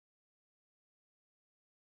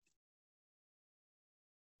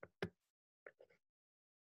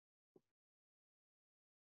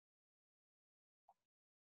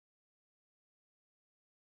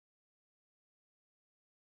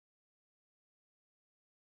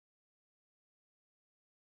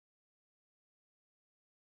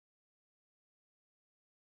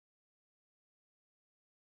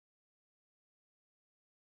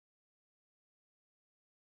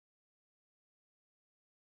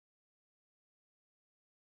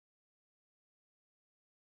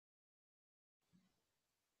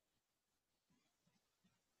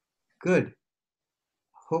Good.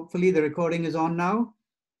 Hopefully the recording is on now.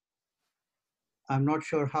 I'm not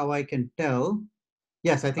sure how I can tell.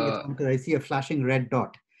 Yes, I think it's on because I see a flashing red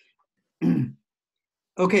dot.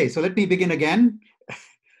 Okay, so let me begin again.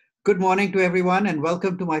 Good morning to everyone and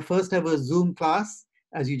welcome to my first ever Zoom class.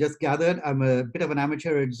 As you just gathered, I'm a bit of an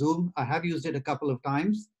amateur at Zoom. I have used it a couple of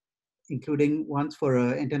times, including once for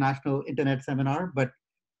an international internet seminar, but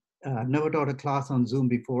I've never taught a class on Zoom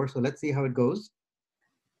before, so let's see how it goes.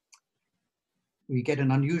 We get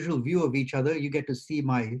an unusual view of each other. You get to see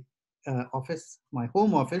my office, my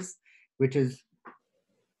home office, which is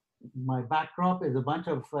my backdrop is a bunch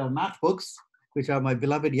of math books, which are my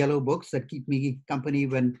beloved yellow books that keep me company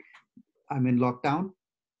when I'm in lockdown.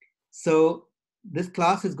 So this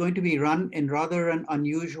class is going to be run in rather an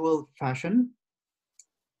unusual fashion.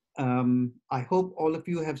 I hope all of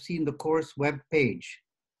you have seen the course web page,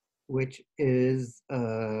 which is,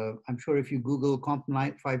 I'm sure if you Google Comp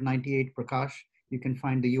 598 Prakash, you can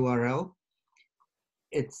find the URL.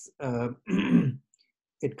 It's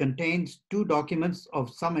it contains two documents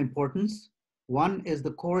of some importance. One is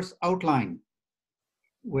the course outline,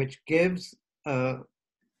 which gives,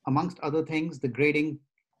 amongst other things, the grading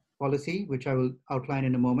policy, which I will outline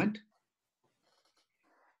in a moment.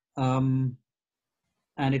 And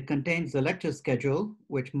it contains the lecture schedule,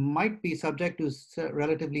 which might be subject to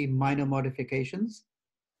relatively minor modifications,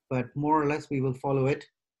 but more or less we will follow it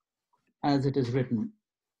as it is written.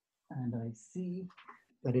 And I see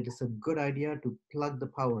that it is a good idea to plug the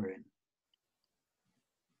power in.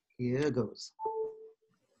 Here goes.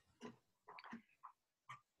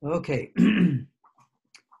 Okay.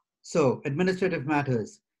 So, administrative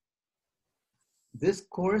matters. This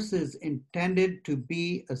course is intended to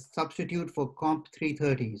be a substitute for Comp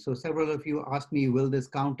 330. So several of you asked me, will this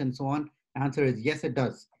count and so on? Answer is yes, it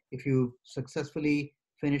does. If you successfully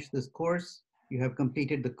finish this course, you have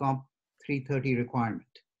completed the Comp 330 requirement.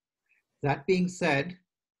 That being said,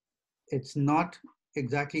 it's not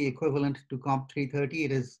exactly equivalent to Comp 330.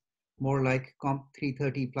 It is more like Comp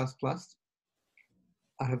 330++.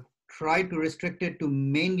 I have tried to restrict it to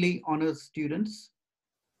mainly honors students.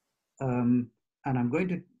 And I'm going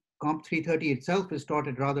to, Comp 330 itself is taught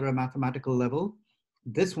at rather a mathematical level.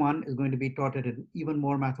 This one is going to be taught at an even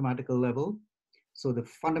more mathematical level. So the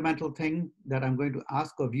fundamental thing that I'm going to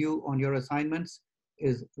ask of you on your assignments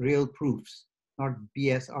is real proofs, not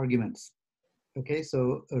BS arguments. Okay,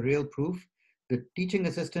 so a real proof. The teaching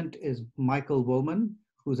assistant is Michael Woolman,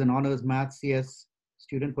 who's an honors math CS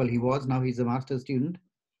student. Well, he was, now he's a master's student.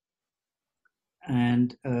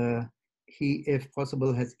 And he, if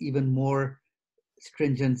possible, has even more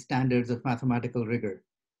stringent standards of mathematical rigor.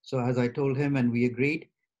 So as I told him and we agreed,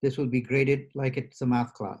 this will be graded like it's a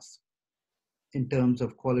math class in terms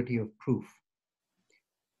of quality of proof.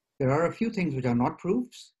 There are a few things which are not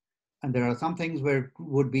proofs, and there are some things where it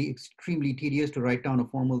would be extremely tedious to write down a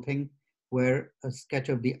formal thing where a sketch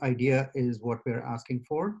of the idea is what we're asking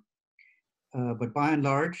for. But by and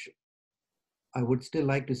large, I would still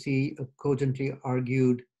like to see a cogently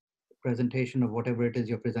argued presentation of whatever it is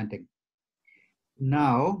you're presenting.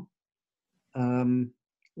 Now,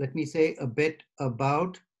 let me say a bit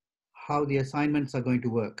about how the assignments are going to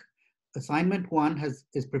work. Assignment 1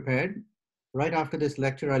 is prepared. Right after this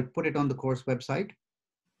lecture, I'll put it on the course website.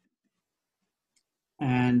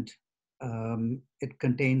 And it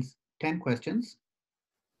contains 10 questions.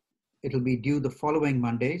 It'll be due the following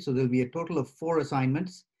Monday. So there'll be a total of 4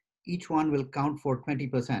 assignments. Each one will count for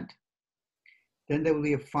 20%. Then there will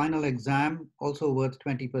be a final exam also worth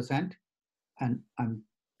 20%. And I'm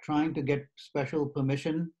trying to get special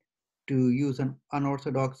permission to use an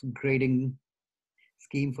unorthodox grading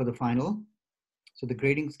scheme for the final. So the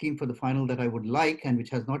grading scheme for the final that I would like and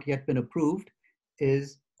which has not yet been approved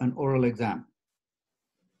is an oral exam.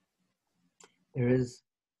 There is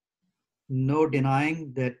no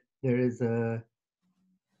denying that that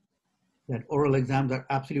oral exams are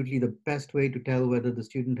absolutely the best way to tell whether the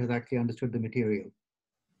student has actually understood the material.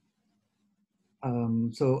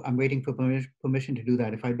 So I'm waiting for permission to do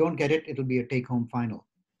that. If I don't get it, it'll be a take-home final,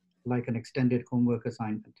 like an extended homework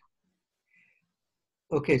assignment.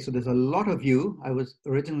 Okay, so there's a lot of you. I was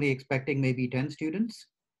originally expecting maybe 10 students.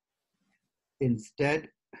 Instead,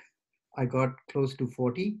 I got close to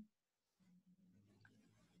 40.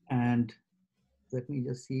 And let me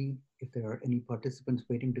just see if there are any participants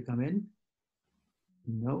waiting to come in.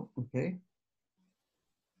 No, okay.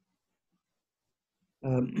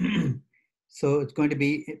 So it's going to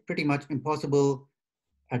be pretty much impossible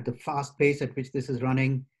at the fast pace at which this is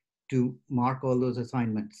running to mark all those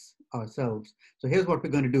assignments ourselves. So here's what we're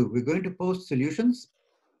going to do. We're going to post solutions.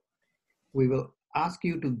 We will ask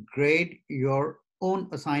you to grade your own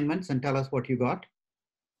assignments and tell us what you got.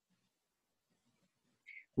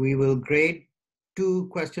 We will grade 2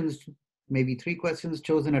 questions, maybe 3 questions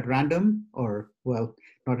chosen at random, or well,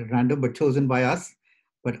 not at random, but chosen by us,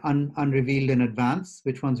 but unrevealed in advance,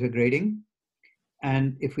 which ones we're grading.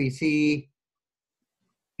 And if we see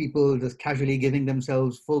people just casually giving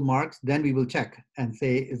themselves full marks, then we will check and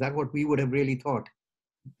say, is that what we would have really thought?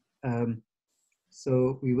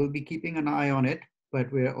 So we will be keeping an eye on it,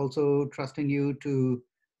 but we're also trusting you to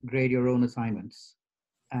grade your own assignments.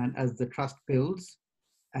 And as the trust builds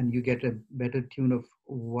and you get a better tune of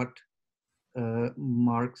what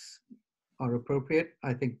marks are appropriate,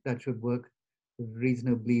 I think that should work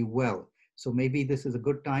reasonably well. So maybe this is a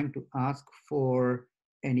good time to ask for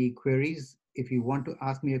any queries. If you want to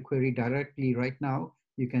ask me a query directly right now,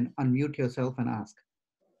 you can unmute yourself and ask.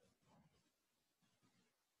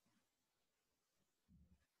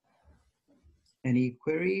 Any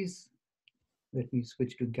queries? Let me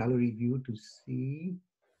switch to gallery view to see.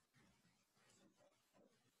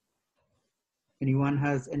 Anyone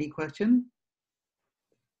has any question?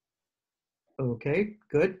 Okay,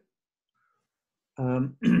 good.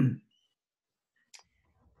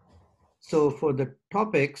 So for the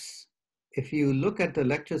topics, if you look at the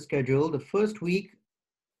lecture schedule, the first week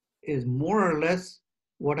is more or less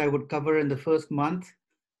what I would cover in the first month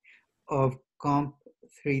of Comp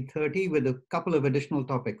 330 with a couple of additional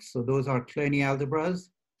topics. So those are Kleene algebras.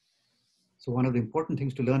 So one of the important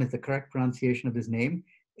things to learn is the correct pronunciation of this name.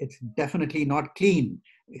 It's definitely not clean.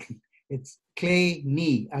 It's clay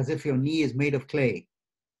knee, as if your knee is made of clay.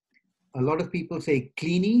 A lot of people say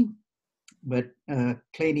Kleene, but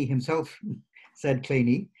Kleene himself said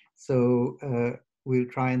Kleene. So we'll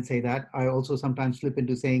try and say that. I also sometimes slip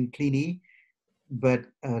into saying Kleene, but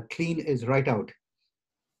clean is right out.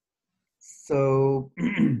 So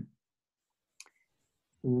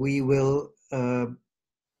we will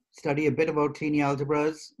study a bit about Kleene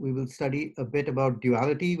algebras. We will study a bit about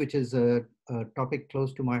duality, which is a topic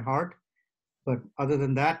close to my heart. But other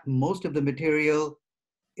than that, most of the material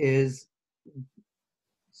is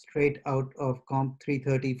straight out of Comp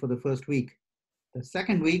 330 for the first week. The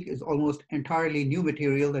second week is almost entirely new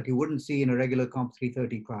material that you wouldn't see in a regular Comp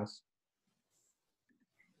 330 class.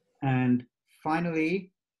 And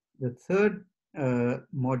finally, the third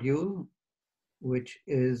module, which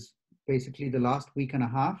is basically the last week and a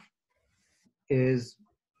half, is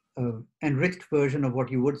an enriched version of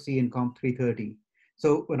what you would see in Comp 330.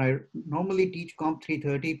 So when I normally teach Comp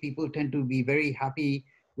 330, people tend to be very happy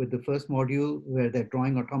with the first module where they're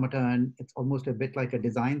drawing automata and it's almost a bit like a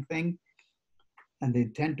design thing. And they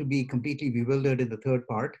tend to be completely bewildered in the third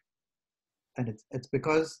part. And it's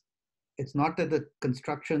because it's not that the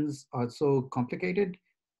constructions are so complicated,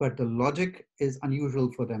 but the logic is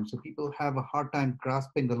unusual for them. So people have a hard time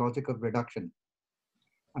grasping the logic of reduction.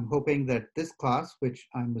 I'm hoping that this class, which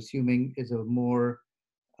I'm assuming is a more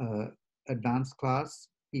advanced class,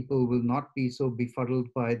 people will not be so befuddled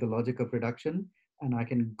by the logic of reduction, and I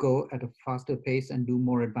can go at a faster pace and do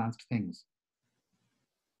more advanced things.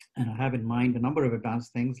 And I have in mind a number of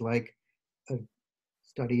advanced things like a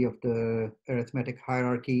study of the arithmetic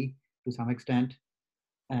hierarchy to some extent,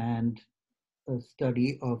 and a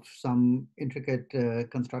study of some intricate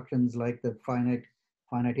constructions like the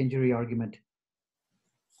finite injury argument.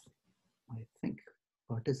 I think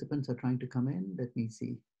participants are trying to come in. Let me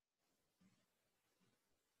see.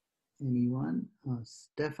 Anyone?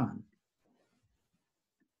 Stefan.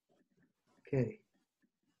 Okay.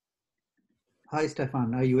 Hi,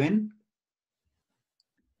 Stefan. Are you in?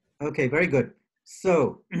 Okay, very good.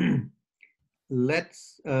 So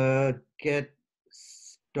let's get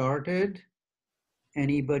started.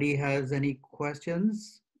 Anybody has any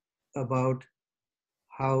questions about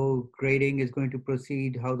how grading is going to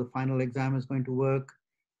proceed, how the final exam is going to work,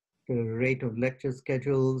 the rate of lecture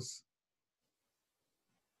schedules,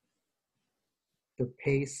 the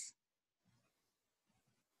pace?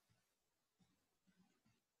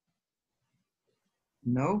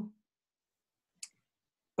 No?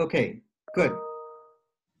 Okay, good.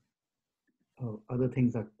 Oh, other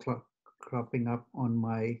things are cropping up on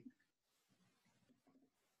my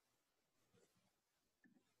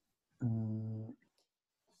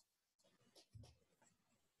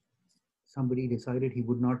somebody decided he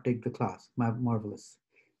would not take the class. Marvelous.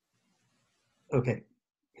 Okay,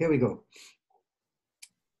 here we go.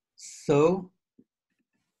 So,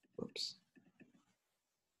 oops.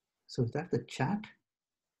 So is that the chat?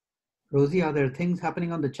 Rosie, are there things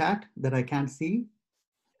happening on the chat that I can't see?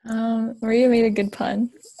 Maria made a good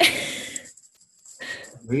pun.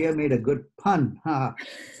 Maria made a good pun.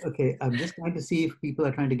 Okay, I'm just trying to see if people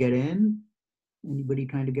are trying to get in. Anybody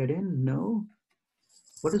trying to get in? No?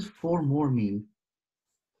 What does 4 more mean?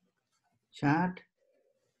 Chat.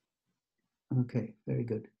 Okay, very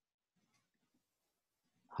good.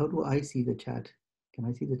 How do I see the chat? Can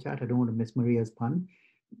I see the chat? I don't want to miss Maria's pun.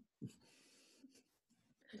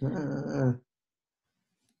 The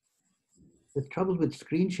trouble with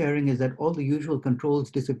screen sharing is that all the usual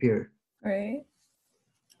controls disappear. Right.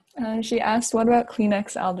 She asked, what about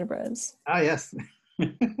Kleenex algebras? Ah, yes.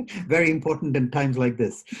 Very important in times like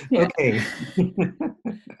this. Yeah. Okay.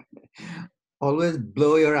 Always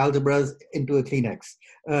blow your algebras into a Kleenex.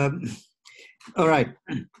 All right.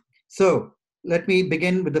 So let me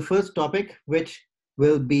begin with the first topic, which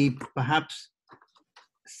will be perhaps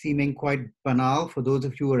seeming quite banal for those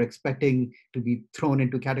of you who are expecting to be thrown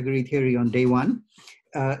into category theory on day one.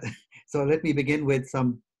 So let me begin with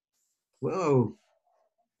some, whoa,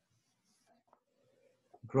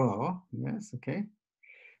 draw, yes, okay,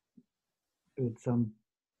 with some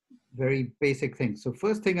very basic things. So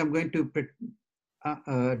first thing I'm going to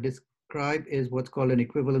describe is what's called an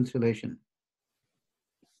equivalence relation.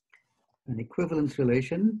 An equivalence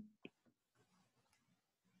relation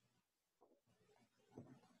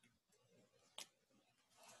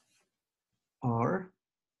R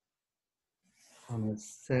on a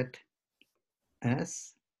set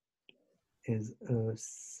S is a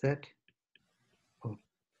set of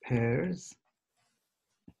pairs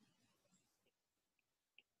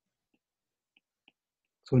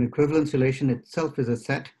So an equivalence relation itself is a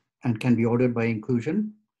set and can be ordered by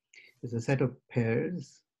inclusion. Is a set of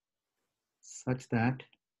pairs such that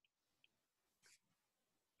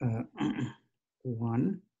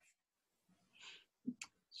one.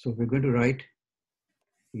 So we're going to write,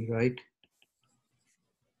 we write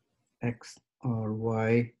X or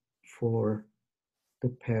Y for the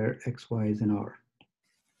pair XY is in R.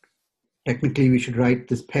 Technically, we should write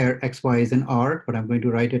this pair XY is in R, but I'm going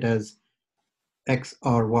to write it as X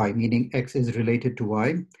or Y, meaning X is related to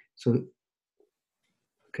Y. So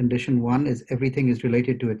condition 1 is everything is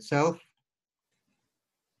related to itself.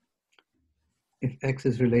 If X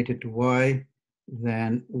is related to Y,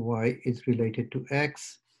 then Y is related to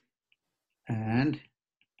X. And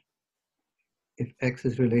if X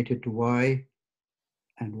is related to Y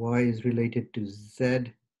and Y is related to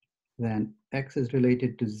Z, then X is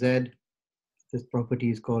related to Z. This property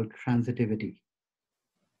is called transitivity.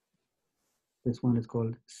 This one is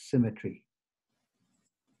called symmetry.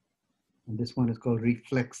 And this one is called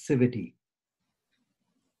reflexivity.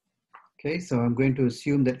 Okay, so I'm going to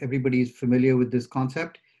assume that everybody is familiar with this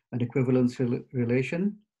concept, an equivalence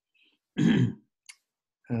relation. We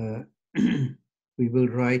will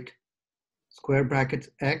write square brackets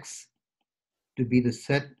X to be the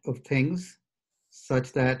set of things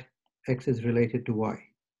such that X is related to Y.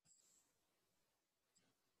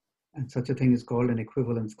 And such a thing is called an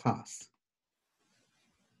equivalence class.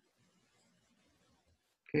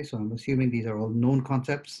 Okay, so I'm assuming these are all known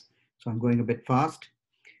concepts. So I'm going a bit fast.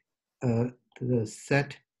 The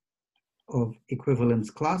set of equivalence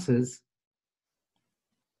classes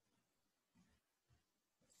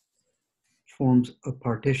forms a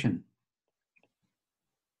partition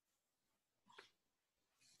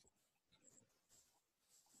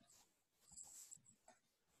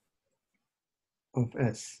of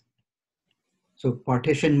S. So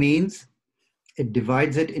partition means it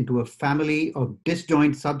divides it into a family of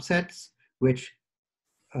disjoint subsets, which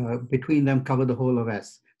between them cover the whole of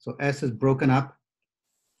S. So S is broken up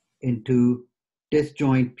into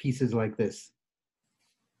disjoint pieces like this.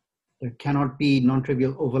 There cannot be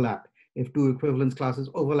non-trivial overlap. If two equivalence classes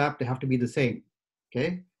overlap, they have to be the same.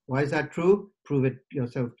 Okay, why is that true? Prove it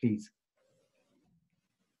yourself, please.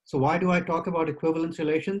 So why do I talk about equivalence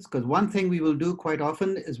relations? Because one thing we will do quite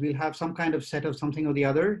often is we'll have some kind of set of something or the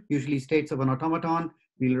other, usually states of an automaton.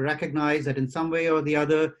 We'll recognize that in some way or the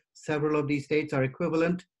other, several of these states are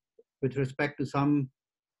equivalent with respect to some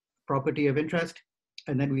property of interest.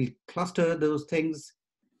 And then we cluster those things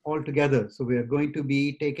all together. So we are going to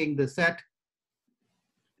be taking the set,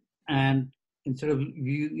 and instead of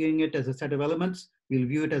viewing it as a set of elements, we'll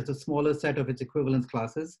view it as the smaller set of its equivalence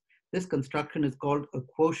classes. This construction is called a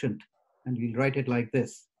quotient, and we'll write it like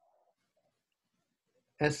this.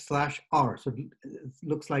 S/R. So it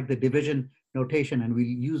looks like the division notation, and we'll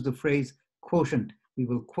use the phrase quotient. We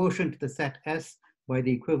will quotient the set S by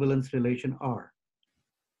the equivalence relation R.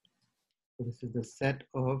 So this is the set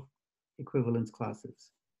of equivalence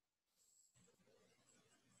classes.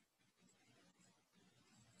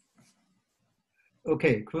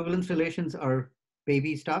 Okay, equivalence relations are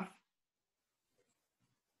baby stuff.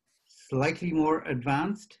 Slightly more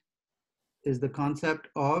advanced is the concept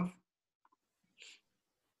of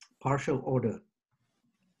partial order.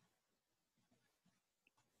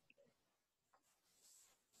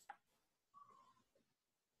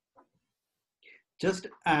 Just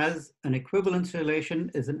as an equivalence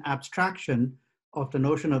relation is an abstraction of the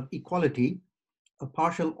notion of equality, a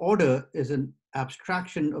partial order is an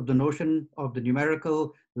abstraction of the notion of the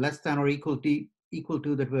numerical less than or equal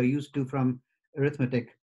to that we're used to from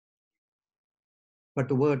arithmetic. But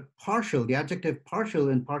the word partial, the adjective partial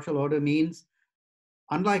in partial order means,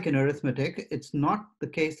 unlike in arithmetic, it's not the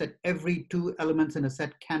case that every two elements in a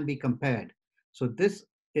set can be compared. So this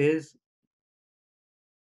is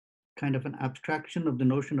kind of an abstraction of the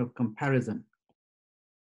notion of comparison.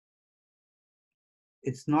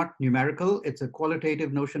 It's not numerical, it's a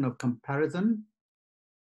qualitative notion of comparison.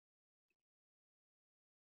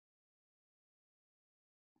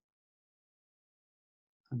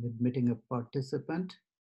 I'm admitting a participant.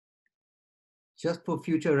 Just for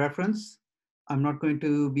future reference, I'm not going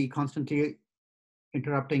to be constantly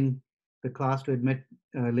interrupting the class to admit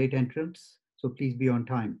late entrants, so please be on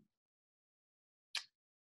time.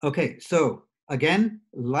 Okay, so again,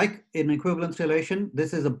 like in equivalence relation,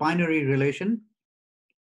 this is a binary relation.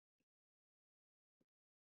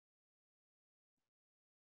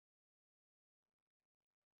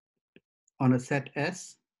 On a set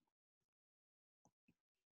S,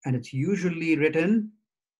 and it's usually written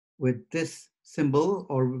with this symbol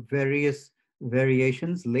or various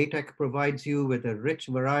variations. LaTeX provides you with a rich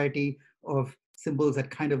variety of symbols that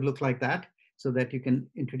kind of look like that, so that you can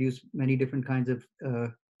introduce many different kinds of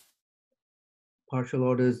partial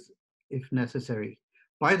orders if necessary.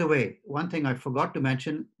 By the way, one thing I forgot to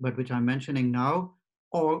mention, but which I'm mentioning now,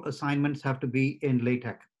 all assignments have to be in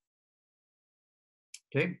LaTeX.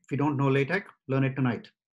 Okay, if you don't know LaTeX, learn it tonight.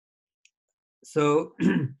 So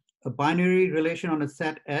a binary relation on a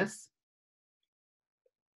set S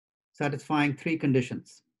satisfying three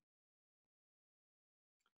conditions.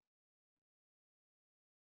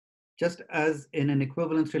 Just as in an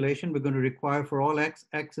equivalence relation, we're going to require for all x,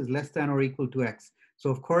 x is less than or equal to x. So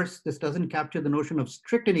of course, this doesn't capture the notion of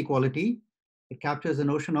strict inequality. It captures the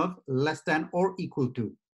notion of less than or equal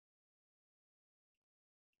to.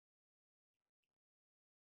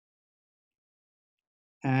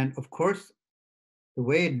 And of course, the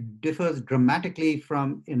way it differs dramatically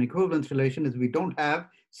from an equivalence relation is we don't have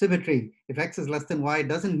symmetry. If x is less than y, it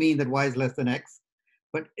doesn't mean that y is less than x.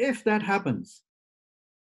 But if that happens,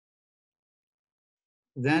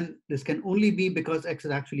 then this can only be because x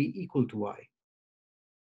is actually equal to y.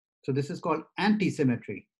 So this is called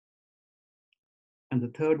anti-symmetry. And the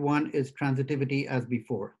third one is transitivity as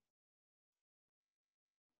before.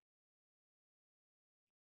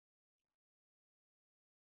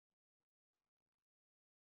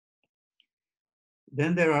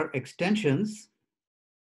 Then there are extensions.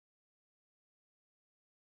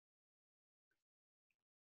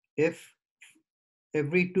 If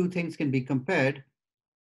every two things can be compared,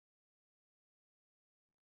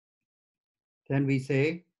 then we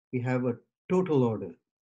say we have a total order.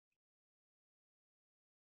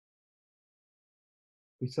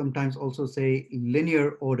 We sometimes also say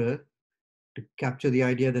linear order to capture the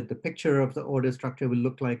idea that the picture of the order structure will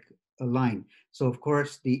look like a line. So of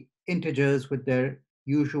course, the integers with their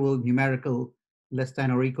usual numerical less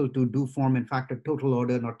than or equal to do form, in fact, a total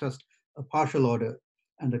order, not just a partial order.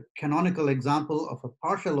 And the canonical example of a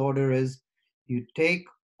partial order is you take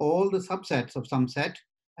all the subsets of some set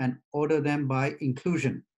and order them by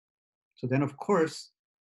inclusion. So then, of course,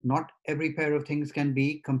 not every pair of things can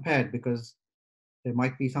be compared because there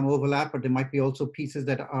might be some overlap, but there might be also pieces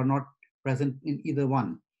that are not present in either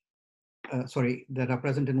one. That are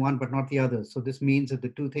present in one but not the other. So this means that the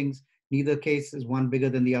two things, neither case is one bigger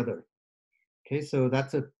than the other. Okay, so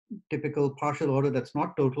that's a typical partial order that's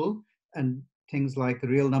not total, and things like the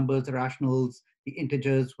real numbers, the rationals, the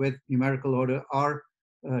integers with numerical order are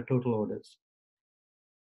total orders.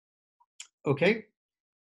 Okay,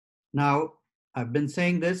 now I've been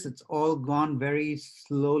saying this, it's all gone very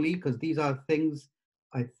slowly because these are things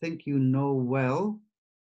I think you know well.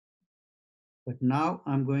 But now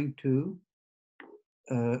I'm going to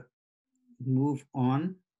move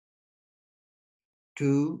on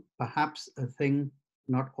to perhaps a thing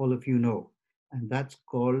not all of you know, and that's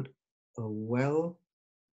called a well-founded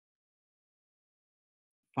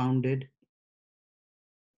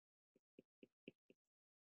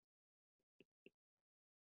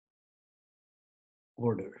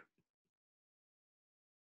order.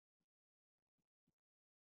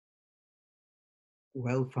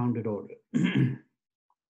 Well-founded order.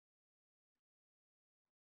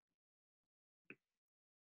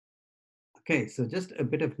 Okay, so just a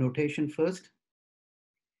bit of notation first.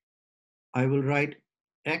 I will write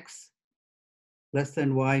x less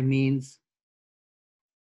than y means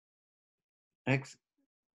x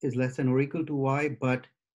is less than or equal to y, but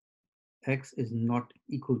x is not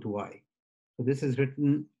equal to y. So this is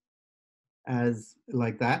written as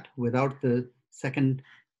like that without the second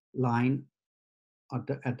line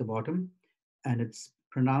at the bottom, and it's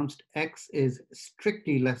pronounced x is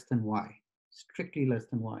strictly less than y, strictly less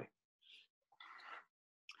than y.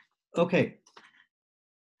 Okay,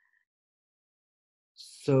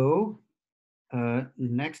 so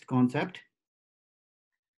next concept.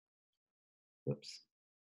 Oops.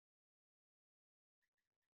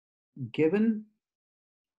 Given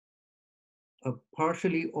a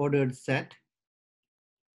partially ordered set,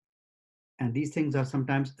 and these things are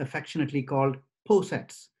sometimes affectionately called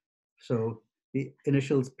posets. So the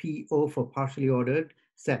initials PO for partially ordered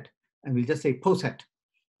set, and we'll just say poset.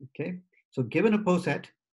 Okay, so given a poset,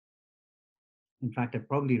 in fact, I'd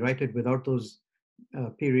probably write it without those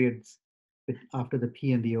periods after the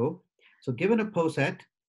P and the O. So given a poset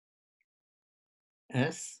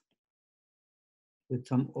S with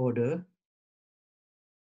some order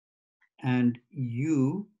and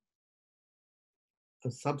U, a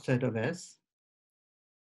subset of S,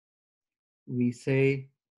 we say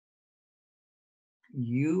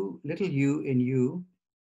U, little u in U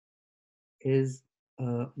is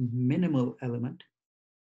a minimal element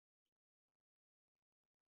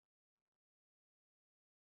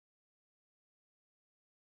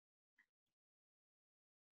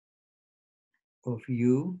of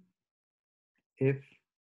U if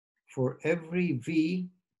for every V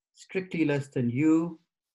strictly less than U,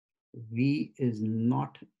 V is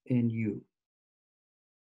not in U.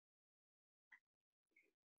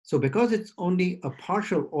 So because it's only a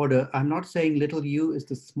partial order, I'm not saying little u is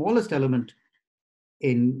the smallest element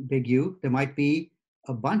in big U. There might be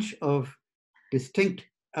a bunch of distinct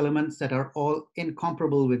elements that are all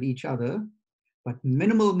incomparable with each other, but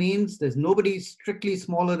minimal means there's nobody strictly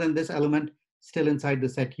smaller than this element still inside the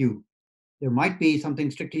set U. There might be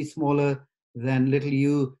something strictly smaller than little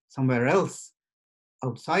u somewhere else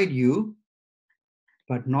outside U,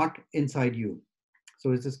 but not inside U.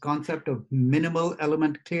 So is this concept of minimal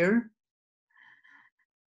element clear?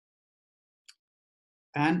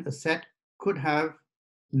 And a set could have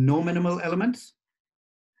no minimal elements.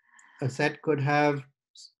 A set could have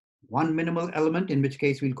one minimal element, in which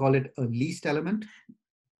case we'll call it a least element.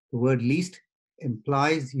 The word least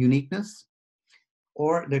implies uniqueness.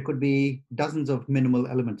 Or there could be dozens of minimal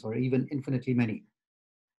elements, or even infinitely many.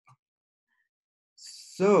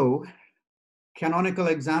 So, canonical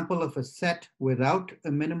example of a set without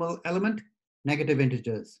a minimal element, negative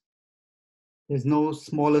integers. There's no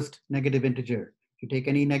smallest negative integer. If you take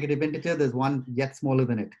any negative integer, there's one yet smaller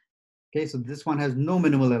than it. Okay, so this one has no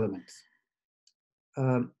minimal elements.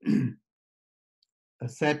 A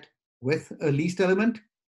set with a least element,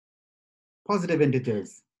 positive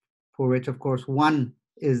integers, for which, of course, 1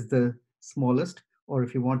 is the smallest, or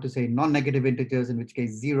if you want to say non-negative integers, in which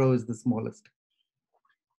case 0 is the smallest.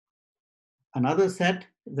 Another set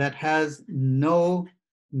that has no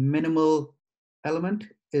minimal element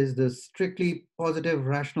is the strictly positive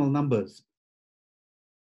rational numbers.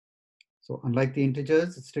 So unlike the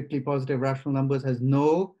integers, strictly positive rational numbers has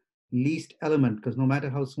no least element, because no matter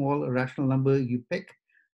how small a rational number you pick,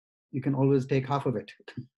 you can always take half of it.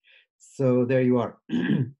 So there you are.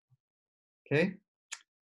 Okay.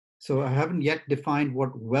 So I haven't yet defined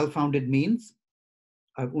what well-founded means.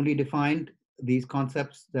 I've only defined these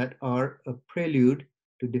concepts that are a prelude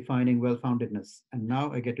to defining well-foundedness. And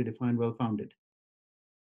now I get to define well-founded.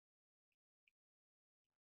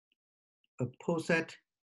 A poset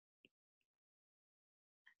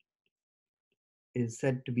is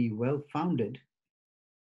said to be well-founded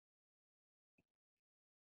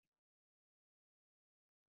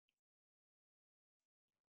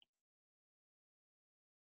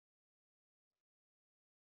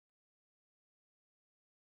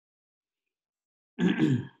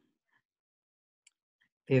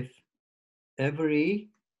if every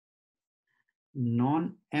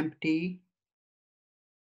non-empty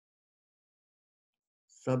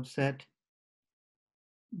subset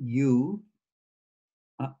U,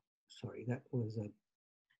 sorry, that was a,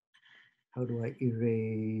 how do I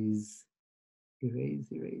erase?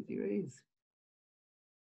 Erase.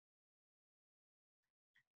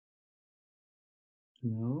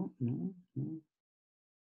 No.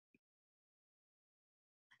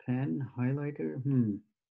 Pen, highlighter,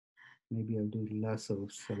 maybe I'll do lasso,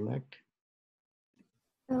 select.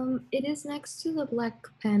 It is next to the black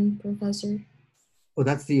pen, Professor. Oh,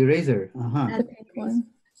 that's the eraser. The pink one.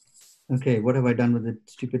 Okay, what have I done with the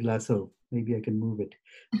stupid lasso? Maybe I can move it.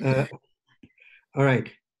 All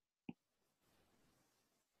right.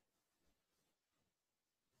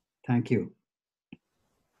 Thank you.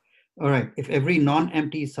 All right, if every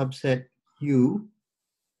non-empty subset U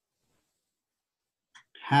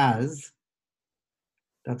has,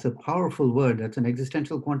 that's a powerful word, that's an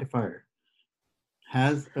existential quantifier,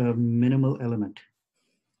 has a minimal element.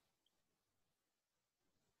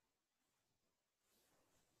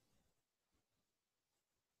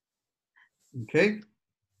 Okay.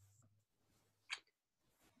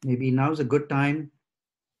 Maybe now's a good time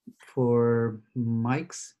for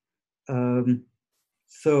mics.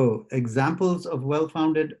 So examples of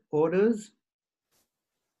well-founded orders.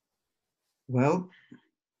 Well,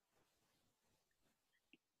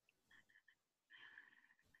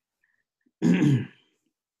 the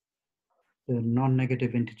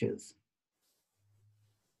non-negative integers.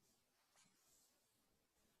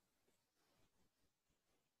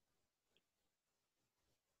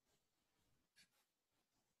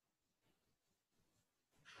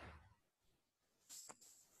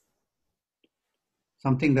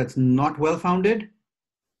 Something that's not well-founded,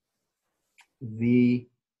 the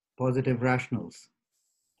positive rationals.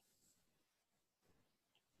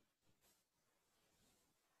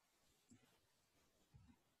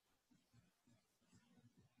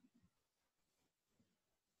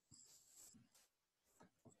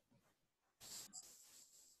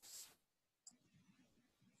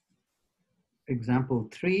 Example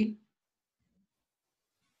 3,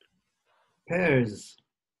 pairs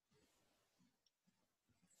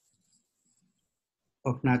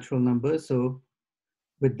of natural numbers. So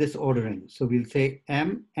with this ordering, so we'll say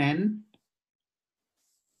mn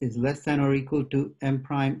is less than or equal to m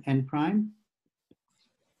prime n prime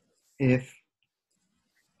if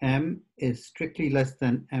m is strictly less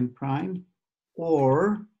than m prime,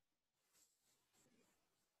 or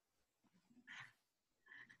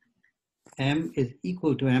m is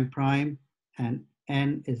equal to m prime and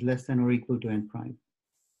n is less than or equal to n prime.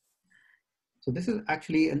 So this is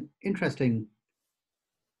actually an interesting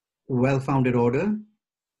well-founded order.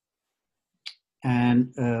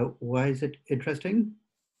 And why is it interesting?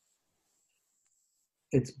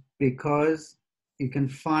 It's because you can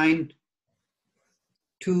find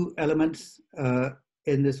two elements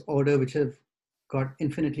in this order which have got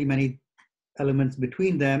infinitely many elements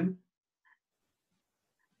between them,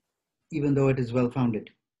 even though it is well-founded.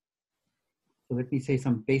 So let me say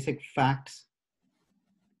some basic facts.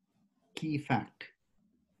 Key fact.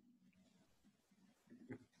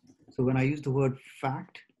 So when I use the word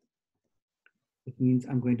fact, it means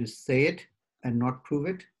I'm going to say it and not prove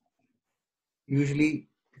it. Usually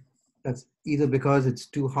that's either because it's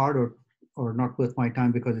too hard or not worth my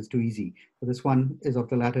time because it's too easy. So this one is of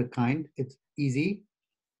the latter kind. It's easy.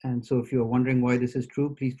 And so if you're wondering why this is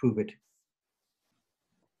true, please prove it.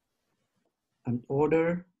 An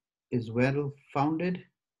order is well-founded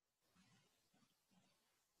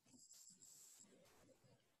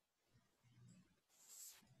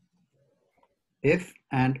if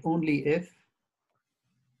and only if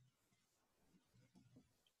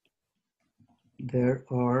there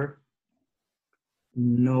are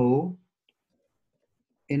no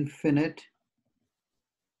infinite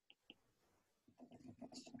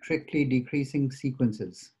strictly decreasing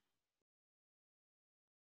sequences.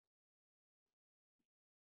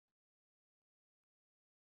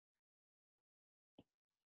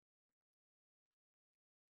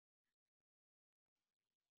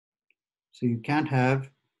 So you can't have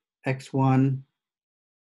x1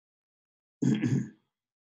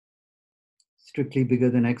 strictly bigger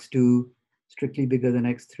than x2, strictly bigger than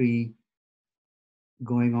x3,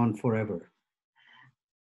 going on forever.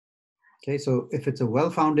 Okay, so if it's a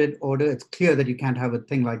well-founded order, it's clear that you can't have a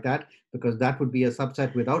thing like that because that would be a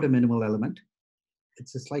subset without a minimal element.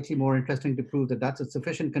 It's slightly more interesting to prove that that's a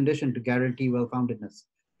sufficient condition to guarantee well-foundedness,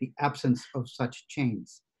 the absence of such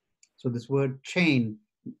chains. So this word chain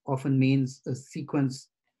often means a sequence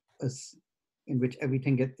in which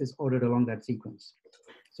everything is ordered along that sequence.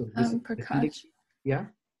 So this Prakash, yeah.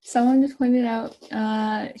 someone just pointed out,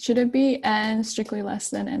 should it be n strictly less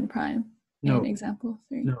than n prime in example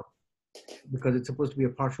 3? No, because it's supposed to be a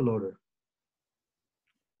partial order.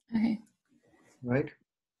 Okay. Right?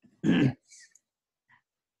 Yes.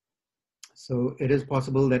 So it is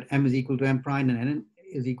possible that m is equal to m prime and n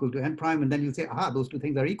is equal to n prime, and then you say, aha, those two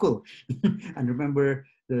things are equal. And remember,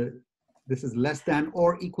 this is less than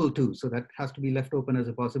or equal to, so that has to be left open as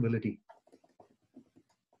a possibility.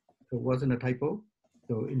 So it wasn't a typo.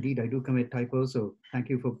 So indeed, I do commit typos, so thank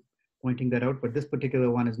you for pointing that out, but this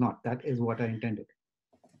particular one is not. That is what I intended.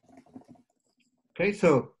 Okay,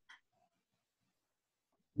 so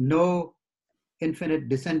no infinite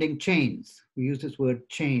descending chains. We use this word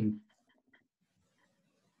chain.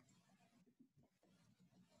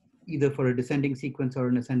 either for a descending sequence or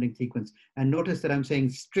an ascending sequence. And notice that I'm saying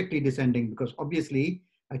strictly descending, because obviously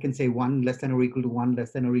I can say 1 less than or equal to 1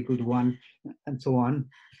 less than or equal to 1 and so on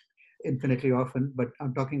infinitely often, but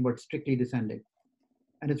I'm talking about strictly descending.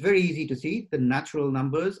 And it's very easy to see the natural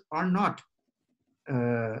numbers are not,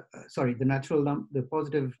 the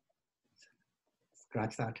positive,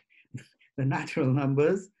 scratch that, the natural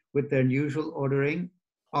numbers with their usual ordering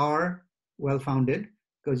are well-founded,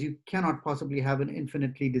 because you cannot possibly have an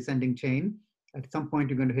infinitely descending chain. At some point,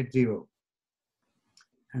 you're going to hit 0.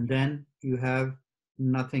 And then you have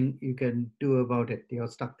nothing you can do about it. You're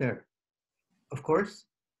stuck there. Of course,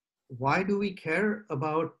 why do we care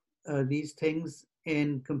about these things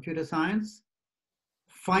in computer science?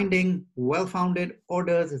 Finding well-founded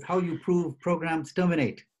orders is how you prove programs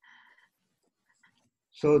terminate.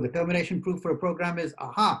 So the termination proof for a program is,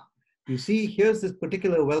 aha, you see, here's this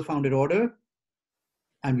particular well-founded order,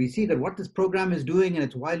 and we see that what this program is doing in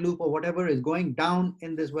its while loop or whatever is going down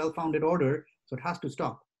in this well-founded order, so it has to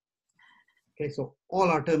stop. Okay, so all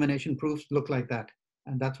our termination proofs look like that,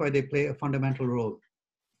 and that's why they play a fundamental role.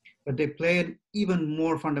 But they play an even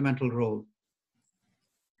more fundamental role,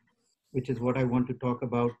 which is what I want to talk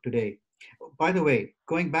about today. By the way,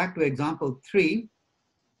 going back to example 3,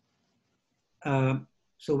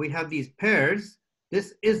 so we have these pairs.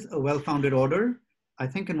 This is a well-founded order. I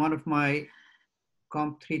think in one of my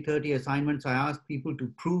Comp 330 assignments, I asked people to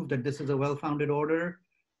prove that this is a well-founded order,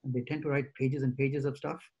 and they tend to write pages and pages of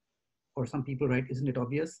stuff. Or some people write, isn't it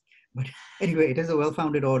obvious? But anyway, it is a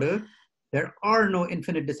well-founded order. There are no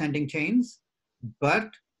infinite descending chains,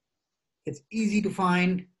 but it's easy to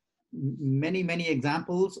find many, many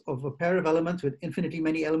examples of a pair of elements with infinitely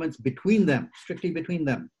many elements between them, strictly between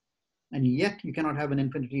them. And yet you cannot have an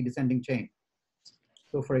infinitely descending chain.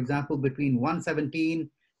 So for example, between 117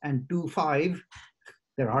 and 25,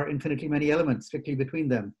 there are infinitely many elements strictly between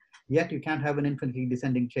them, yet you can't have an infinitely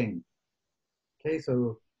descending chain. Okay,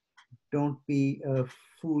 so don't be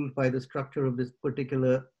fooled by the structure of this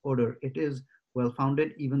particular order. It is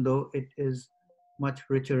well-founded, even though it is much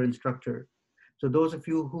richer in structure. So those of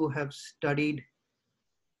you who have studied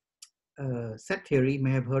set theory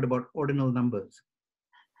may have heard about ordinal numbers.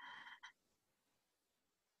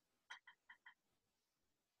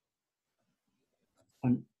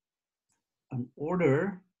 An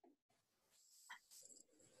order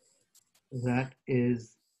that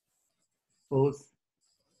is both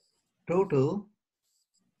total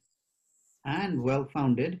and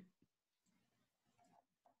well-founded,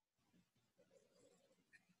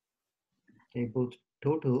 okay, both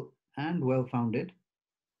total and well-founded,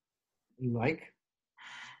 like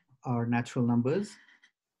our natural numbers,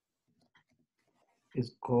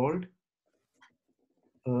 is called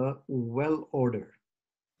a well order.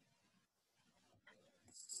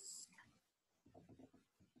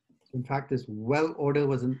 In fact, this well order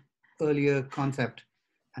was an earlier concept,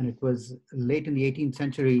 and it was late in the 18th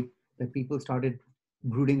century that people started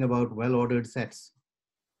brooding about well-ordered sets.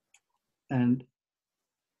 And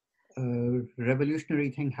a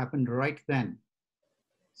revolutionary thing happened right then.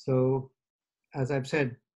 So, as I've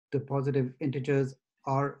said, the positive integers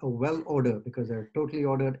are a well order because they're totally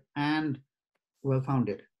ordered and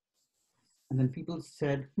well-founded. And then people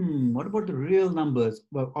said, what about the real numbers?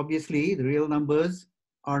 Well, obviously, the real numbers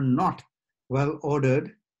are not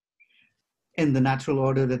well-ordered in the natural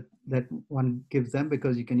order that one gives them,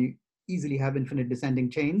 because you can easily have infinite descending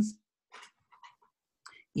chains.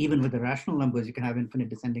 Even with the rational numbers, you can have infinite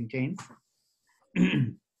descending chains.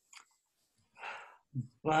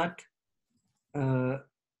 But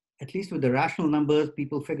at least with the rational numbers,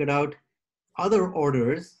 people figured out other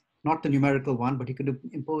orders, not the numerical one, but you could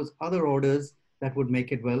impose other orders that would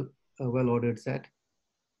make it a well-ordered set.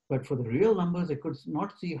 But for the real numbers, they could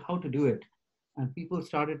not see how to do it. And people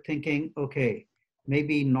started thinking, okay,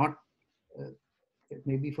 maybe not,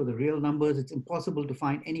 maybe for the real numbers, it's impossible to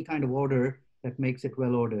find any kind of order that makes it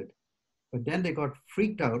well-ordered. But then they got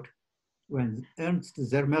freaked out when Ernst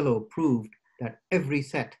Zermelo proved that every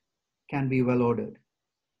set can be well-ordered.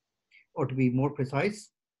 Or to be more precise,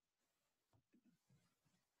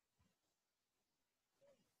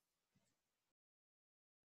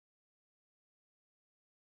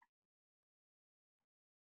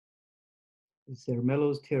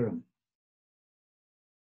 Zermelo's theorem.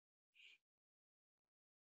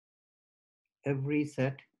 Every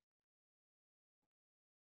set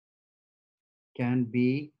can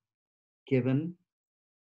be given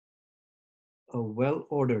a well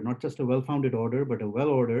order, not just a well-founded order, but a well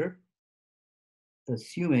order,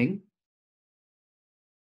 assuming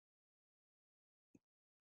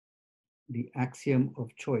the axiom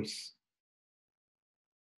of choice.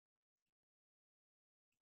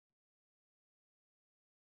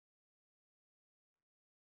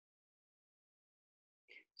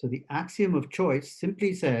 So the axiom of choice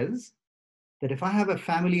simply says that if I have a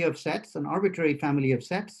family of sets, an arbitrary family of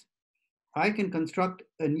sets, I can construct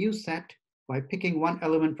a new set by picking one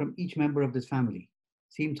element from each member of this family.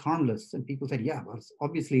 Seems harmless. And people said, yeah, well, it's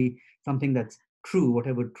obviously something that's true,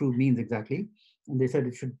 whatever true means exactly. And they said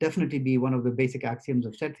it should definitely be one of the basic axioms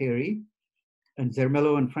of set theory. And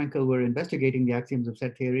Zermelo and Frankel were investigating the axioms of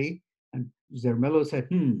set theory. And Zermelo said,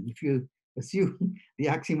 if you assume the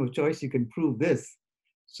axiom of choice, you can prove this.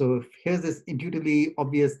 So here's this intuitively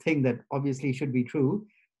obvious thing that obviously should be true,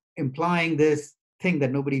 implying this thing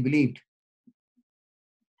that nobody believed.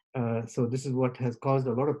 So this is what has caused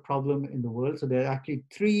a lot of problem in the world. So there are actually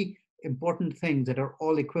three important things that are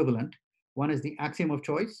all equivalent. One is the axiom of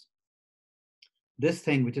choice. This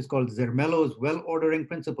thing, which is called Zermelo's well-ordering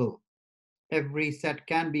principle. Every set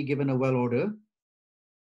can be given a well order.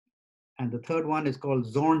 And the third one is called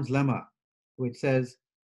Zorn's lemma, which says,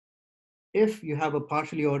 if you have a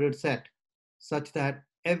partially ordered set such that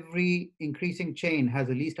every increasing chain has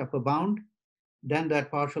a least upper bound, then that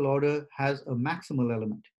partial order has a maximal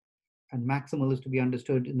element. And maximal is to be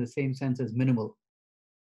understood in the same sense as minimal.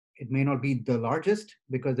 It may not be the largest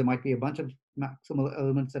because there might be a bunch of maximal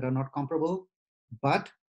elements that are not comparable, but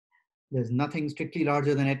there's nothing strictly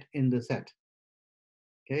larger than it in the set.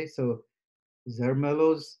 Okay, so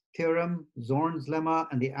Zermelo's theorem, Zorn's lemma,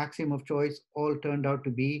 and the axiom of choice all turned out to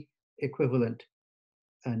be equivalent.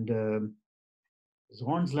 And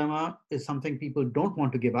Zorn's lemma is something people don't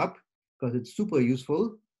want to give up because it's super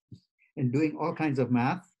useful in doing all kinds of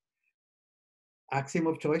math. Axiom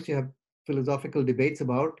of choice, you have philosophical debates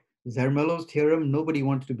about. Zermelo's theorem, nobody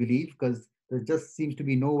wants to believe because there just seems to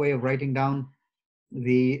be no way of writing down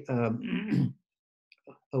the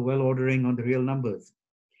a well ordering on the real numbers.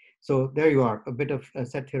 So there you are, a bit of a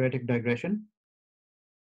set theoretic digression.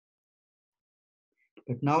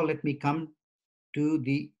 But now let me come to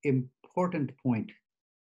the important point.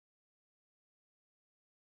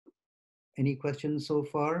 Any questions so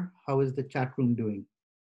far? How is the chat room doing?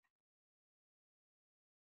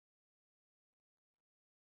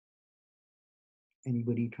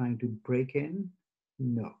 Anybody trying to break in?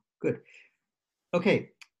 No, good. Okay,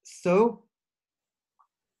 so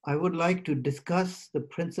I would like to discuss the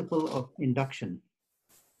principle of induction.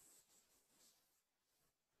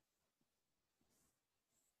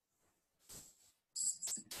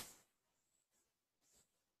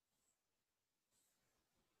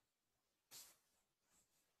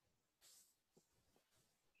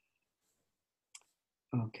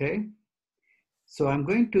 Okay, so I'm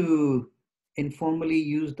going to informally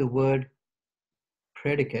use the word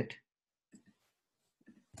predicate,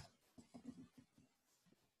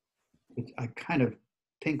 which I kind of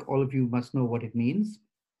think all of you must know what it means.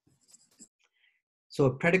 So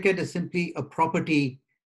a predicate is simply a property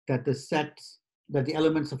that the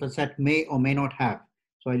elements of a set may or may not have.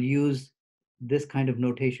 So I'll use this kind of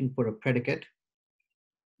notation for a predicate,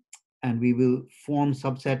 and we will form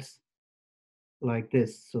subsets like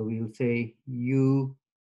this. So we'll say U,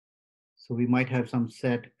 so we might have some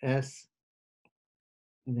set S,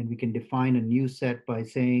 and then we can define a new set by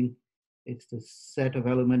saying it's the set of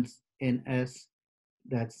elements in S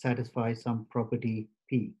that satisfies some property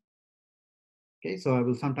P. Okay, so I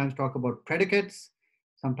will sometimes talk about predicates,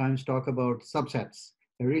 sometimes talk about subsets.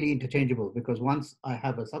 They're really interchangeable because once I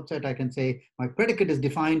have a subset, I can say my predicate is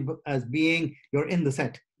defined as being you're in the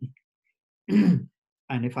set.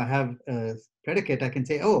 And if I have a predicate, I can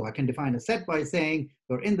say, oh, I can define a set by saying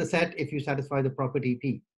you're in the set if you satisfy the property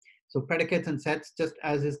P. So predicates and sets, just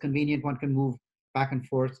as is convenient, one can move back and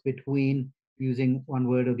forth between using one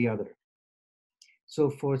word or the other. So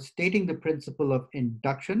for stating the principle of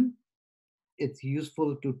induction, it's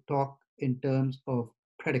useful to talk in terms of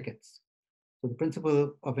predicates. So the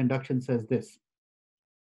principle of induction says this.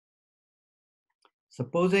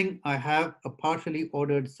 Supposing I have a partially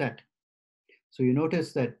ordered set. So you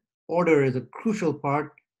notice that order is a crucial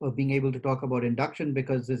part of being able to talk about induction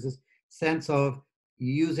because there's this sense of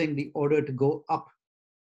using the order to go up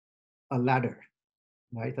a ladder,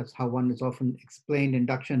 right? That's how one is often explained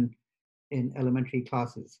induction in elementary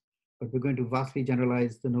classes. But we're going to vastly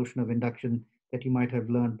generalize the notion of induction that you might have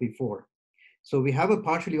learned before. So we have a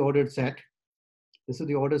partially ordered set. This is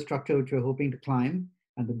the order structure which we're hoping to climb.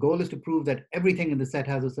 And the goal is to prove that everything in the set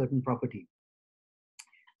has a certain property.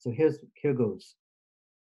 So here goes.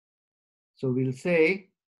 So we'll say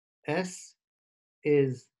S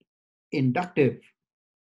is inductive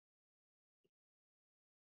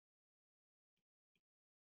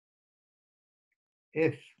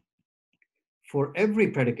if for every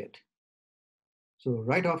predicate. So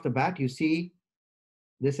right off the bat, you see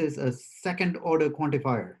this is a second order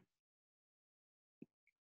quantifier.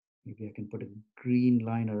 Maybe I can put a green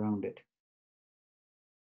line around it.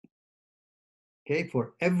 Okay,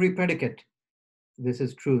 for every predicate, this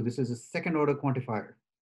is true. This is a second order quantifier.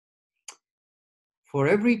 For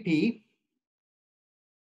every P,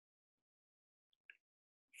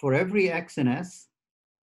 for every X in S,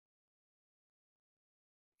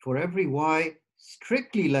 for every Y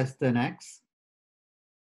strictly less than X,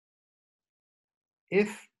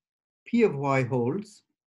 if P of Y holds,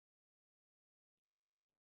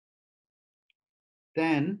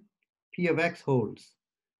 then P of X holds.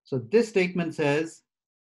 So this statement says,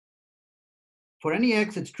 for any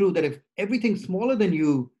X, it's true that if everything smaller than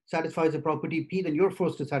you satisfies the property P, then you're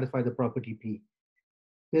forced to satisfy the property P.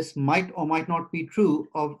 This might or might not be true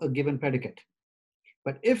of a given predicate.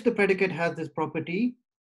 But if the predicate has this property,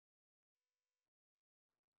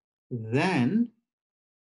 then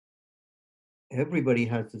everybody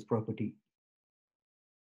has this property.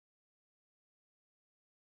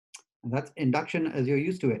 And that's induction as you're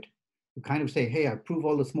used to it. You kind of say, hey, I prove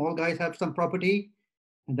all the small guys have some property.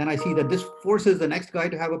 And then I see that this forces the next guy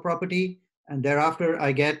to have a property. And thereafter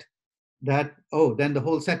I get that, oh, then the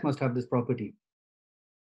whole set must have this property.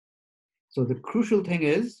 So the crucial thing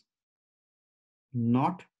is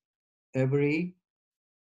not every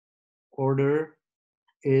order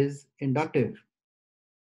is inductive.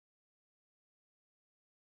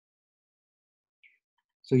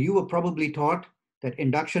 So you were probably taught that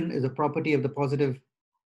induction is a property of the positive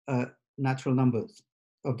natural numbers,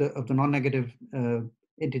 of the non-negative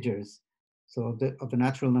integers, so of the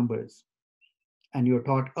natural numbers. And you're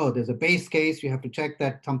taught, oh, there's a base case. You have to check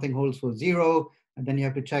that something holds for 0, and then you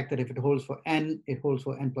have to check that if it holds for n, it holds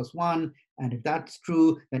for n plus 1. And if that's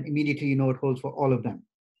true, then immediately you know it holds for all of them.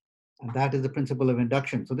 And that is the principle of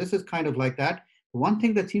induction. So this is kind of like that. One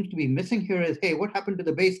thing that seems to be missing here is, hey, what happened to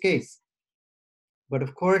the base case? But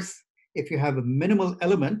of course, if you have a minimal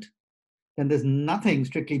element, then there's nothing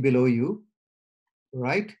strictly below you,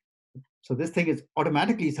 right? So this thing is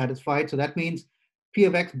automatically satisfied. So that means P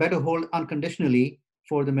of X better hold unconditionally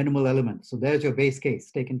for the minimal element. So there's your base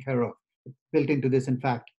case taken care of. It's built into this, in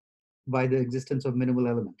fact, by the existence of minimal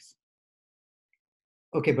elements.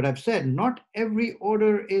 Okay, but I've said not every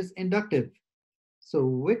order is inductive. So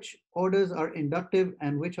which orders are inductive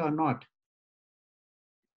and which are not?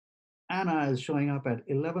 Anna is showing up at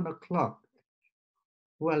 11 o'clock.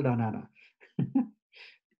 Well done, Anna.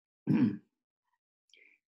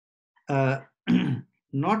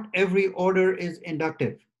 Not every order is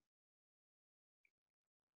inductive.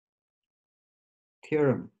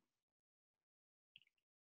 Theorem.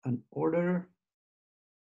 An order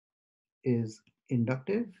is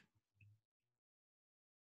inductive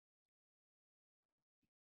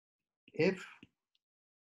if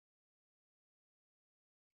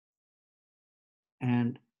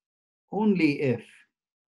and only if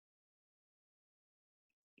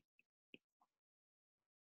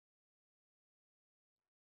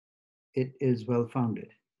it is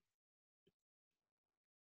well-founded.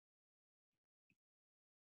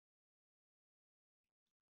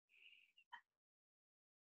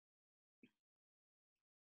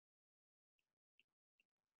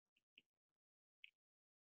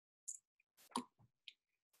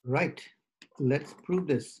 Right, let's prove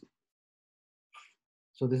this.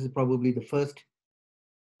 So this is probably the first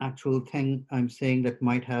actual thing I'm saying that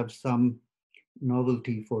might have some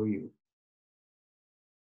novelty for you.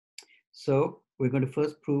 So we're going to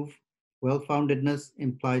first prove well-foundedness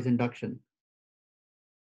implies induction.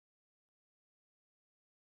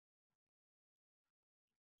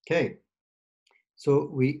 Okay, so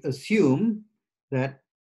we assume that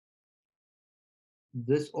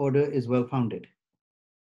this order is well-founded.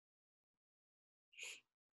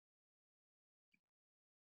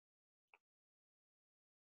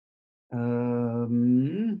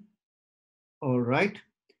 All right,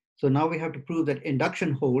 so now we have to prove that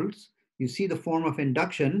induction holds. You see the form of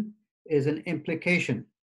induction is an implication.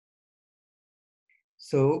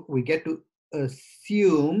 So we get to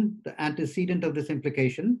assume the antecedent of this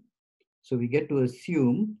implication. So we get to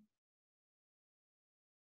assume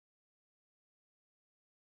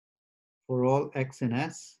for all x in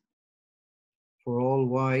S, for all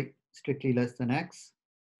y strictly less than x,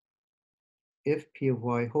 if P of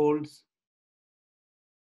y holds,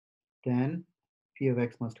 then P of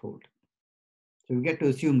x must hold. So we get to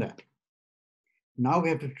assume that. Now we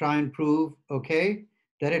have to try and prove, okay,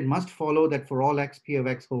 that it must follow that for all x, P of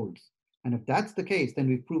x holds. And if that's the case, then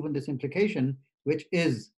we've proven this implication, which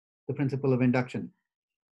is the principle of induction.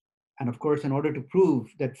 And of course, in order to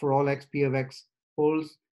prove that for all x, P of x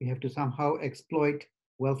holds, we have to somehow exploit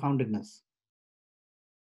well-foundedness.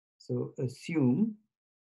 So assume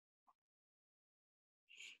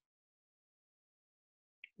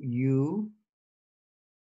U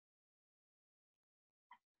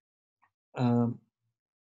oh,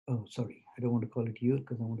 sorry, I don't want to call it U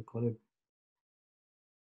because I want to call it,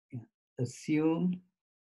 yeah. Assume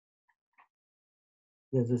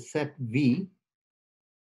there's a set V,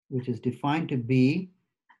 which is defined to be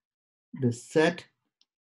the set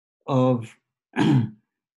of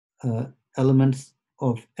elements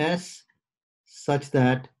of S such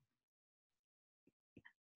that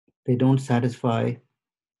they don't satisfy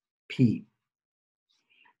P.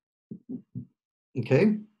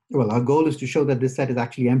 Okay, well, our goal is to show that this set is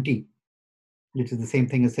actually empty, which is the same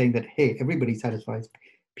thing as saying that, hey, everybody satisfies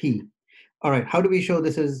P. All right, how do we show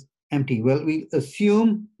this is empty? Well, we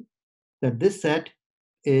assume that this set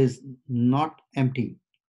is not empty.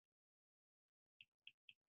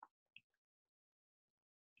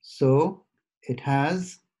 So it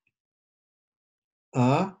has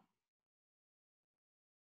a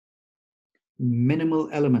minimal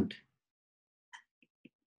element,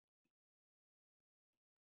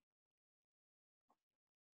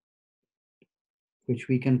 which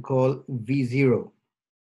we can call V0.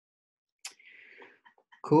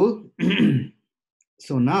 Cool.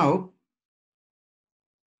 So now,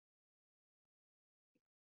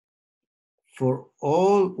 for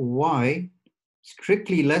all y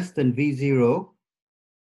strictly less than V0,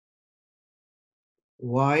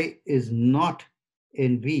 y is not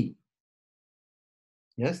in V.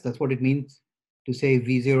 Yes, that's what it means to say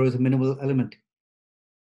V0 is a minimal element.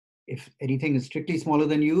 If anything is strictly smaller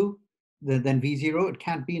than U, than V0, it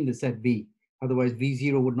can't be in the set V. Otherwise,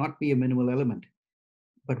 V0 would not be a minimal element.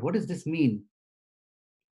 But what does this mean?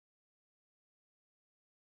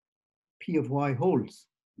 P of y holds,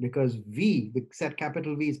 because V, the set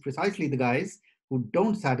capital V, is precisely the guys who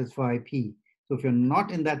don't satisfy P. So if you're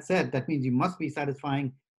not in that set, that means you must be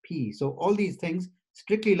satisfying P. So all these things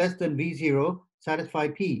strictly less than V0 satisfy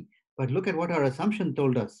P. But look at what our assumption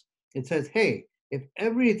told us. It says, hey, if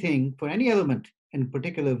everything, for any element, in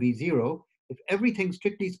particular V0, if everything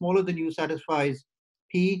strictly smaller than U satisfies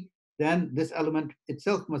P, then this element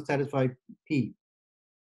itself must satisfy P.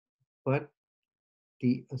 But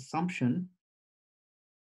the assumption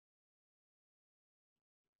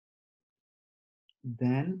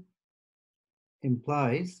then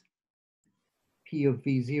implies P of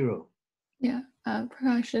V0. Yeah,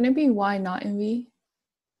 Prakash, shouldn't it be Y not in V?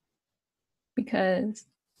 Because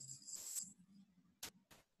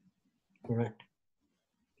Correct.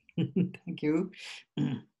 Thank you.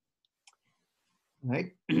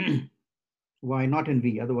 Right? Why not in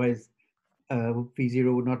V? Otherwise,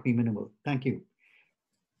 V0 would not be minimal. Thank you.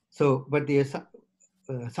 So, but the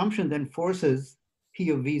assumption then forces P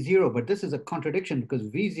of V0, but this is a contradiction because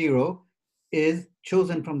V0 is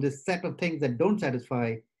chosen from this set of things that don't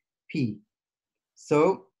satisfy P.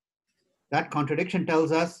 So that contradiction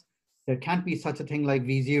tells us there can't be such a thing like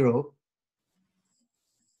V0,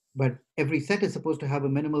 but every set is supposed to have a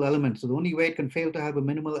minimal element. So the only way it can fail to have a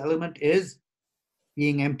minimal element is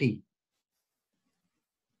being empty.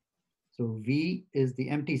 So V is the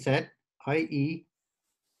empty set, i.e.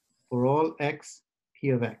 for all x, P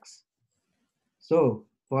of x. So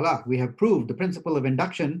voila, we have proved the principle of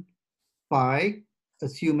induction by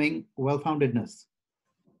assuming well-foundedness.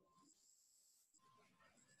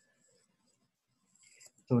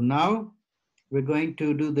 So now we're going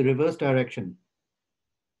to do the reverse direction.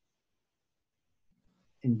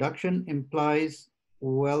 Induction implies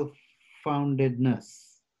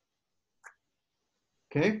well-foundedness.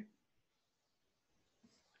 Okay?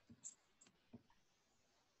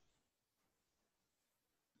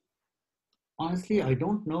 Honestly, I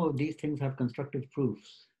don't know if these things have constructive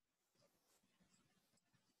proofs.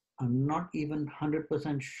 I'm not even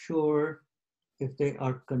 100% sure if they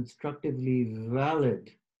are constructively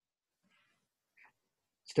valid.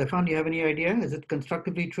 Stefan, do you have any idea? Is it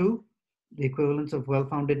constructively true? The equivalence of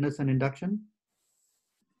well-foundedness and induction?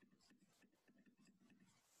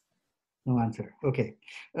 No answer. Okay.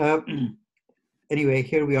 Anyway,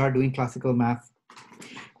 here we are doing classical math.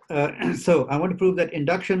 So I want to prove that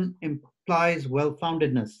induction implies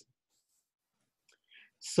well-foundedness.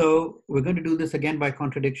 So we're going to do this again by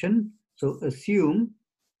contradiction. So assume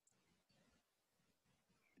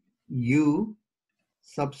U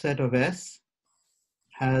subset of S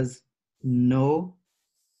has no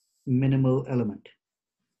minimal element.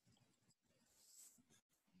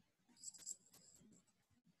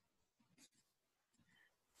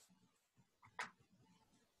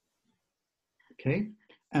 Okay,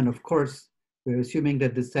 and of course, we're assuming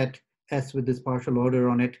that the set S with this partial order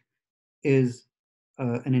on it is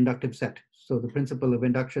an inductive set. So the principle of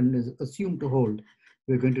induction is assumed to hold.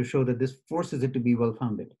 We're going to show that this forces it to be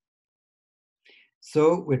well-founded.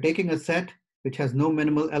 So we're taking a set which has no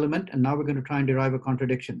minimal element, and now we're going to try and derive a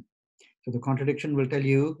contradiction. So the contradiction will tell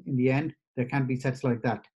you in the end, there can't be sets like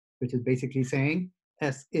that, which is basically saying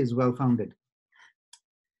S is well-founded.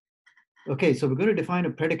 Okay, so we're going to define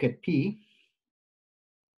a predicate P.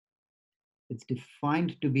 It's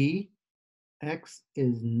defined to be X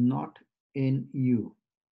is not in U.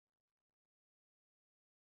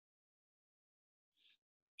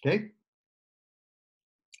 Okay,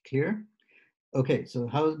 clear? Okay, so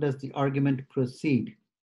how does the argument proceed?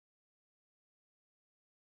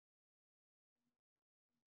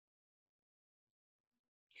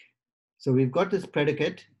 So we've got this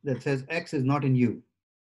predicate that says X is not in U.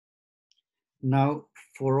 Now,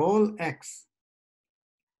 for all X,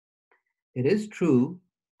 it is true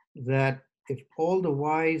that if all the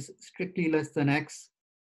Y's strictly less than X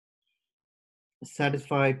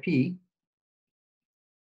satisfy P,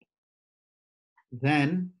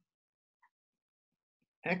 then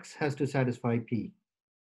X has to satisfy P.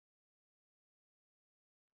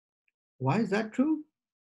 Why is that true?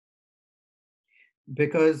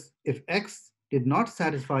 Because if X did not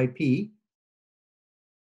satisfy P,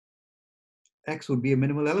 X would be a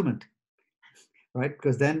minimal element, right?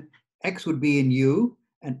 Because then X would be in U,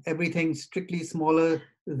 and everything strictly smaller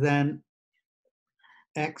than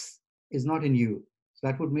X is not in U. So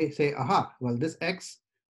that would make say, aha, well, this X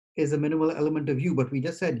is a minimal element of U, but we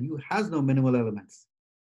just said U has no minimal elements.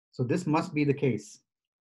 So this must be the case.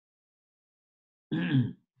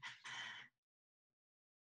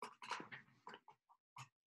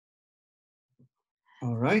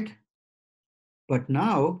 All right. But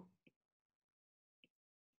now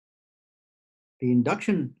the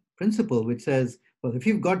induction principle, which says, well, if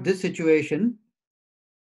you've got this situation,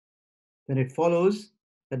 then it follows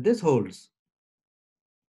that this holds.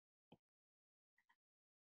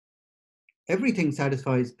 Everything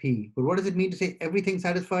satisfies P. But what does it mean to say everything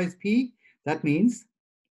satisfies P? That means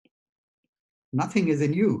nothing is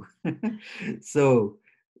in U. So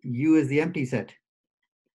U is the empty set.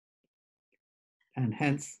 And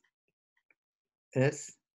hence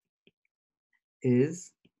S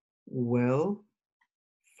is well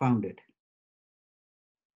founded.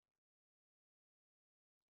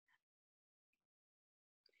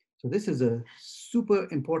 So this is a super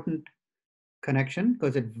important connection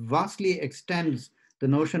because it vastly extends the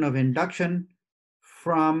notion of induction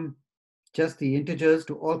from just the integers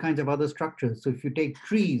to all kinds of other structures. So if you take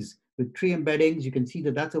trees with tree embeddings, you can see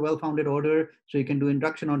that that's a well-founded order. So you can do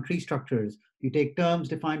induction on tree structures. You take terms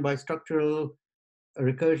defined by structural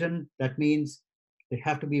recursion, that means they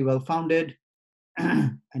have to be well-founded.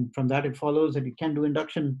 And from that, it follows that you can do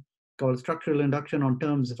induction called structural induction on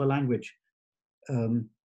terms of a language.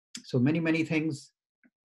 So many things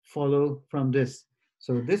follow from this.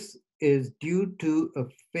 So this is due to a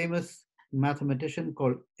famous mathematician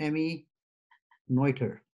called Emmy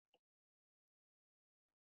Noether,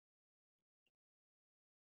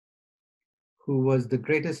 who was the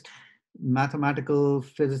greatest mathematical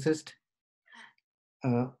physicist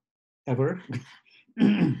ever.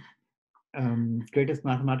 Greatest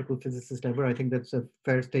mathematical physicist ever. I think that's a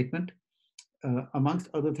fair statement. Amongst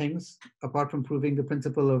other things, apart from proving the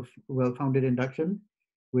principle of well-founded induction,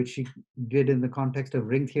 which she did in the context of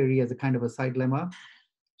ring theory as a kind of a side lemma,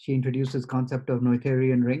 she introduced this concept of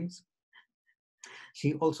Noetherian rings.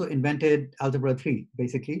 She also invented algebra 3,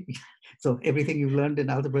 basically. So everything you learned in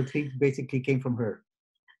algebra 3 basically came from her.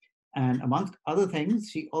 And amongst other things,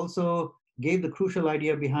 she also gave the crucial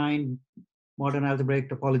idea behind modern algebraic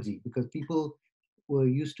topology, because people were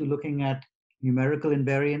used to looking at numerical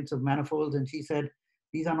invariants of manifolds, and she said,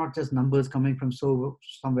 these are not just numbers coming from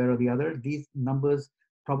somewhere or the other. These numbers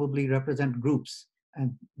probably represent groups,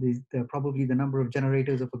 and they're probably the number of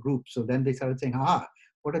generators of a group. So then they started saying, aha,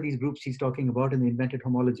 what are these groups she's talking about? And they invented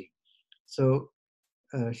homology. So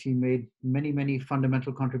she made many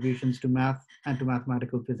fundamental contributions to math and to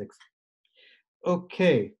mathematical physics.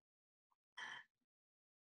 Okay.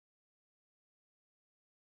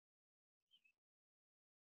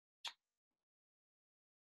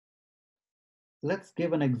 Let's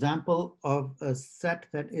give an example of a set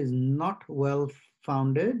that is not well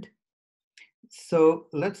founded. So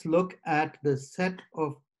let's look at the set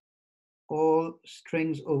of all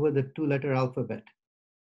strings over the two-letter alphabet.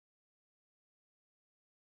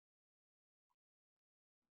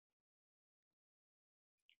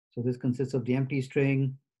 So this consists of the empty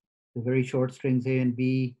string, the very short strings A and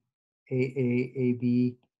B, A,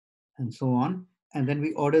 B, and so on. And then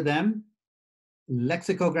we order them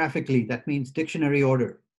lexicographically. That means dictionary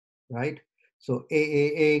order, right? So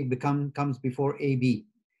A comes before AB.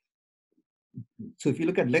 So if you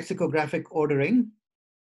look at lexicographic ordering,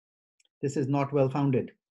 this is not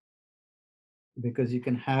well-founded because you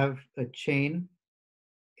can have a chain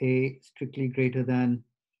A strictly greater than,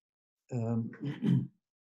 do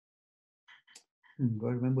I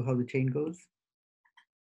remember how the chain goes?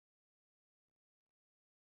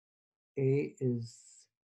 A is,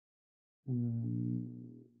 I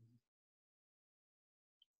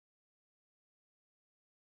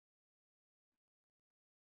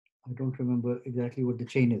don't remember exactly what the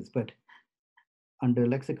chain is, but under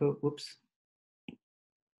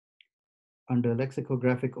under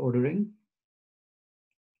lexicographic ordering,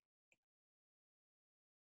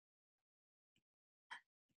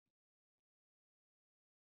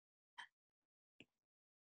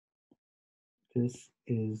 this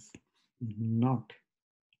is not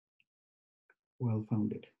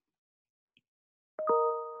well-founded.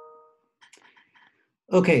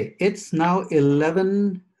 Okay, it's now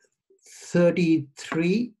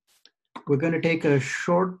 11:33. We're going to take a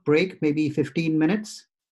short break, maybe 15 minutes.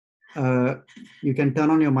 You can turn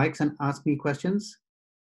on your mics and ask me questions.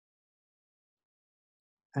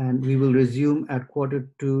 And we will resume at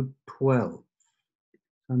 11:45.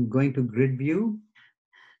 I'm going to grid view.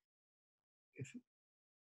 If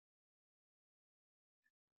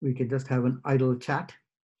we could just have an idle chat.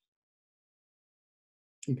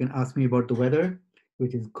 You can ask me about the weather,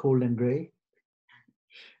 which is cold and gray.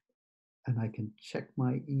 And I can check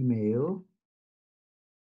my email.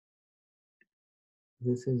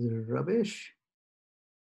 This is rubbish.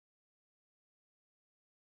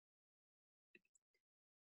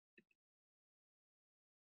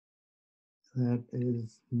 That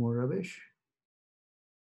is more rubbish.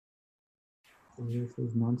 This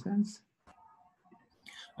is nonsense.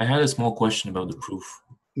 I had a small question about the proof.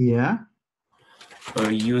 Yeah.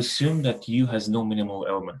 You assume that U has no minimal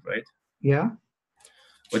element, right? Yeah.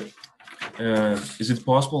 But is it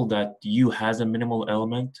possible that U has a minimal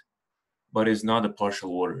element, but is not a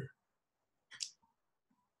partial order?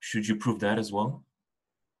 Should you prove that as well?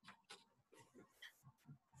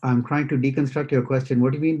 I'm trying to deconstruct your question.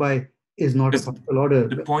 What do you mean by is not a partial order?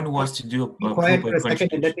 The point was to do a Be quiet proof for by a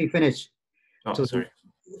second and let conjugation. me finish. Oh, So sorry.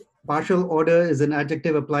 partial order is an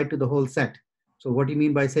adjective applied to the whole set. So what do you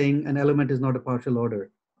mean by saying an element is not a partial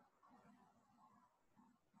order?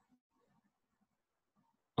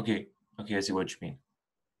 Okay, I see what you mean.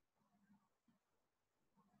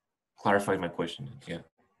 Clarified my question, yeah.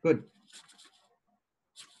 Good.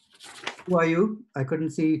 Who are you? I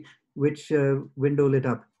couldn't see which window lit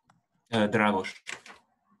up. Dragos.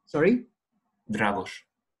 Sorry? Dragos.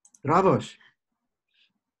 Dragos.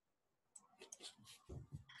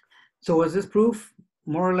 So was this proof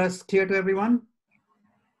more or less clear to everyone?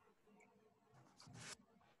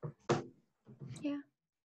 Yeah.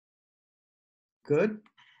 Good.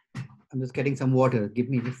 I'm just getting some water. Give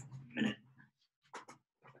me just a minute.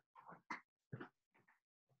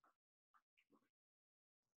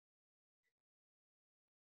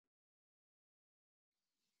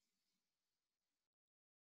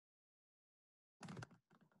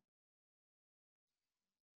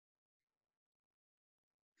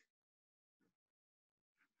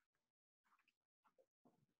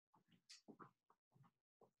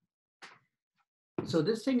 So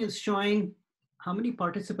this thing is showing how many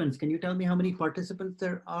participants? Can you tell me how many participants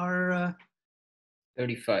there are?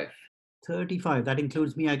 35. 35. That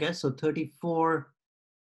includes me, I guess. So 34.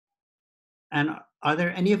 And are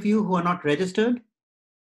there any of you who are not registered?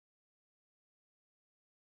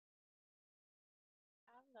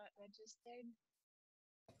 I'm not registered.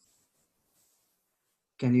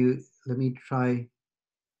 Can you, let me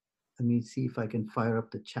see if I can fire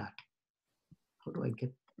up the chat. How do I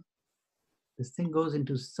get, this thing goes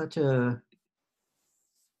into such a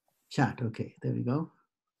chat. Okay, there we go.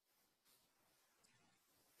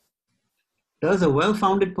 Does a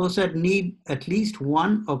well-founded poset need at least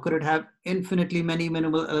one, or could it have infinitely many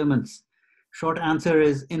minimal elements? Short answer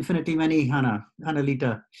is infinitely many,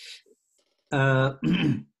 Hannalita.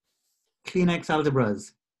 Kleenex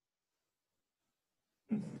algebras.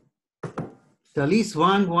 Talise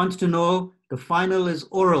Wang wants to know, the final is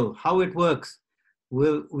oral, how it works.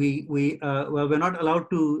 Well, we're not allowed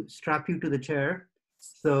to strap you to the chair,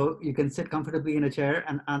 so you can sit comfortably in a chair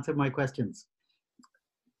and answer my questions.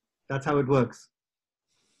 That's how it works.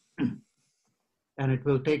 And it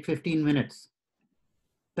will take 15 minutes.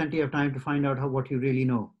 Plenty of time to find out what you really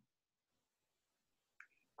know.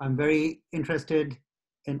 I'm very interested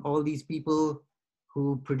in all these people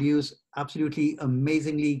who produce absolutely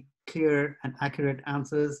amazingly clear and accurate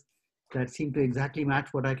answers that seem to exactly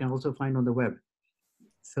match what I can also find on the web.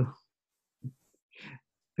 So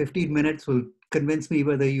 15 minutes will convince me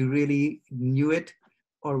whether you really knew it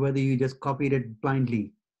or whether you just copied it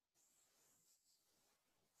blindly.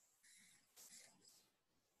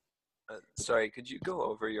 Sorry, could you go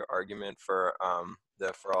over your argument for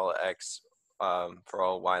the for all x, for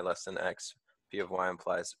all y less than x, p of y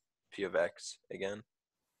implies p of x again?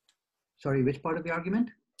 Sorry, which part of the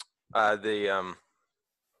argument? The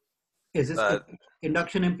Is this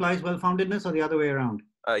induction implies well-foundedness or the other way around?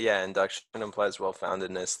 yeah, induction implies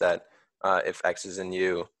well-foundedness that if x is in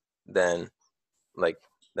U, then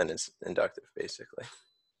it's inductive basically.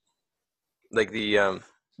 Like the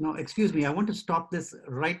No, excuse me, I want to stop this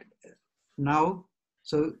right now.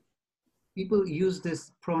 So people use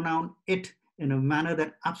this pronoun it in a manner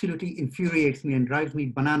that absolutely infuriates me and drives me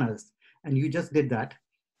bananas. And you just did that.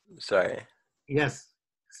 sorry. Yes,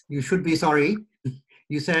 you should be sorry.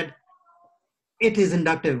 You said it is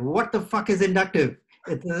inductive. What the fuck is inductive?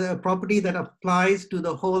 It's a property that applies to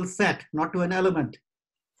the whole set, not to an element.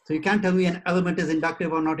 So you can't tell me an element is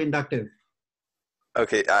inductive or not inductive.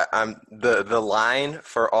 Okay, I'm the line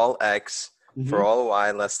for all x, for all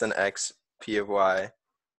y less than x, p of y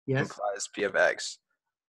implies p of x.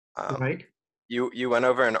 Right. You went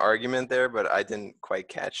over an argument there, but I didn't quite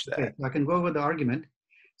catch that. Okay, so I can go over the argument.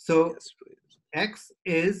 So Yes, please. x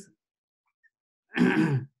is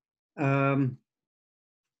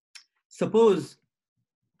suppose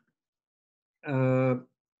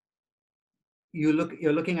you're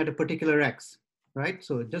looking at a particular x, right?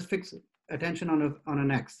 So just fix attention on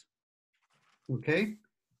an x, okay?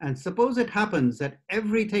 And suppose it happens that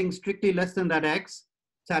everything strictly less than that x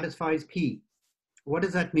satisfies p. What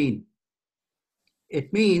does that mean?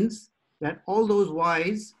 It means that all those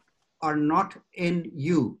y's are not in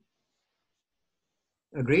U.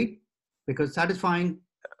 Agree? Because satisfying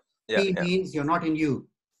p means you're not in U.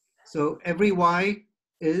 So every y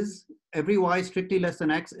strictly less than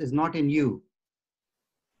x is not in U.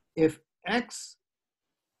 If x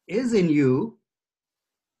is in U,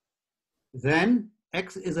 then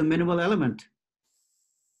x is a minimal element.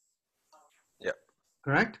 Yeah.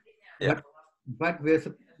 Correct? Yeah. But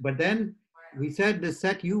then we said this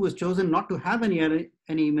set U was chosen not to have any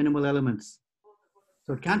minimal elements.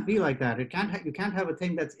 So it can't be like that. You can't have a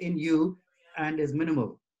thing that's in U and is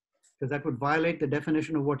minimal, because that would violate the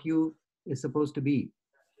definition of what U is supposed to be.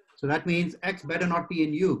 So that means x better not be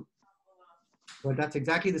in U. But that's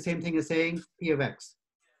exactly the same thing as saying p of x.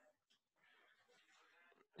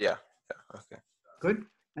 Yeah. Okay. Good.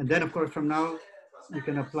 And then, of course, from now, you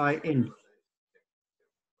can apply ind.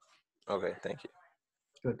 Okay, thank you.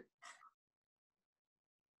 Good.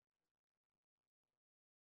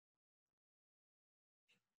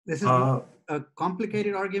 This is not a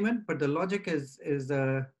complicated argument, but the logic is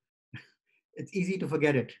it's easy to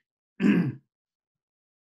forget it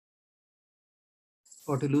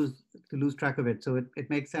or to lose track of it. So it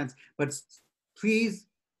makes sense. But please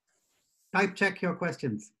type check your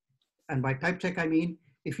questions. And by type check, I mean,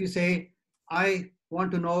 if you say, I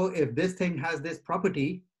want to know if this thing has this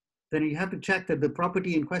property, then you have to check that the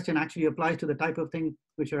property in question actually applies to the type of thing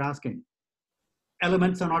which you're asking.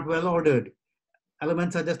 Elements are not well ordered.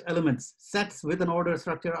 Elements are just elements. Sets with an order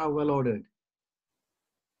structure are well ordered.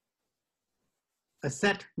 A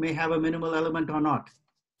set may have a minimal element or not.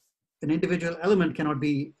 An individual element cannot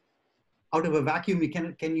be out of a vacuum.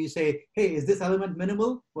 Can you say, hey, is this element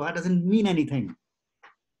minimal? Well, that doesn't mean anything.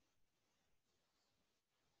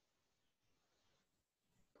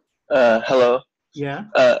 Hello. Yeah.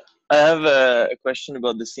 I have a question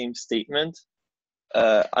about the same statement.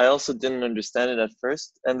 I also didn't understand it at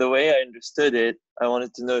first, and the way I understood it, I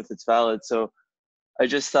wanted to know if it's valid. So I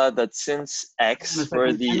just thought that since x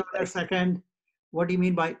for the... Hang on a second. What do you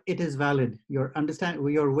mean by it is valid? Your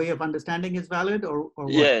way of understanding is valid, or what?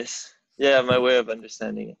 Yes. Yeah, my way of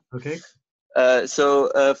understanding it. Okay.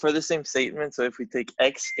 So for the same statement, so if we take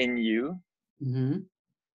x in U,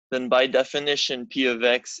 then by definition, p of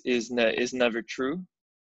x is never true.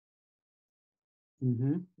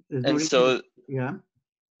 And so yeah.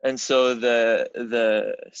 And so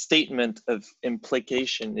the statement of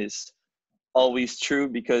implication is always true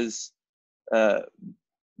because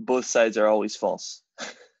both sides are always false,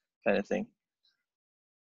 kind of thing.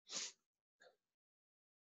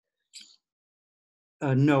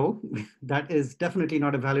 No, that is definitely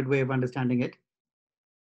not a valid way of understanding it.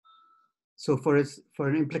 So for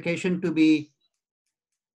an implication to be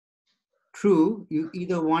true, you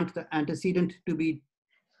either want the antecedent to be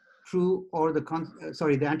true or the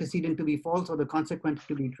antecedent to be false or the consequent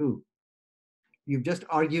to be true. You've just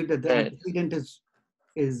argued that the antecedent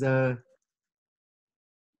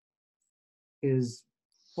is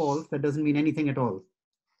false. That doesn't mean anything at all.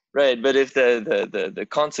 Right, but if the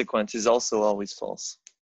consequence is also always false,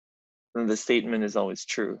 then the statement is always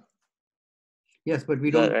true. Yes, but we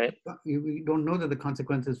don't know that the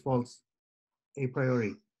consequence is false a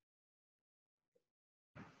priori.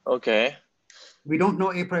 Okay. We don't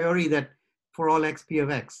know a priori that for all x, p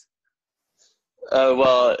of x.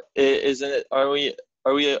 Well, isn't it? Are we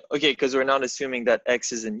okay? Because we're not assuming that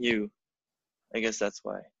x is in U. I guess that's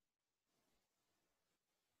why.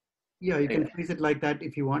 Yeah, you can Okay. phrase it like that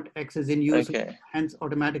if you want. X is in U, so Okay. hence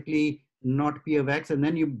automatically not p of x. And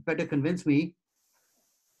then you better convince me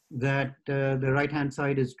that the right-hand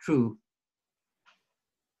side is true.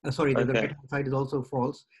 Sorry, that the Okay. right-hand side is also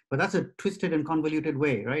false. But that's a twisted and convoluted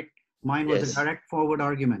way, right? Mine was a Yes. direct forward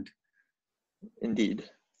argument. Indeed.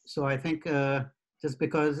 So I think just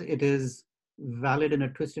because it is valid in a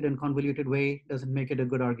twisted and convoluted way doesn't make it a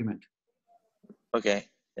good argument. Okay.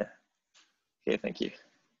 Yeah. Okay. Thank you.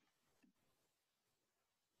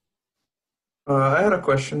 I had a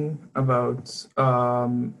question about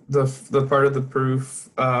the part of the proof.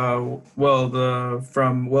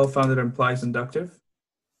 From well-founded implies inductive,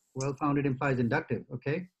 Well-founded implies inductive.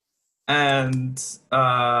 Okay. and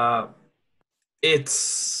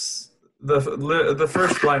it's the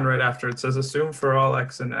first line right after it says assume for all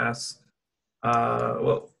x and s.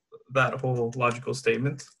 That whole logical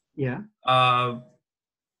statement. Yeah. I'm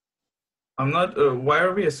not. Why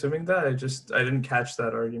are we assuming that? I didn't catch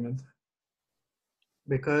that argument.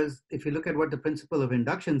 Because if you look at what the principle of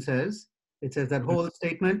induction says, it says that whole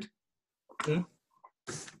statement,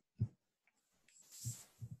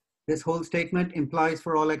 this whole statement implies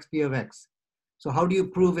for all x, p of x. So how do you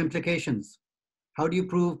prove implications? How do you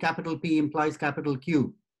prove capital P implies capital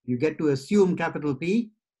Q? You get to assume capital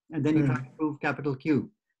P, and then you try to prove capital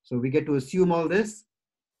Q. So we get to assume all this,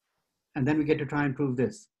 and then we get to try and prove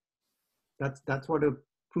this. That's what a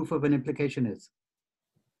proof of an implication is.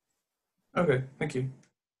 Okay, thank you.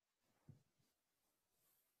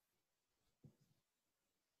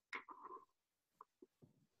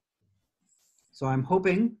 So I'm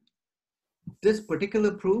hoping this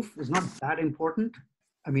particular proof is not that important.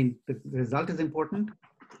 I mean, the result is important,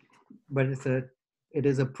 but it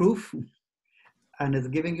is a proof, and it's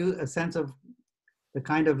giving you a sense of the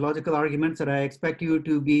kind of logical arguments that I expect you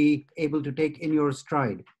to be able to take in your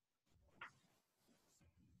stride.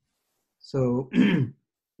 So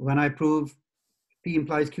when I prove P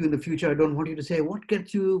implies Q in the future, I don't want you to say,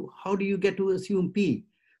 how do you get to assume P?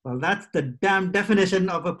 Well, that's the damn definition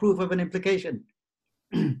of a proof of an implication.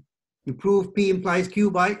 You prove P implies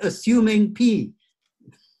Q by assuming P.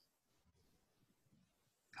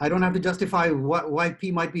 I don't have to justify why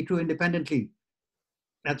P might be true independently.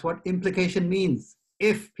 That's what implication means.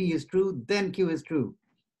 If P is true, then Q is true.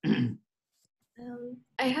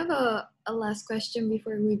 I have a last question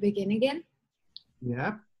before we begin again.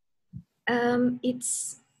 Yeah.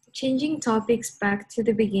 It's changing topics back to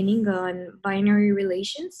the beginning on binary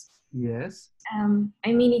relations. Yes.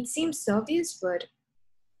 I mean, it seems obvious, but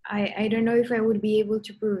I don't know if I would be able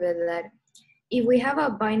to prove it, that if we have a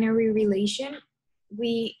binary relation,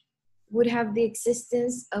 we would have the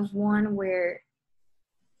existence of one where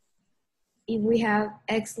if we have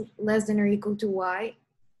x less than or equal to y,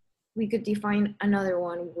 we could define another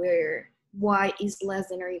one where y is less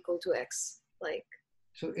than or equal to x. Like,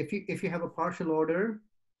 so if you have a partial order,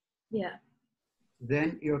 yeah,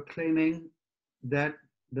 then you're claiming that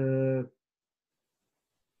so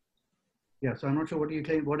I'm not sure what do you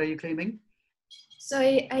claim. What are you claiming? so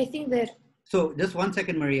I think that. So just 1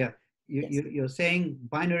 second, Maria. Yes. You're saying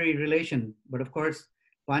binary relation, but of course,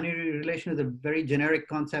 binary relation is a very generic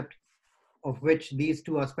concept of which these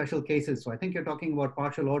two are special cases. So I think you're talking about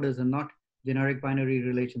partial orders and not generic binary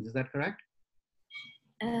relations. Is that correct?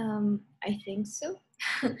 I think so.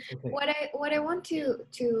 Okay. What I want to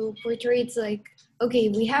portray, it's like, okay,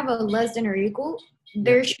 we have a less than or equal,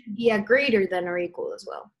 there should be a greater than or equal as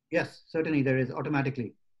well. Yes, certainly there is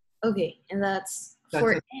automatically. Okay, and that's That's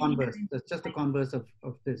for just the converse. That's just the converse of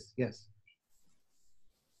this, yes.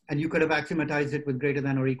 And you could have axiomatized it with greater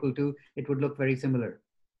than or equal to, it would look very similar.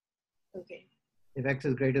 Okay. If x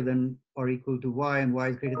is greater than or equal to y and y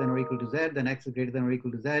is greater than or equal to z, then x is greater than or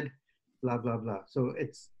equal to z, blah, blah, blah. So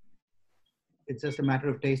it's just a matter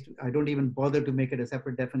of taste. I don't even bother to make it a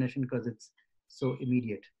separate definition because it's so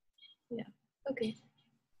immediate. Yeah, okay.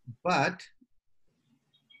 But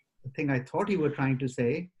the thing I thought you were trying to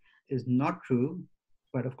say is not true.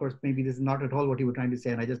 But of course, maybe this is not at all what you were trying to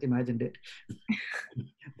say, and I just imagined it.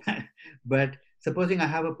 But supposing I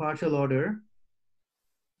have a partial order,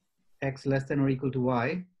 x less than or equal to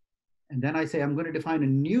y, and then I say I'm going to define a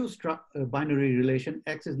new binary relation,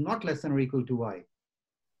 x is not less than or equal to y.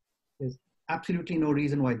 There's absolutely no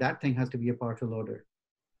reason why that thing has to be a partial order.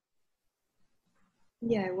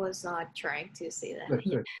 Yeah, I was not trying to say that. Good,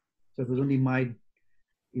 good. So it was only my,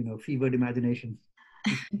 fevered imagination.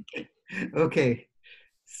 Okay.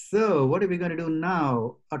 So what are we going to do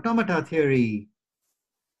now? Automata theory.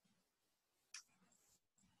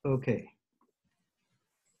 Okay.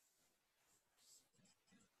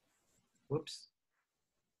 Whoops.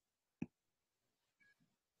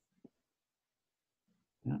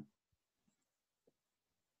 Yeah.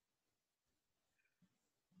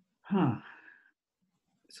 Huh.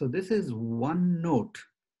 So this is one note.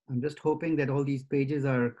 I'm just hoping that all these pages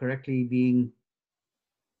are correctly being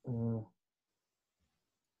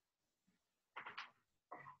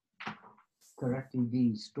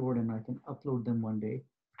stored and I can upload them one day.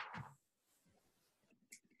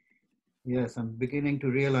 Yes, I'm beginning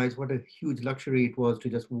to realize what a huge luxury it was to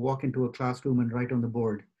just walk into a classroom and write on the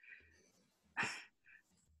board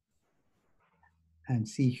and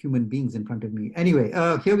see human beings in front of me. Anyway,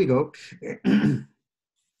 here we go.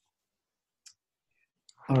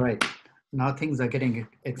 All right, now things are getting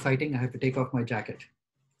exciting. I have to take off my jacket.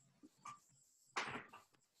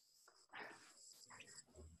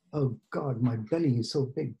 Oh God, my belly is so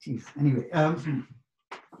big, jeez. Anyway,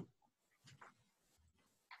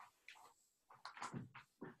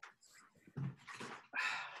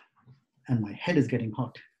 and my head is getting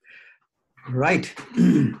hot. Right.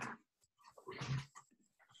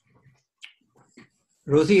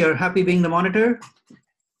 Rosie, you're happy being the monitor?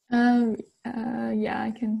 Yeah,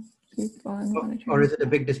 I can keep on monitoring. Or is it a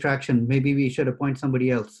big distraction? Maybe we should appoint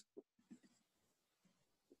somebody else.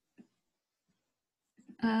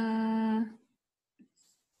 I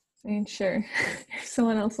mean, sure. If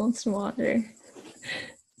someone else wants to monitor.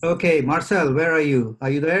 Okay, Marcel, where are you?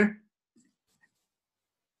 Are you there?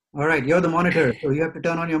 All right, you're the monitor, so you have to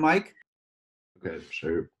turn on your mic. Okay,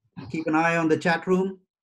 sure. Keep an eye on the chat room.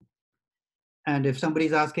 And if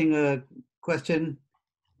somebody's asking a question,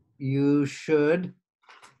 you should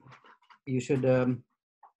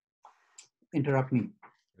interrupt me.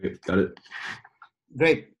 Okay, got it.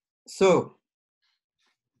 Great. So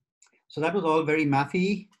that was all very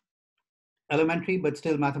mathy, elementary, but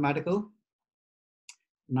still mathematical.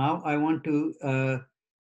 Now I want to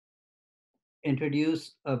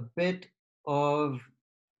introduce a bit of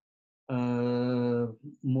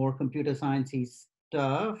more computer sciencey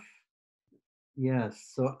stuff.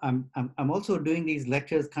 Yes, so I'm also doing these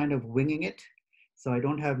lectures kind of winging it, so I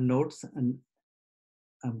don't have notes, and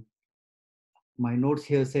my notes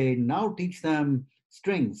here say now teach them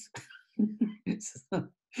strings. So,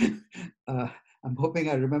 I'm hoping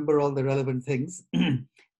I remember all the relevant things.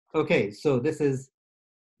 Okay, so this is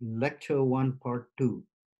lecture 1, part 2.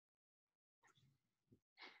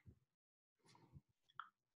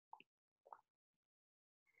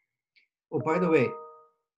 Oh, by the way,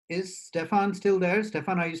 is Stefan still there?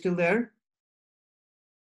 Stefan, are you still there?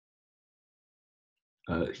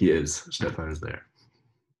 He is. Stefan is there.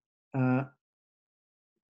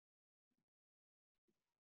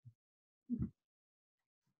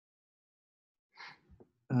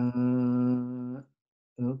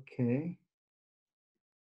 Okay.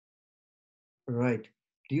 Right.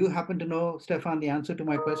 Do you happen to know, Stefan, the answer to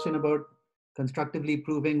my question about constructively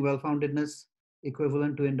proving well-foundedness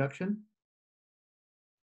equivalent to induction?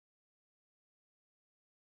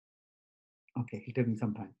 Okay, he'll take me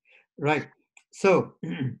some time. Right. So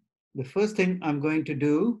the first thing I'm going to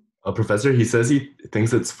do. Professor, he says he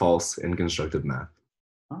thinks it's false in constructive math.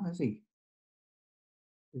 Oh, I see.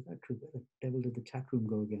 Is that true? Where the devil did the chat room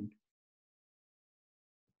go again?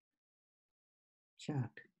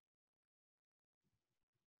 Chat.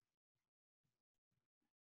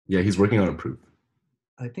 Yeah, he's working on a proof.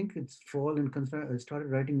 I think it's fall in construct. I started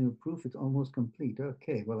writing a proof. It's almost complete.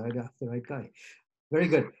 Okay, well, I'd asked the right guy. Very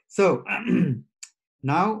good. So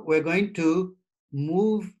now we're going to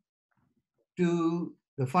move to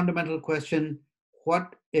the fundamental question,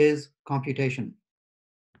 what is computation?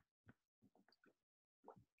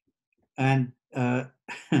 And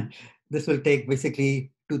this will take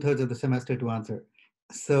basically 2/3 of the semester to answer.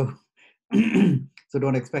 So, so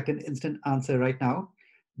don't expect an instant answer right now.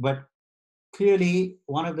 But clearly,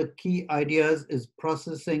 one of the key ideas is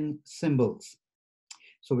processing symbols.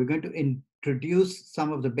 So we're going to introduce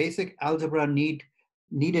some of the basic algebra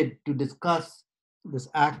needed to discuss this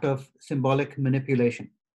act of symbolic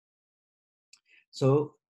manipulation.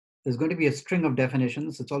 So there's going to be a string of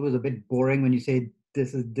definitions. It's always a bit boring when you say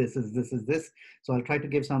this is this is this is this. So I'll try to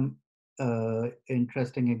give some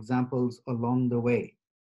interesting examples along the way.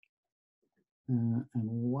 And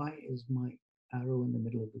why is my arrow in the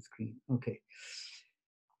middle of the screen? Okay.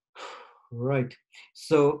 Right.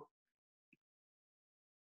 So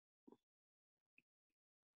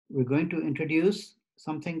we're going to introduce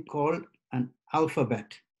something called an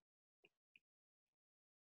alphabet.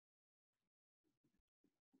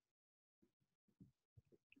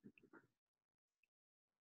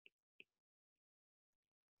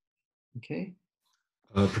 Okay.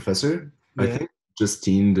 Professor, I Yeah. think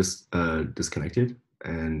Justine disconnected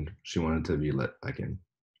and she wanted to be let back in.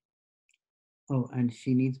 Oh, and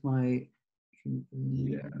she needs my.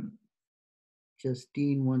 Yeah.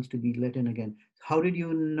 Justine wants to be let in again. How did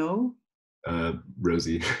you know?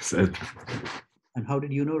 Rosie said. And how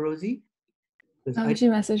did you know, Rosie? She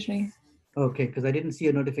messaged me. Okay, because I didn't see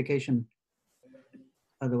a notification.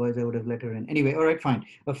 Otherwise, I would have let her in. Anyway, all right, fine.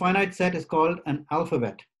 A finite set is called an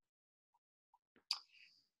alphabet.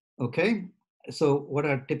 Okay, so what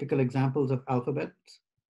are typical examples of alphabets?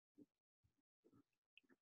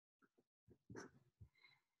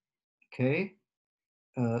 Okay,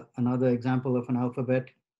 another example of an alphabet,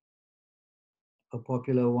 a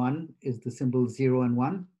popular one, is the symbol 0 and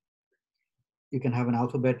 1. You can have an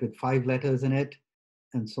alphabet with 5 letters in it,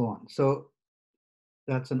 and so on. So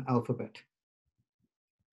that's an alphabet.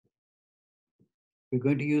 We're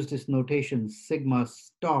going to use this notation sigma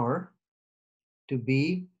star to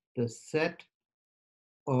be the set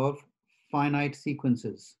of finite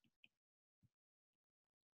sequences.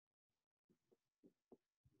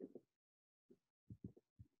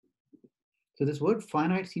 So this word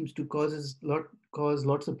finite seems to cause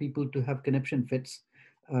lots of people to have conniption fits.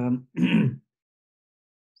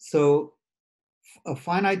 So a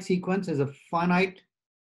finite sequence is a finite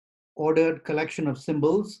ordered collection of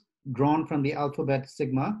symbols drawn from the alphabet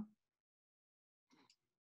sigma.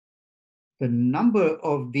 The number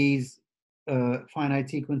of these finite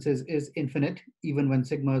sequences is infinite, even when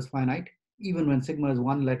sigma is finite, even when sigma is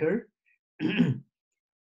 1 letter.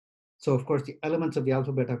 So of course, the elements of the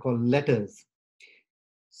alphabet are called letters.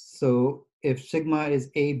 So if sigma is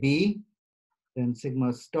AB, then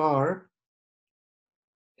sigma star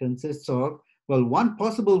consists of, well, one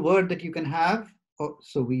possible word that you can have. Oh,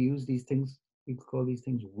 so we use these things, we call these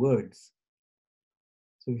things words.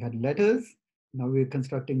 So we had letters, now we're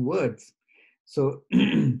constructing words. So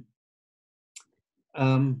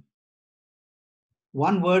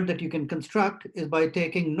one word that you can construct is by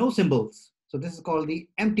taking no symbols. So this is called the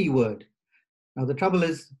empty word. Now the trouble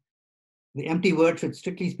is, the empty word should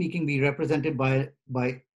strictly speaking be represented by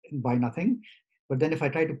nothing. But then if I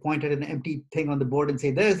try to point at an empty thing on the board and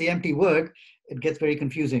say, there's the empty word, it gets very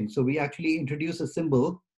confusing. So we actually introduce a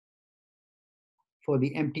symbol for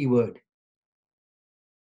the empty word.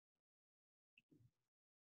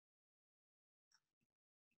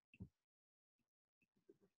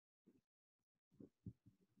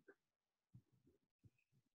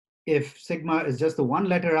 If sigma is just the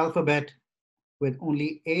 1-letter alphabet with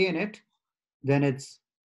only A in it, then it's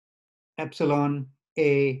epsilon,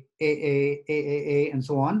 A, and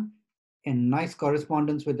so on, in nice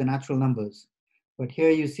correspondence with the natural numbers. But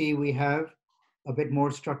here you see we have a bit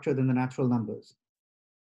more structure than the natural numbers.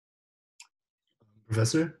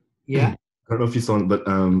 Professor? Yeah? I don't know if you saw it, but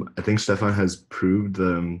I think Stefan has proved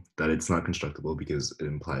that it's not constructible because it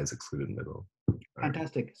implies excluded middle.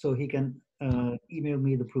 Fantastic. So he can email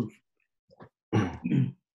me the proof.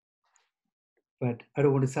 But I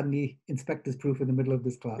don't want to suddenly inspect this proof in the middle of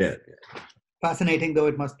this class. Yeah. Fascinating though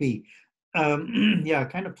it must be. Yeah, I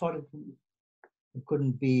kind of thought it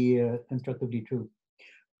couldn't be constructively true.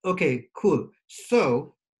 Okay, cool.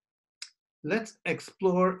 So let's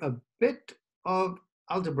explore a bit of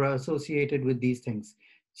algebra associated with these things.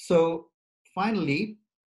 So finally,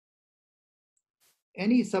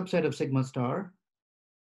 any subset of sigma star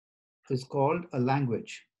is called a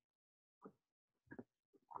language.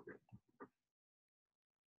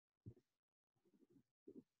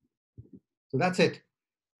 So that's it.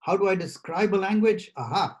 How do I describe a language?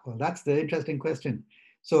 Aha, well, that's the interesting question.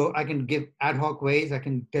 So I can give ad hoc ways. I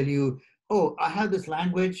can tell you, oh, I have this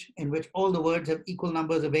language in which all the words have equal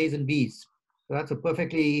numbers of A's and B's. So that's a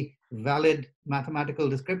perfectly valid mathematical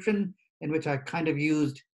description in which I kind of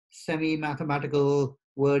used semi-mathematical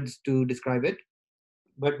words to describe it.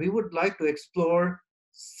 But we would like to explore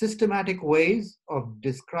systematic ways of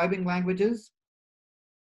describing languages.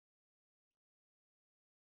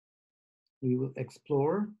 We will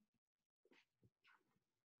explore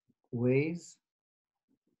ways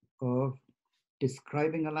of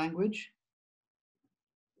describing a language.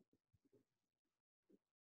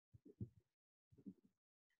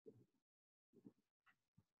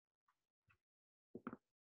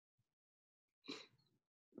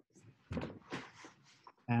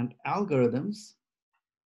 And algorithms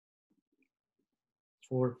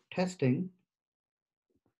for testing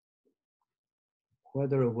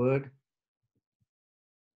whether a word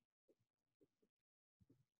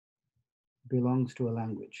belongs to a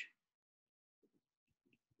language.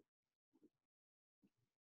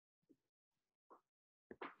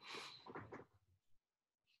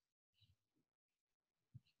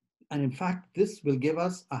 And in fact, this will give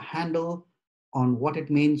us a handle on what it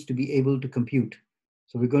means to be able to compute.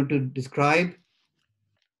 So we're going to describe,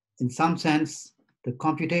 in some sense, the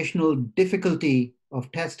computational difficulty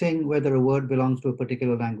of testing whether a word belongs to a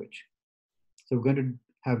particular language. So we're going to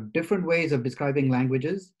have different ways of describing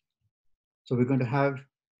languages. So we're going to have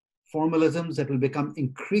formalisms that will become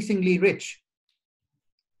increasingly rich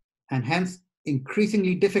and hence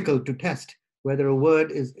increasingly difficult to test whether a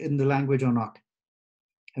word is in the language or not.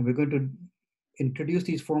 And we're going to introduce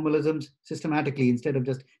these formalisms systematically instead of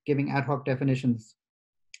just giving ad hoc definitions.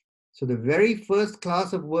 So the very first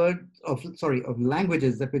class of of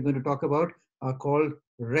languages that we're going to talk about are called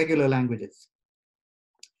regular languages.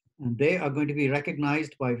 And they are going to be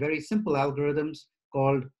recognized by very simple algorithms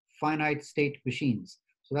called finite state machines.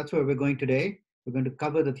 So that's where we're going today. We're going to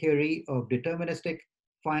cover the theory of deterministic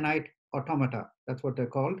finite automata. That's what they're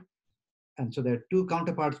called. And so there are two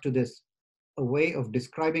counterparts to this: a way of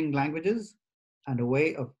describing languages and a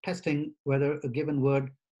way of testing whether a given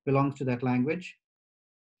word belongs to that language.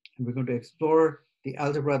 And we're going to explore the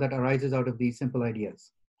algebra that arises out of these simple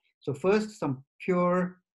ideas. So first, some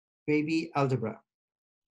pure baby algebra.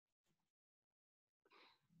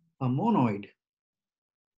 A monoid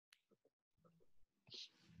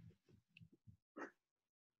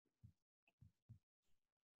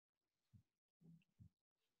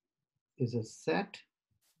is a set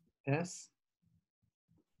S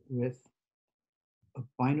with a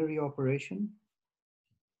binary operation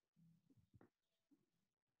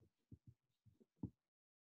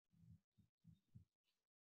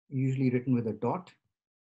usually written with a dot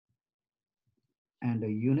and a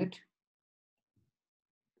unit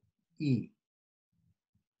E,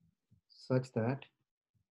 such that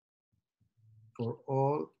for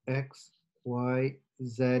all x, y,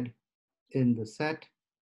 z in the set,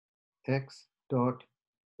 x dot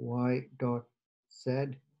y dot z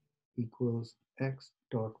equals x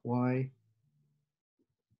dot y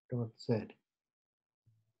dot z.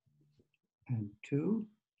 And 2,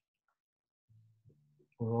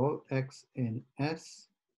 for all x in S,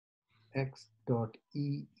 x dot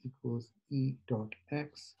E equals E dot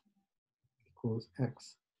x equals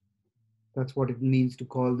x. That's what it means to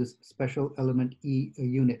call this special element E a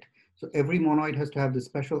unit. So every monoid has to have this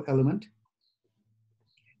special element.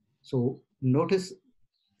 So notice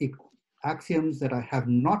axioms that I have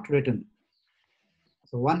not written.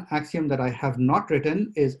 So one axiom that I have not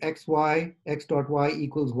written is x dot y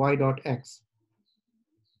equals y dot x.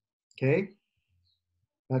 Okay,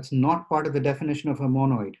 that's not part of the definition of a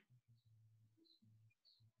monoid.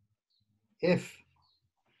 If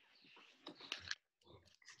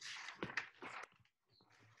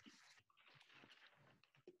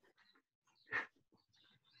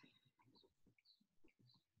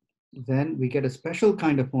then we get a special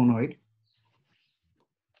kind of monoid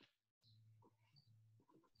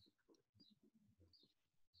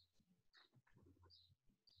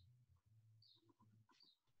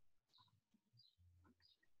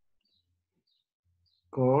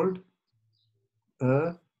called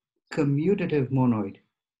a commutative monoid.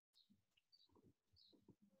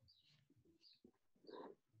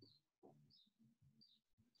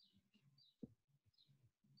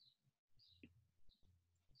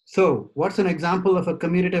 So what's an example of a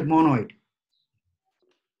commutative monoid?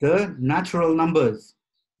 The natural numbers,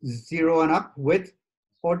 0 and up with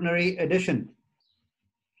ordinary addition.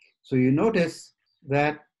 So you notice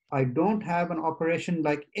that I don't have an operation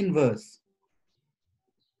like inverse.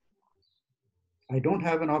 I don't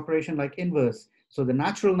have an operation like inverse. So the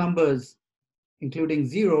natural numbers, including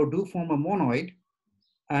 0, do form a monoid,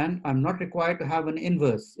 and I'm not required to have an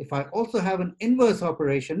inverse. If I also have an inverse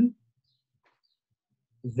operation,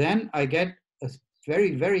 then I get a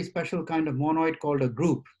very, very special kind of monoid called a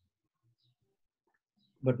group.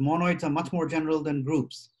 But monoids are much more general than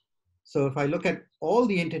groups. So if I look at all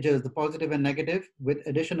the integers, the positive and negative, with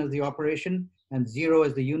addition as the operation and 0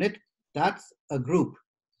 as the unit, that's a group.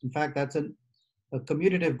 In fact, that's a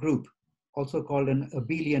commutative group, also called an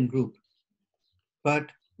abelian group.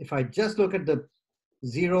 But if I just look at the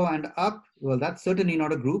 0 and up, well, that's certainly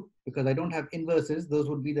not a group because I don't have inverses. Those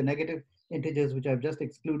would be the negative integers which I've just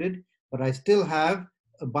excluded, but I still have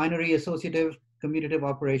a binary associative commutative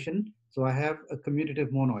operation. So I have a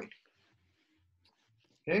commutative monoid.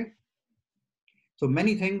 Okay. So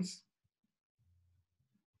many things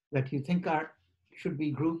that you think should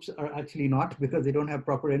be groups are actually not because they don't have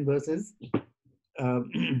proper inverses.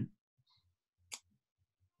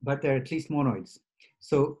 But they're at least monoids.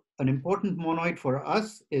 So an important monoid for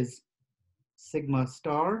us is sigma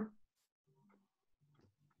star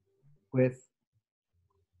with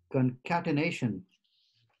concatenation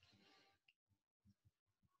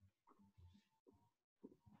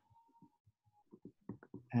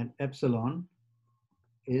and epsilon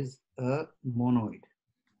is a monoid.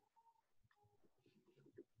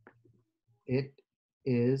 It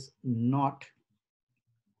is not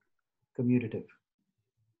commutative.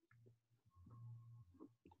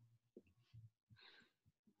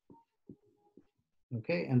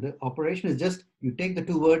 Okay, and the operation is just you take the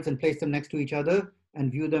two words and place them next to each other and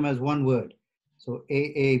view them as one word. So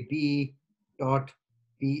AAB dot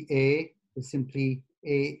BA is simply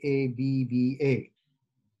AABBA.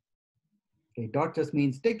 Okay, dot just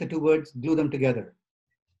means take the two words, glue them together.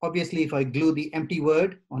 Obviously, if I glue the empty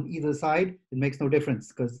word on either side, it makes no difference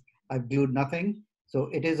because I've glued nothing. So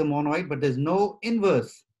it is a monoid, but there's no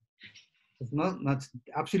inverse. That's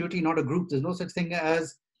absolutely not a group. There's no such thing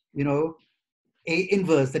as, you know, A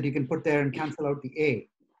inverse that you can put there and cancel out the A.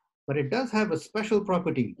 But it does have a special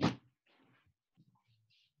property.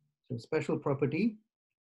 So special property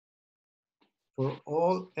for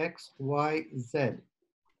all x, y, z.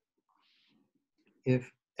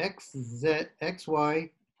 If xy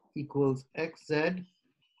equals xz,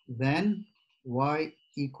 then y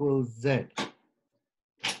equals z.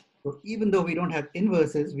 So even though we don't have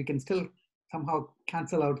inverses, we can still somehow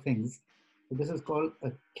cancel out things. So this is called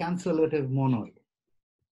a cancellative monoid.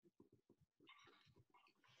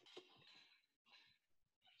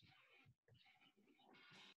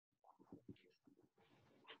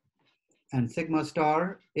 And sigma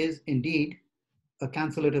star is indeed a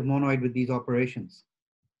cancellative monoid with these operations,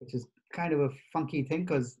 which is kind of a funky thing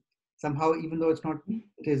because somehow, even though it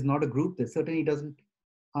is not a group, there certainly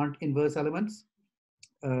aren't inverse elements.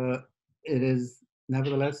 It is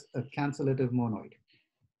nevertheless a cancellative monoid.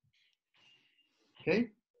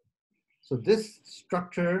 Okay, so this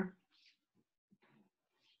structure,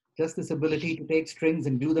 just this ability to take strings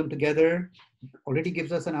and glue them together, already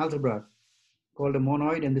gives us an algebra called a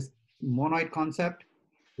monoid. And this monoid concept,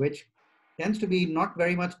 which tends to be not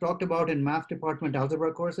very much talked about in math department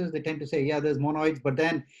algebra courses. They tend to say, yeah, there's monoids, but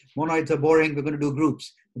then monoids are boring, we're going to do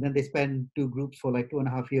groups. And then they do groups for like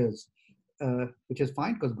 2.5 years, which is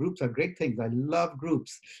fine because groups are great things. I love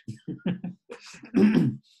groups.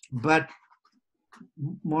 But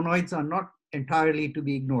monoids are not entirely to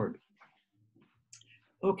be ignored.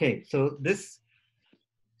 Okay, so this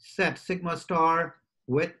set sigma star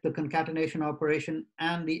with the concatenation operation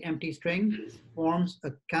and the empty string forms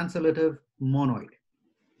a cancellative monoid.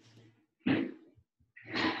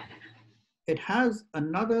 It has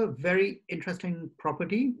another very interesting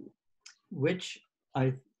property, which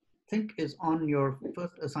I think is on your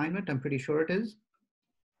first assignment. I'm pretty sure it is.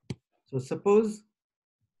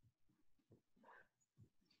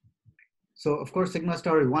 So of course, sigma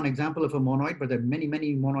star is one example of a monoid, but there are many,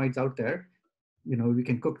 many monoids out there. You know, we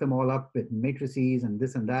can cook them all up with matrices and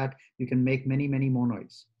this and that. You can make many, many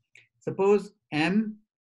monoids. Suppose M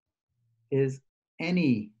is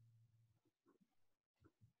any.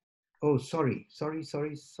 Oh, sorry. I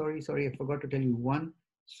forgot to tell you one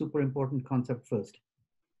super important concept first.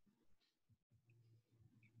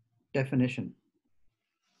 Definition.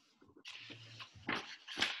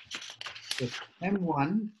 If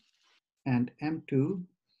M1 and M2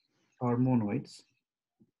 are monoids,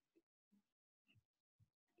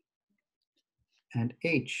 and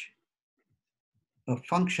H, a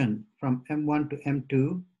function from M1 to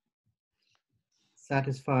M2,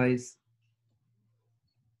 satisfies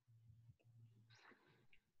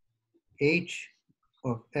H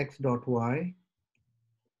of x dot y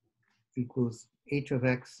equals H of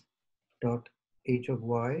x dot H of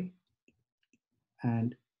y,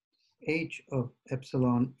 and H of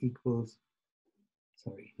epsilon equals,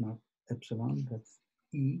 sorry, not epsilon, that's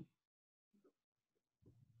E.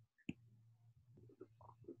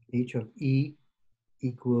 H of E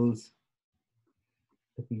equals,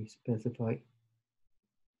 let me specify,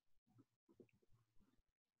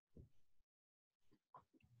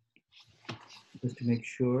 just to make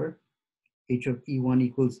sure, H of E1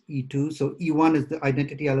 equals E2. So E1 is the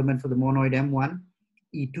identity element for the monoid M1.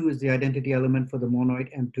 E2 is the identity element for the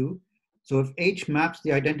monoid M2. So if H maps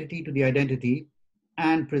the identity to the identity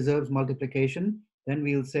and preserves multiplication, then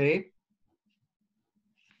we'll say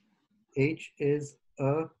H is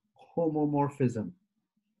a homomorphism.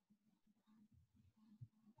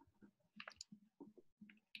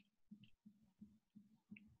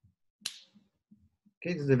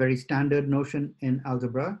 Okay, this is a very standard notion in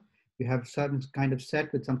algebra. You have some kind of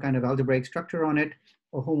set with some kind of algebraic structure on it.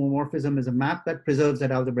 A homomorphism is a map that preserves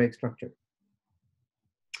that algebraic structure.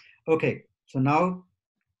 Okay, so now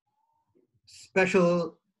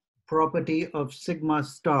special property of sigma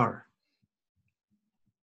star.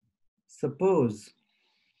 Suppose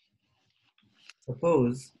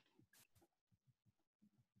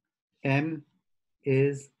M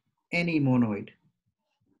is any monoid.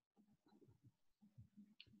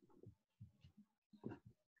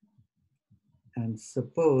 And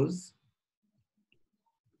suppose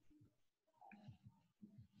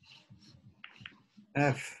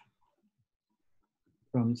f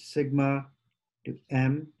from sigma to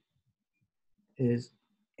m is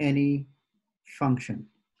any function.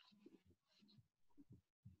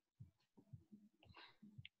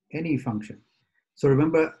 Any function. So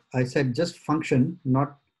remember, I said just function,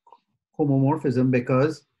 not homomorphism,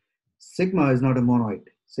 because sigma is not a monoid.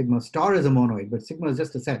 Sigma star is a monoid, but sigma is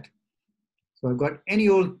just a set. So I've got any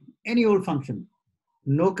old function,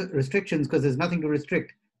 no restrictions because there's nothing to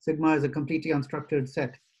restrict. Sigma is a completely unstructured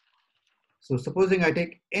set. So supposing I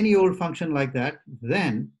take any old function like that,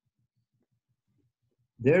 then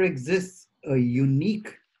there exists a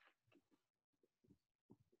unique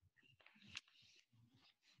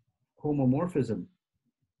homomorphism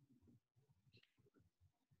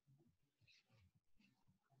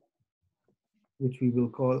which we will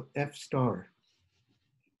call F star,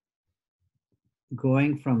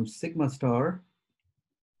 going from sigma star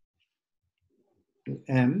to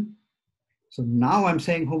M. So now I'm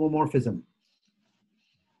saying homomorphism.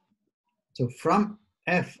 So from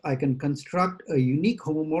F, I can construct a unique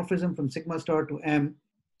homomorphism from sigma star to M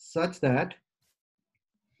such that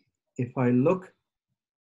if I look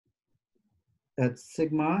at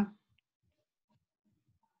sigma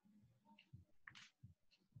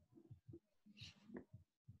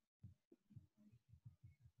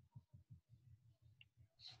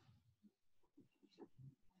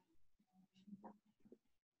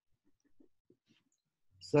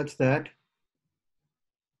such that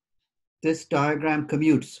this diagram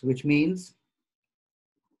commutes, which means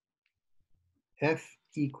F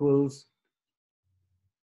equals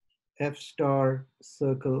F star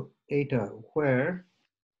circle eta, where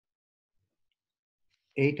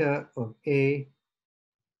eta of A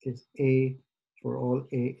is A for all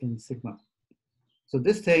A in sigma. So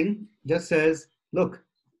this thing just says, look,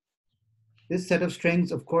 this set of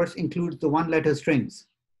strings, of course, includes the one-letter strings.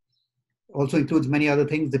 Also includes many other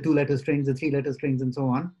things, the two-letter strings, the three-letter strings, and so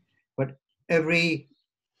on. But every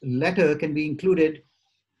letter can be included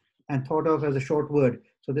and thought of as a short word.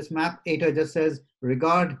 So this map eta just says,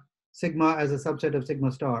 regard sigma as a subset of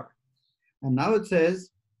sigma star. And now it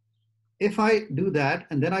says, if I do that,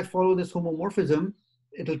 and then I follow this homomorphism,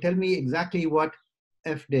 it'll tell me exactly what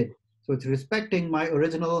F did. So it's respecting my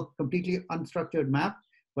original completely unstructured map,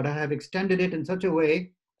 but I have extended it in such a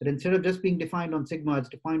way that instead of just being defined on sigma, it's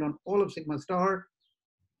defined on all of sigma star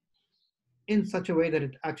in such a way that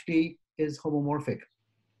it actually is homomorphic.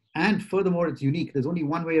 And furthermore, it's unique. There's only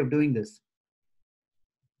one way of doing this.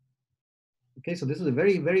 Okay, so this is a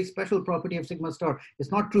very, very special property of sigma star.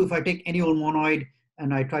 It's not true if I take any old monoid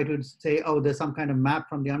and I try to say, oh, there's some kind of map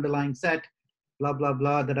from the underlying set, blah, blah,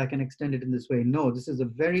 blah, that I can extend it in this way. No, this is a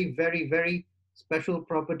very, very, very special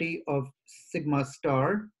property of sigma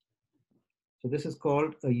star. So this is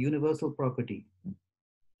called a universal property.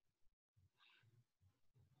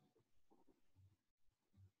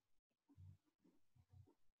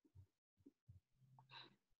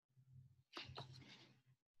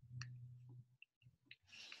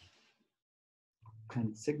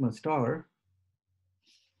 And sigma star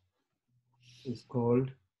is called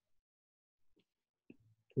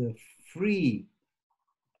the free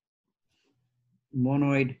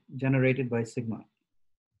monoid generated by sigma.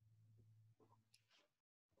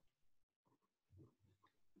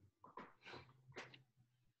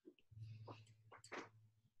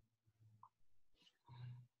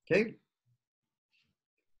 Okay,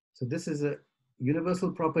 so this is a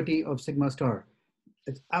universal property of sigma star.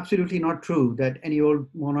 It's absolutely not true that any old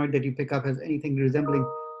monoid that you pick up has anything resembling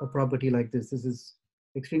a property like this. This is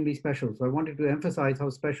extremely special. So I wanted to emphasize how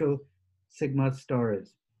special sigma star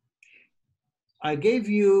is. I gave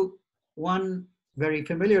you one very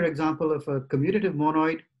familiar example of a commutative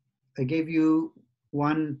monoid. I gave you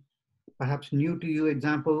one perhaps new to you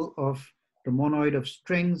example of the monoid of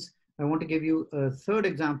strings. I want to give you a third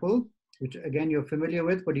example, which again you're familiar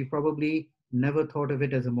with, but you probably never thought of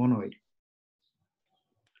it as a monoid.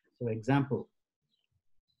 So example,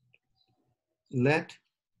 let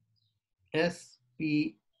S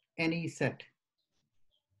be any set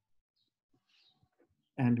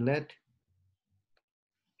and let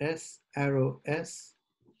S arrow S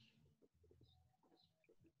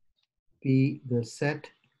be the set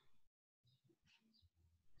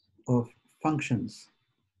of functions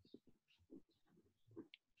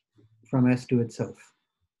from S to itself.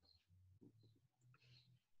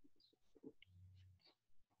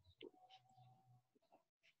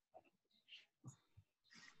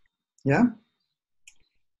 Yeah?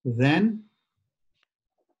 Then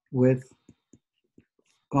with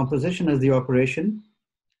composition as the operation,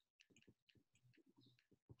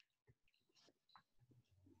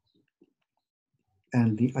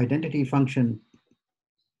 and the identity function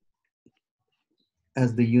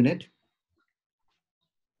as the unit,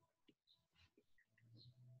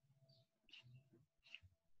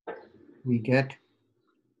 we get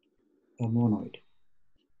a monoid.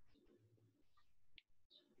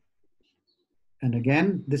 And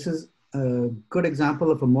again, this is a good example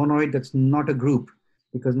of a monoid that's not a group,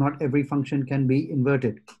 because not every function can be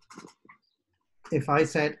inverted. If I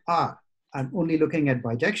said, I'm only looking at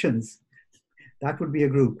bijections, that would be a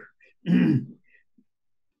group.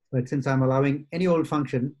 But since I'm allowing any old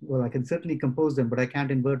function, well, I can certainly compose them, but I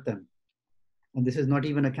can't invert them. And this is not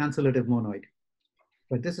even a cancellative monoid.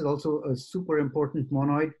 But this is also a super important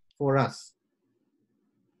monoid for us.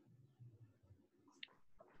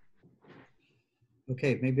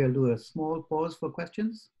 Okay, maybe I'll do a small pause for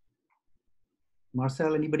questions.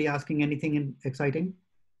 Marcel, anybody asking anything exciting?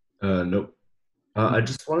 Nope. I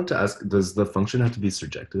just wanted to ask, does the function have to be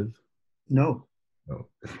surjective? No. No.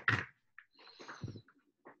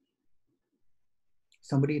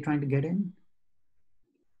 Somebody trying to get in?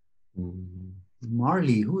 Mm.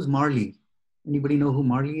 Marley, who's Marley? Anybody know who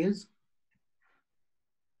Marley is?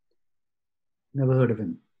 Never heard of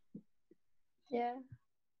him. Yeah.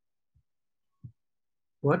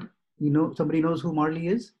 What? You know, somebody knows who Marley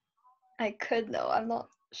is? I could know. I'm not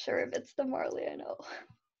sure if it's the Marley I know.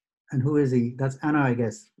 And who is he? That's Anna, I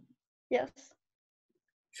guess. Yes.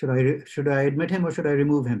 Should I admit him or should I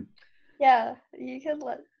remove him? Yeah, you can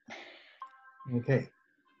let. Okay.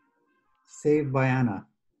 Saved by Anna.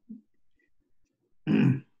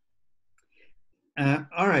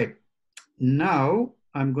 All right. Now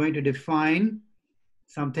I'm going to define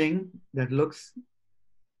something that looks.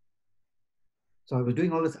 So I was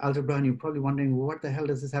doing all this algebra and you're probably wondering, what the hell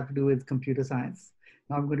does this have to do with computer science?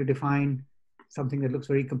 Now I'm going to define something that looks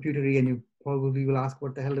very computery, and you probably will ask,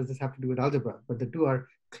 what the hell does this have to do with algebra? But the two are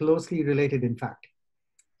closely related, in fact.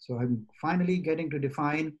 So I'm finally getting to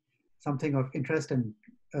define something of interest and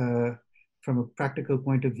from a practical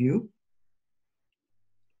point of view.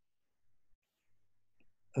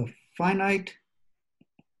 A finite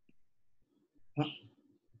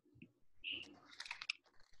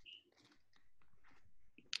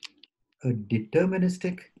a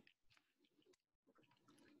deterministic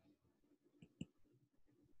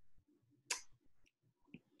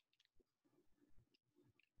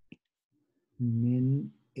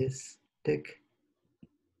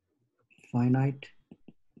finite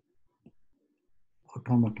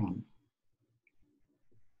automaton.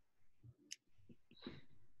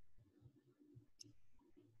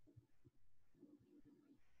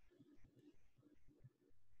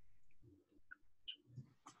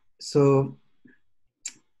 So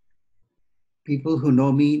people who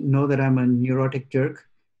know me know that I'm a neurotic jerk.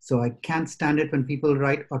 So I can't stand it when people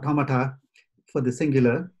write automata for the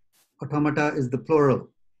singular. Automata is the plural.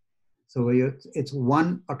 So it's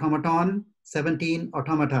 1 automaton, 17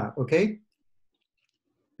 automata, okay?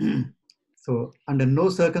 So under no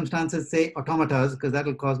circumstances say automatas, because that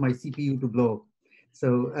will cause my CPU to blow.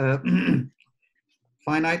 So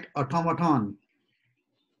finite automaton,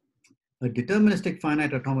 a deterministic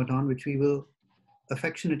finite automaton, which we will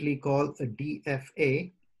affectionately call a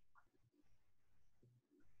DFA.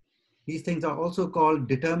 These things are also called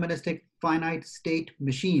deterministic finite state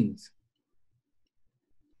machines.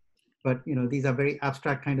 But these are very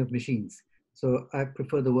abstract kind of machines. So I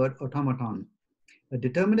prefer the word automaton. A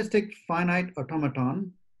deterministic finite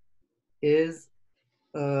automaton is,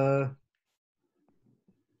 I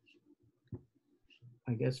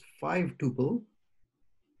guess, 5 tuple.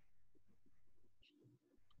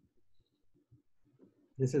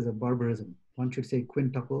 This is a barbarism. One should say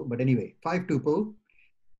quintuple, but anyway, 5 tuple.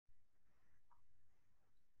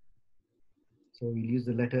 So we'll use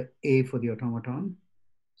the letter A for the automaton.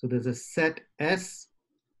 So there's a set S.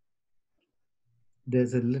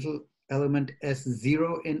 There's a little element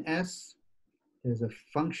S0 in S. There's a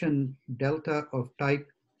function delta of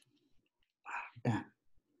type, damn.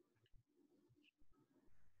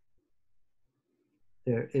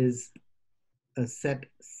 There is a set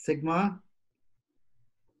sigma.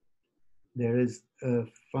 There is a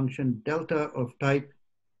function delta of type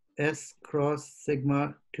S cross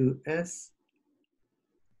sigma to S,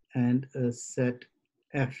 and a set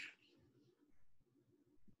F.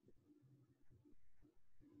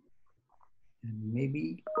 And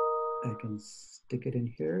maybe I can stick it in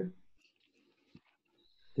here.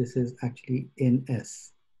 This is actually in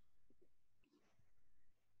S.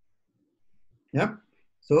 Yep.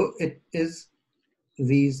 So it is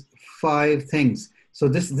these 5 things. So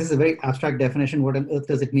this is a very abstract definition. What on earth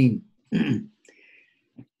does it mean?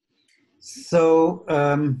 So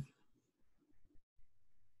a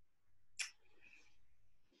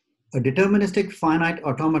deterministic finite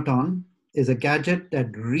automaton is a gadget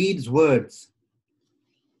that reads words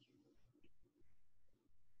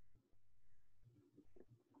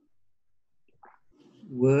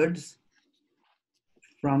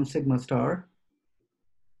from sigma star,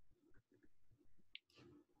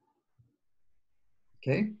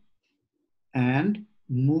 okay, and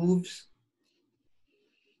moves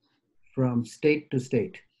from state to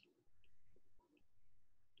state.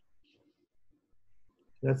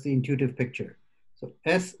 That's the intuitive picture. So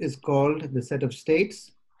S is called the set of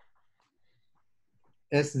states.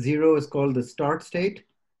 S0 is called the start state.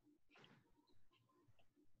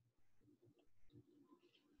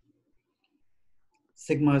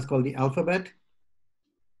 Sigma is called the alphabet.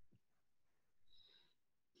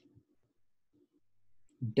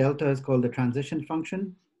 Delta is called the transition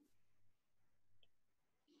function.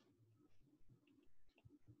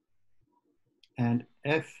 And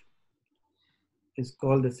F is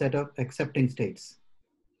called the set of accepting states.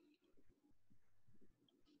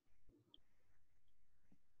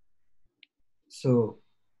 So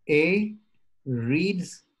A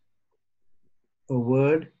reads a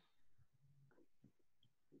word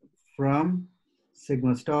from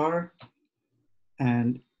sigma star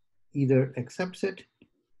and either accepts it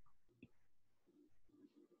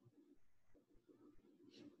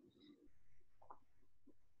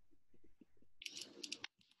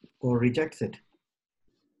or rejects it.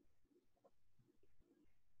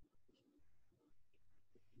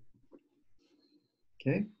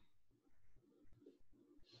 Okay.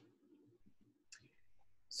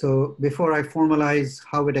 So before I formalize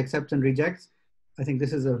how it accepts and rejects, I think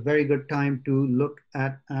this is a very good time to look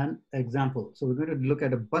at an example. So we're going to look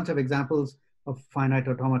at a bunch of examples of finite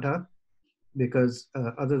automata because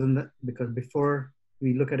because before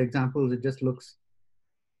we look at examples, it just looks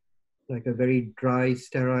like a very dry,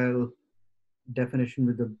 sterile definition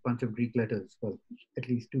with a bunch of Greek letters. Well, at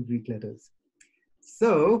least 2 Greek letters.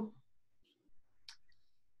 So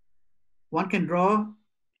one can draw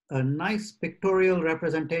a nice pictorial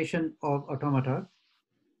representation of automata,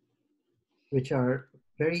 which are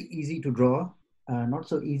very easy to draw, not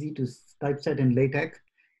so easy to typeset in LaTeX.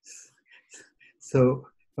 So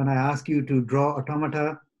when I ask you to draw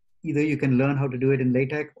automata, either you can learn how to do it in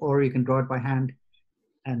LaTeX or you can draw it by hand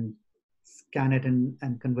and scan it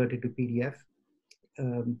and convert it to PDF.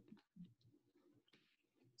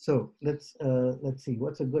 So let's see,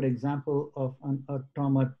 what's a good example of an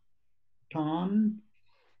automaton?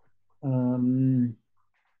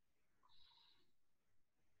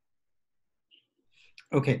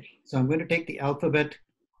 Okay, so I'm going to take the alphabet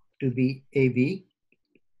to be AB.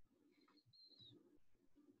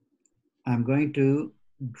 I'm going to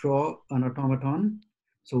draw an automaton.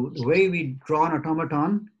 So the way we draw an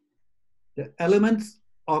automaton, the elements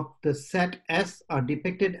of the set S are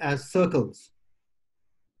depicted as circles.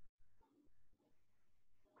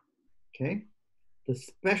 Okay, the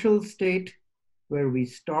special state where we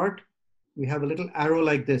start, we have a little arrow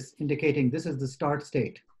like this indicating this is the start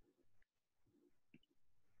state.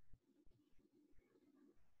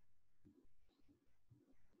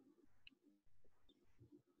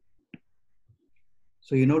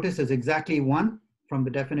 So you notice there's exactly 1 from the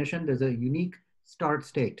definition. There's a unique start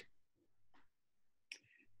state.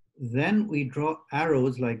 Then we draw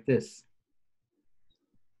arrows like this.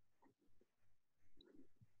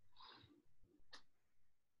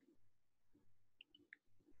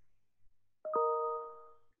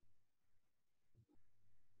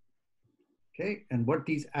 Okay, and what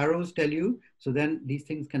these arrows tell you, so then these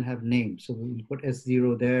things can have names. So we'll put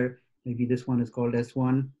S0 there. Maybe this one is called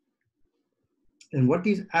S1. And what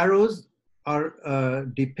these arrows are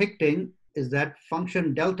depicting is that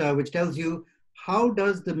function delta, which tells you how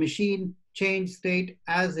does the machine change state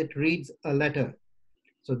as it reads a letter.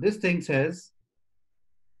 So this thing says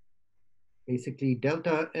basically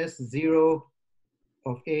delta S0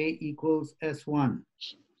 of A equals S1.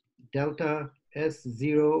 Delta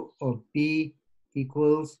S0 of B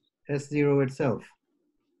equals S0 itself.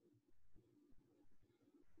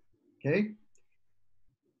 Okay.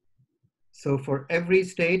 So for every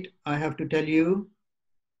state, I have to tell you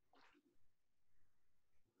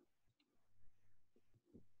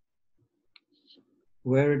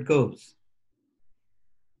where it goes.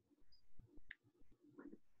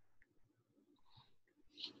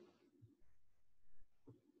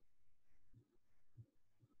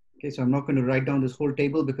 Okay, so I'm not going to write down this whole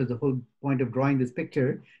table because the whole point of drawing this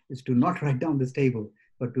picture is to not write down this table.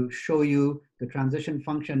 but to show you the transition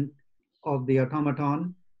function of the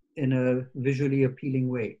automaton in a visually appealing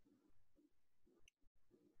way.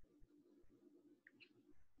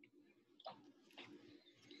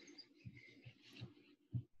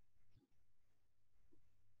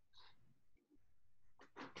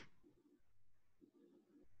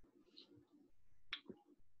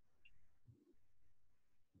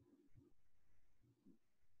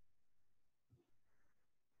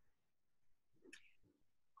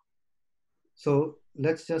 So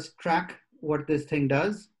let's just track what this thing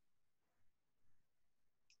does.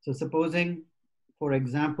 So supposing, for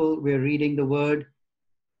example, we're reading the word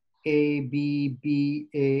A, B, B,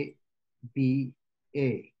 A, B,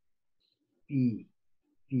 A, B,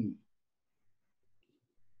 B.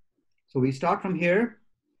 So we start from here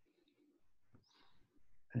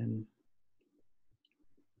and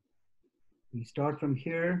we start from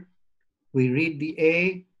here. We read the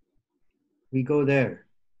A, we go there.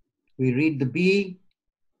 We read the B,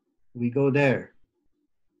 we go there.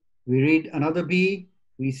 We read another B,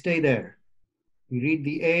 we stay there. We read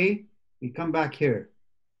the A, we come back here.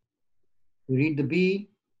 We read the B,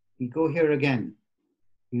 we go here again.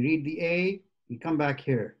 We read the A, we come back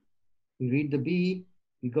here. We read the B,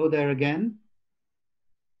 we go there again.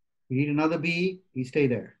 We read another B, we stay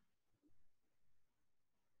there.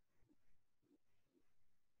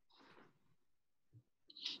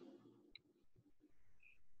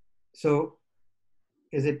 So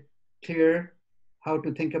is it clear how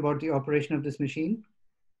to think about the operation of this machine?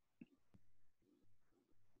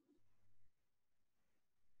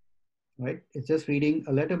 Right? It's just reading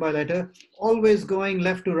a letter by letter, always going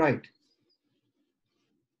left to right.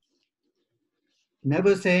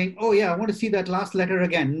 Never saying, oh yeah, I want to see that last letter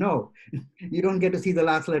again. No, you don't get to see the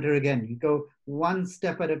last letter again. You go one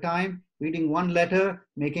step at a time, reading one letter,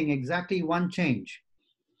 making exactly one change.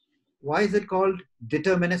 Why is it called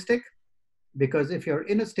deterministic? Because if you're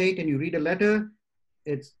in a state and you read a letter,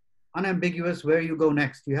 it's unambiguous where you go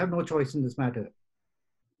next. You have no choice in this matter.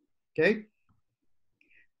 Okay?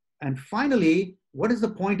 And finally, what is the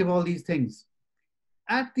point of all these things?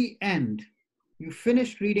 At the end, you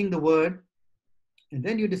finish reading the word, and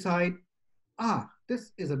then you decide,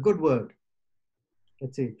 this is a good word.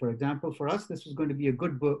 Let's say, for example, for us, this was going to be a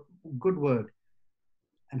good word.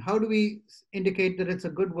 And how do we indicate that it's a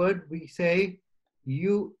good word? We say,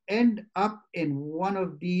 you end up in one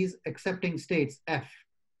of these accepting states, F.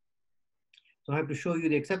 So I have to show you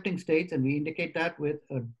the accepting states, and we indicate that with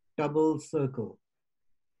a double circle.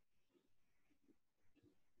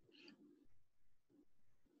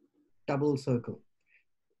 Double circle.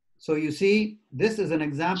 So you see, this is an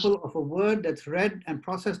example of a word that's read and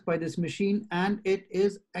processed by this machine, and it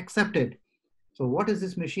is accepted. So what is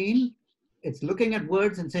this machine? It's looking at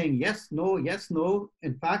words and saying yes, no, yes, no.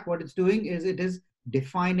 In fact, what it's doing is it is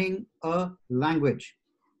defining a language.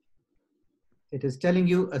 It is telling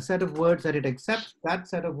you a set of words that it accepts. That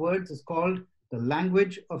set of words is called the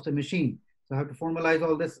language of the machine. So I have to formalize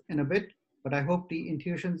all this in a bit, but I hope the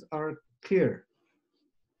intuitions are clear.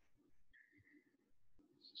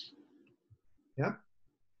 Yeah,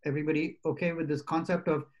 everybody okay with this concept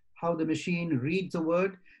of how the machine reads a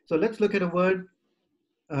word? So let's look at a word,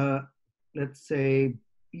 let's say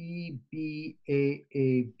B, B,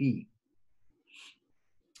 A, B.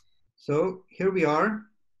 So here we are.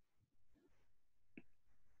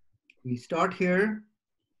 We start here,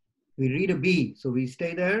 we read a B, so we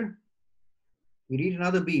stay there. We read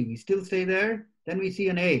another B, we still stay there. Then we see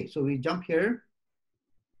an A, so we jump here.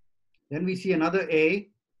 Then we see another A,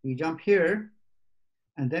 we jump here.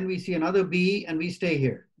 And then we see another B and we stay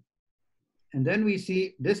here. And then we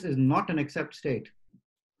see this is not an accept state.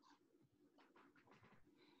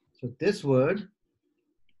 So this word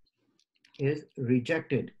is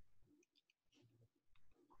rejected.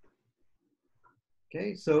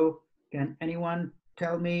 Okay, so can anyone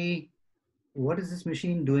tell me what is this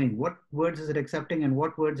machine doing? What words is it accepting and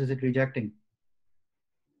what words is it rejecting?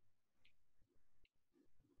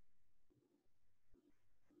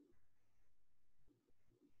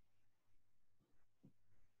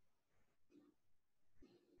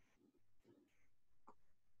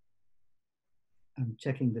 I'm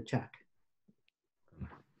checking the chat.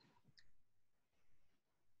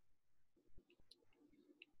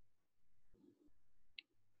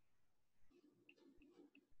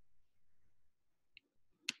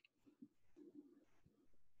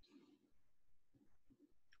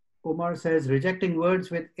 Omar says rejecting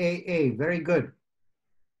words with AA, very good.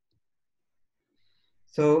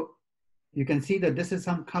 So you can see that this is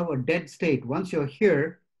somehow a dead state. Once you're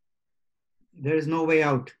here, there is no way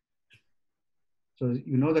out. So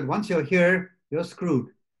you know that once you're here, you're screwed.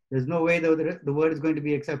 There's no way the word is going to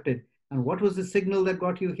be accepted. And what was the signal that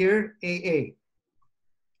got you here? AA.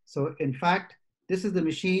 So in fact, this is the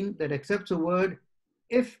machine that accepts a word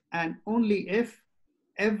if and only if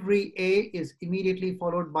every A is immediately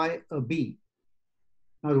followed by a B.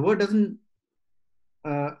 Now the word doesn't,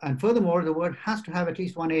 and furthermore, the word has to have at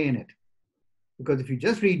least one A in it. Because if you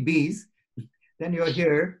just read B's, then you're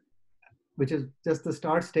here, which is just the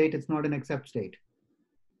start state, it's not an accept state.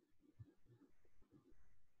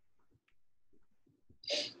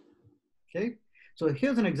 Okay, so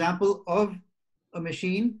here's an example of a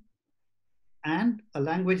machine and a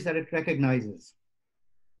language that it recognizes.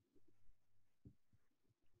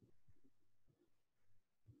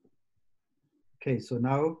 Okay, so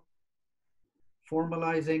now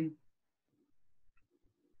formalizing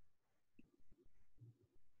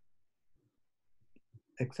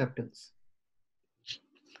acceptance.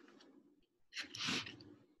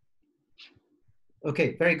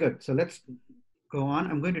 Okay, very good. So let's go on.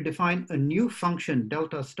 I'm going to define a new function,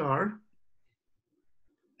 delta star.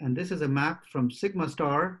 And this is a map from sigma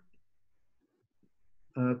star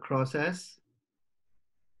cross S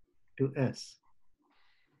to S.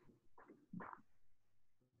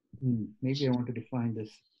 Maybe I want to define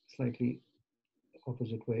this slightly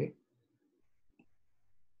opposite way.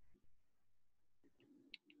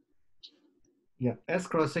 Yeah, S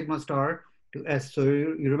cross sigma star to S. So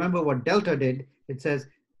you remember what delta did. It says,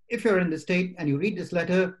 if you're in this state and you read this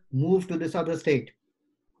letter, move to this other state.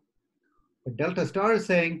 But delta star is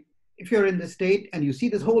saying, if you're in this state and you see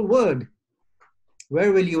this whole word,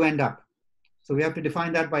 where will you end up? So we have to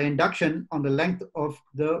define that by induction on the length of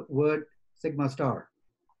the word sigma star.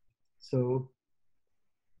 So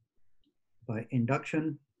by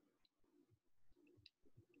induction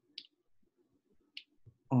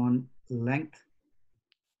on length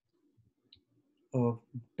of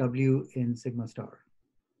W in sigma star.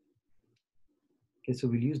 Okay, so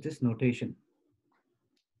we'll use this notation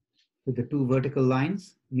with the two vertical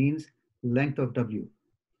lines means length of W.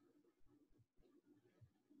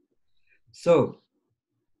 So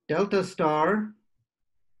delta star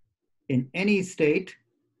in any state,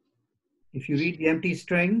 if you read the empty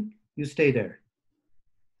string, you stay there.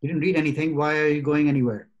 You didn't read anything, why are you going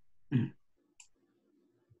anywhere?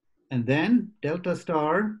 And then delta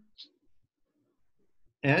star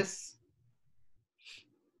S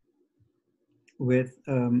with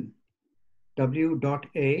W dot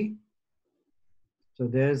A. So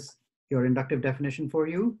there's your inductive definition for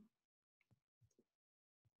you.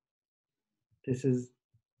 This is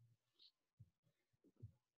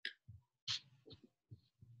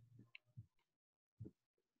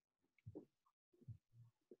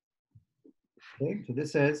okay. So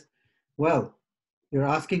this says, well, you're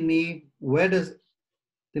asking me where does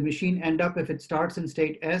the machine end up if it starts in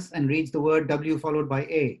state S and reads the word W followed by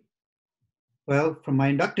A? Well, from my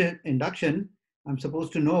induction, I'm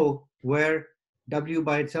supposed to know where W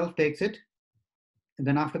by itself takes it. And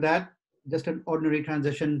then after that, just an ordinary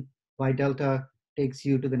transition by delta takes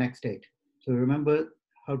you to the next state. So remember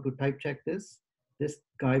how to type check this. This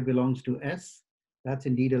guy belongs to S. That's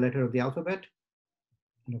indeed a letter of the alphabet.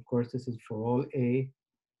 And of course, this is for all A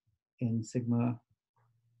in sigma.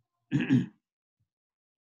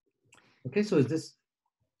 Okay, so is this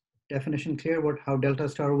definition clear how delta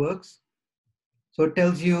star works? So it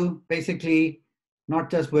tells you basically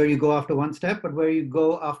not just where you go after one step, but where you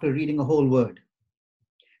go after reading a whole word.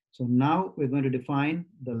 So now we're going to define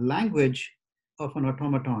the language of an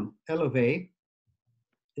automaton. L of A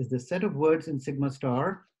is the set of words in sigma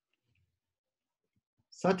star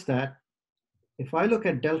such that if I look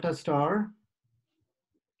at delta star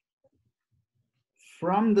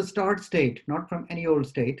from the start state, not from any old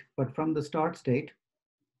state, but from the start state,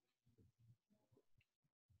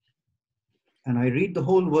 and I read the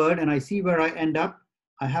whole word and I see where I end up,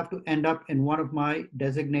 I have to end up in one of my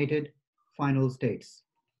designated final states.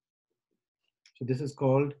 So this is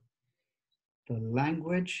called the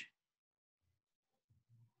language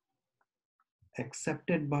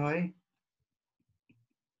accepted by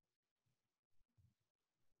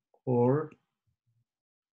or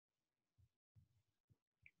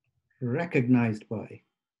recognized by.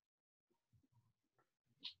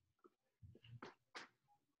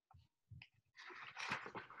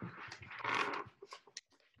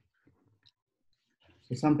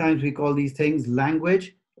 So sometimes we call these things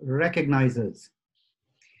language recognizers.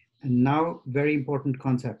 And now, very important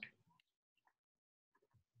concept.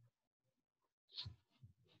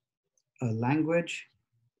 A language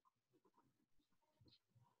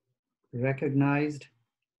recognized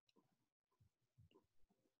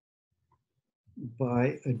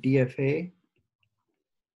by a DFA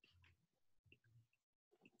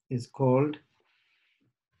is called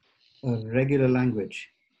a regular language.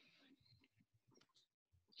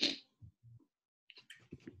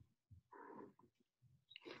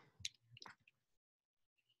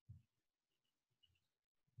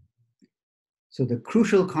 So the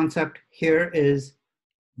crucial concept here is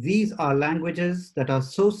these are languages that are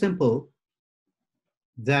so simple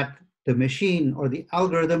that the machine or the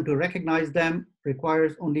algorithm to recognize them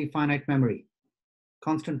requires only finite memory,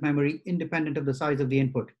 constant memory independent of the size of the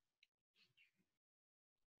input.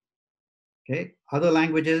 Okay, other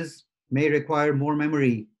languages may require more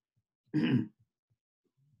memory,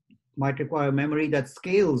 might require memory that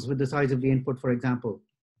scales with the size of the input, for example.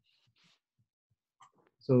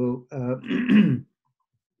 So,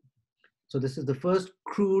 so this is the first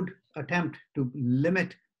crude attempt to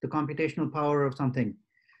limit the computational power of something.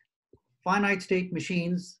 Finite state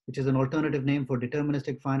machines, which is an alternative name for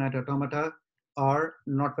deterministic finite automata, are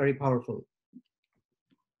not very powerful.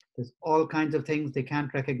 There's all kinds of things they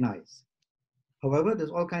can't recognize. However,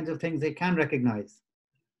 there's all kinds of things they can recognize.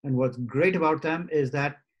 And what's great about them is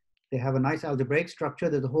that they have a nice algebraic structure.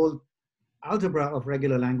 There's a whole algebra of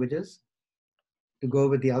regular languages to go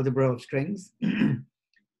with the algebra of strings.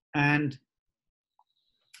 And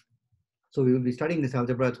so we will be studying this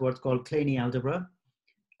algebra. It's what's called Kleene algebra.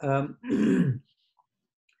 And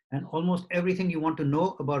almost everything you want to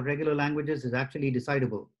know about regular languages is actually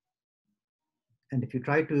decidable. And if you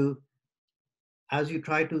try to,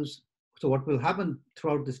 so what will happen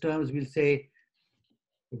throughout this term is we'll say,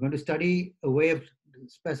 we're going to study a way of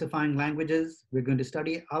specifying languages. We're going to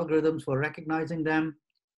study algorithms for recognizing them.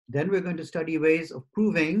 Then we're going to study ways of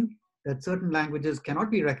proving that certain languages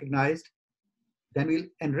cannot be recognized. Then we'll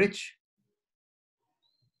enrich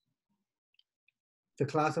the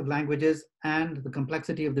class of languages and the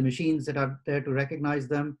complexity of the machines that are there to recognize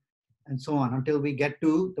them, and so on, until we get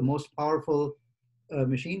to the most powerful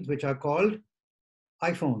machines, which are called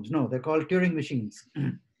iPhones. No, they're called Turing machines.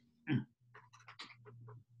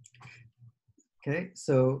 Okay,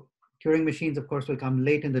 so Turing machines, of course, will come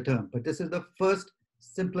late in the term, but this is the first,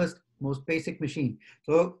 simplest, most basic machine.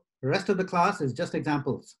 So the rest of the class is just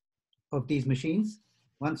examples of these machines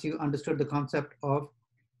once you understood the concept of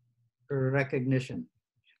recognition.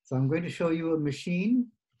 So I'm going to show you a machine.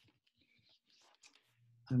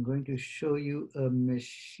 I'm going to show you a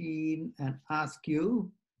machine and ask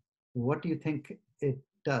you, what do you think it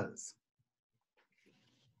does?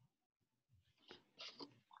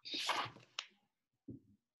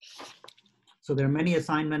 So there are many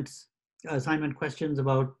assignment questions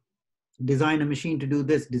about design a machine to do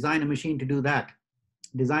this, design a machine to do that,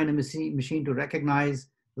 design a machine to recognize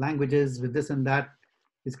languages with this and that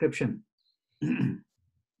description.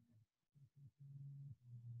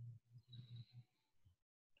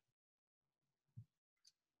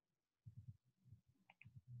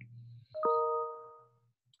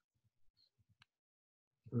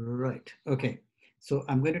 Right, okay. So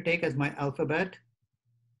I'm going to take as my alphabet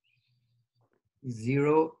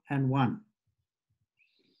 0 and 1.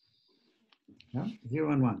 Yeah,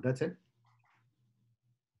 0 and 1, that's it.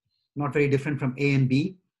 Not very different from A and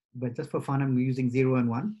B, but just for fun, I'm using 0 and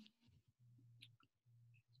 1.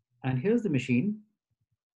 And here's the machine.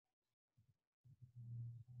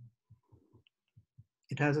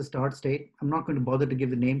 It has a start state. I'm not going to bother to give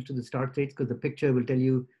the names to the start states because the picture will tell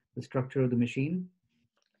you the structure of the machine.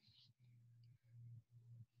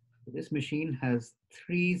 This machine has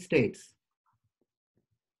 3 states.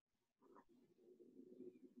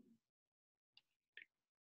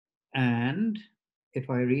 And if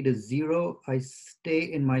I read a 0, I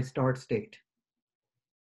stay in my start state.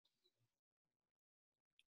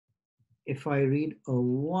 If I read a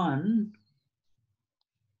 1,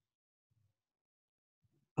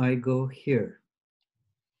 I go here.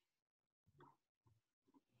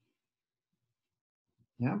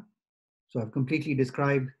 Yeah. So I've completely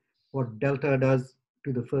described what delta does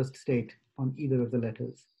to the first state on either of the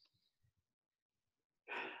letters.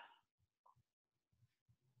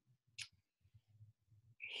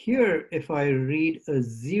 Here, if I read a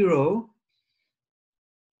 0,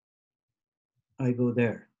 I go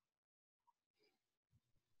there.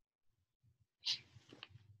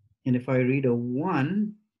 And if I read a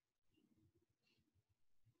 1,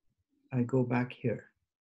 I go back here.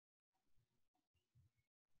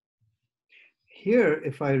 Here,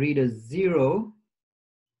 if I read a 0,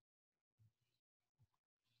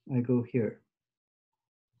 I go here.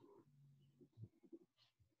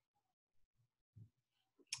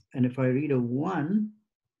 And if I read a 1,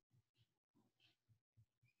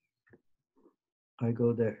 I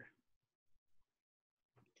go there.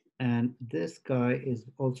 And this guy is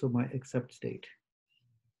also my accept state.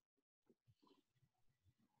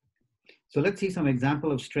 So let's see some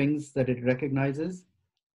example of strings that it recognizes.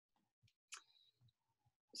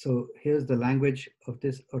 So here's the language of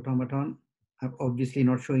this automaton. I'm obviously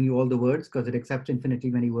not showing you all the words because it accepts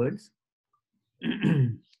infinitely many words.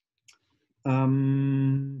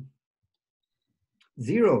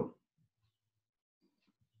 0.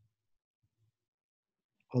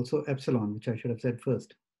 Also epsilon, which I should have said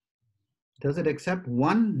first. Does it accept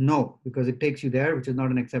 1? No, because it takes you there, which is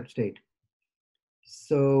not an accept state.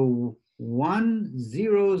 So 1,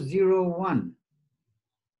 0, 0, 1.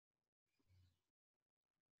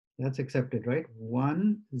 That's accepted, right?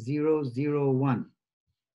 1, 0, 0, 1.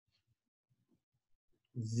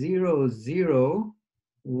 0, 0,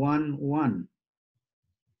 1, 1.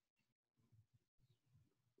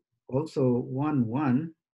 Also 1,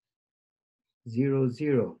 1, 0,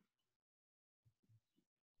 0.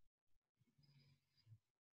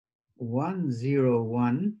 1, 0,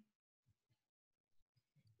 1,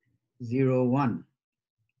 0, 1.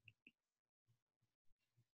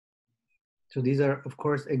 So these are, of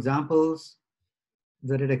course, examples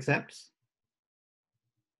that it accepts.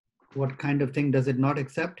 What kind of thing does it not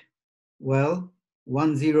accept? Well,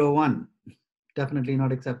 1, 0, 1, definitely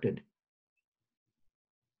not accepted.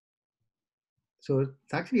 So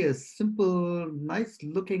it's actually a simple, nice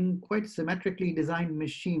looking, quite symmetrically designed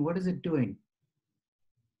machine. What is it doing?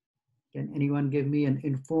 Can anyone give me an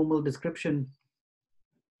informal description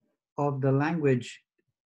of the language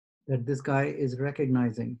that this guy is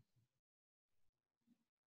recognizing?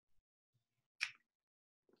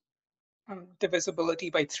 Divisibility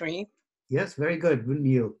by 3. Yes, very good,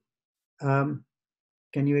 Neil. Can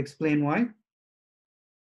you explain why?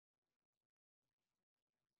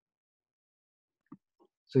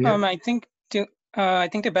 So I think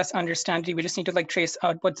to best understand it, we just need to like trace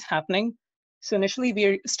out what's happening. So initially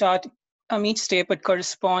we start each state would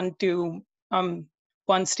correspond to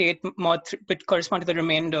one state mod would correspond to the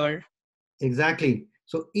remainder. Exactly.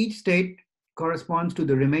 So each state corresponds to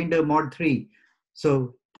the remainder mod 3.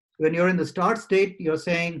 So when you're in the start state, you're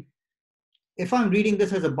saying, if I'm reading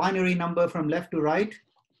this as a binary number from left to right,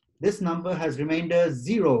 this number has remainder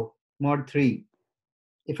 0 mod 3.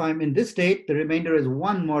 If I'm in this state, the remainder is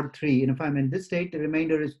 1 mod 3. And if I'm in this state, the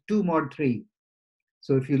remainder is 2 mod 3.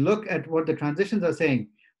 So if you look at what the transitions are saying,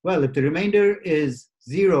 well, if the remainder is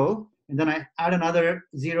 0, and then I add another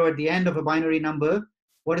 0 at the end of a binary number,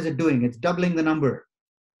 what is it doing? It's doubling the number.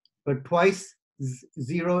 But twice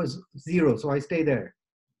 0 is 0, so I stay there.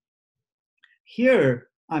 Here,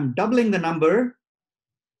 I'm doubling the number.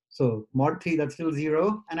 So mod 3, that's still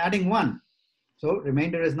 0, and adding 1. So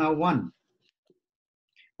remainder is now 1.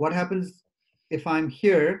 What happens if I'm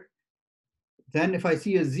here? Then if I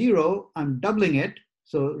see a 0, I'm doubling it.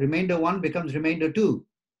 So remainder 1 becomes remainder 2.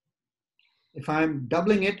 If I'm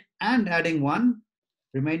doubling it and adding 1,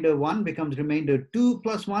 remainder 1 becomes remainder 2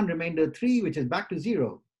 plus 1, remainder 3, which is back to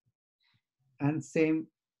 0. And same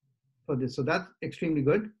for this. So that's extremely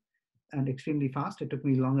good and extremely fast. It took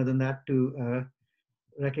me longer than that to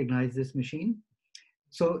recognize this machine.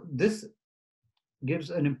 So this gives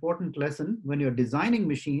an important lesson. When you're designing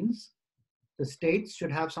machines, the states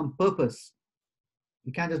should have some purpose.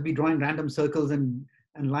 You can't just be drawing random circles and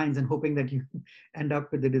lines and hoping that you end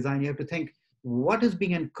up with the design. You have to think, what is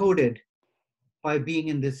being encoded by being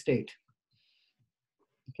in this state?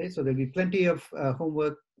 Okay, so there'll be plenty of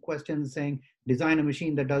homework questions saying, design a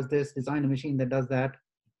machine that does this, design a machine that does that.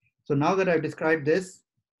 So now that I've described this,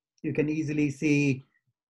 you can easily see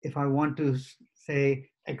if I want to say,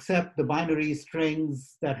 accept the binary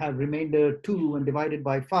strings that have remainder 2 and divided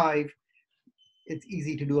by 5, it's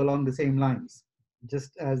easy to do along the same lines.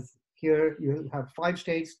 Just as here, you have 5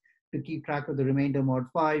 states to keep track of the remainder mod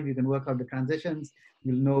 5. You can work out the transitions.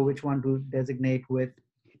 You'll know which one to designate with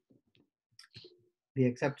the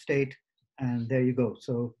accept state, and there you go.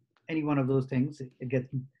 So any one of those things, it gets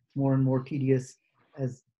more and more tedious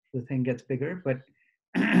as the thing gets bigger. But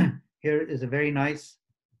here is a very nice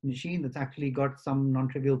machine that's actually got some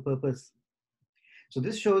non-trivial purpose. So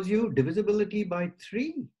this shows you divisibility by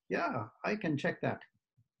 3. Yeah, I can check that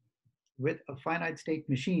with a finite state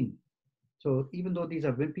machine. So even though these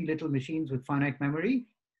are wimpy little machines with finite memory,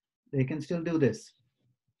 they can still do this.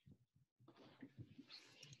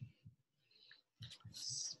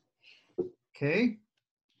 Okay.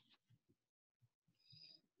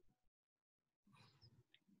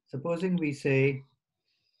 Supposing we say,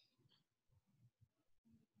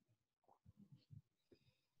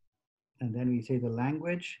 and then we say the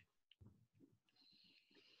language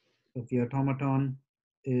of the automaton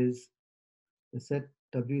is the set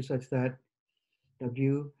W such that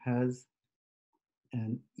W has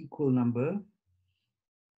an equal number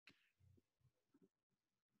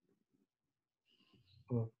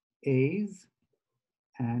A's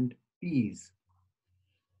and B's.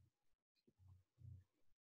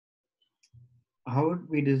 How would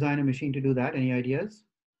we design a machine to do that? Any ideas?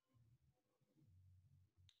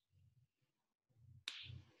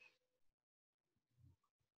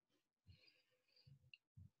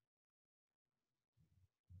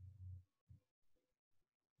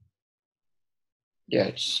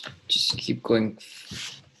 Yeah, just keep going.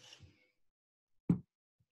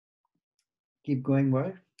 Keep going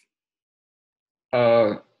where?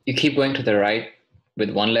 You keep going to the right with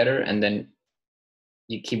one letter, and then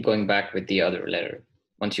you keep going back with the other letter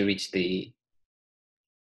once you reach the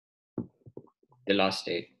last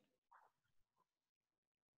state.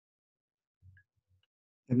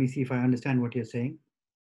 Let me see if I understand what you're saying.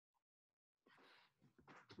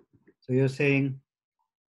 So you're saying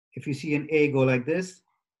if you see an A go like this?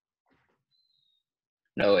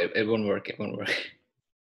 No, it won't work. It won't work.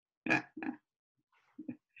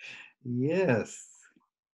 Yes,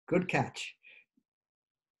 good catch.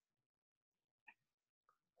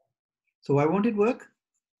 So why won't it work?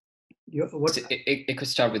 It could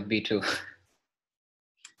start with B too.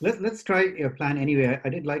 Let's try your plan anyway. I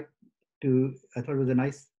did like to, I thought it was a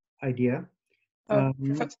nice idea.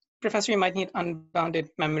 Professor, you might need unbounded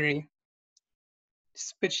memory,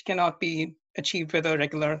 which cannot be achieved with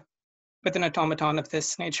an automaton of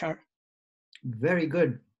this nature. Very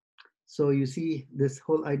good. So you see, this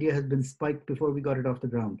whole idea has been spiked before we got it off the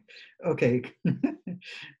ground. Okay.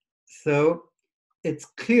 So it's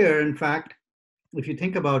clear, in fact, if you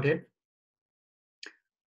think about it,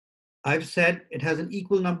 I've said it has an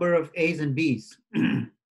equal number of A's and B's.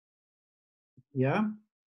 Yeah.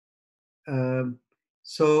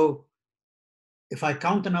 So if I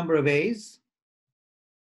count the number of A's,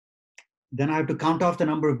 then I have to count off the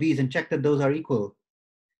number of B's and check that those are equal.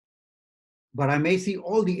 But I may see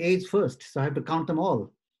all the A's first, so I have to count them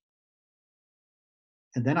all.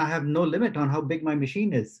 And then I have no limit on how big my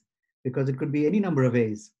machine is, because it could be any number of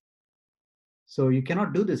A's. So you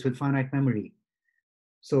cannot do this with finite memory.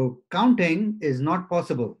 So counting is not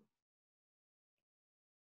possible.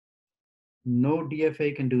 No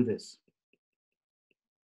DFA can do this.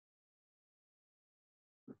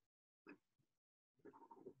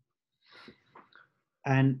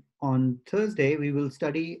 And on Thursday, we will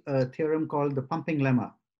study a theorem called the pumping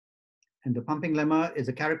lemma. And the pumping lemma is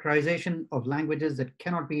a characterization of languages that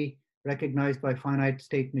cannot be recognized by finite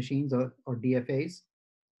state machines or DFAs.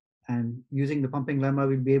 And using the pumping lemma,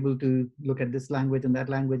 we'll be able to look at this language and that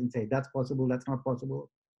language and say, that's possible, that's not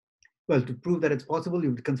possible. Well, to prove that it's possible,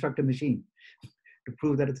 you construct a machine. To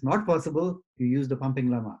prove that it's not possible, you use the pumping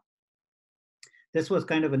lemma. This was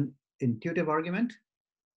kind of an intuitive argument,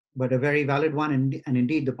 but a very valid one. And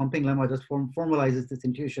indeed, the pumping lemma just formalizes this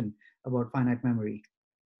intuition about finite memory.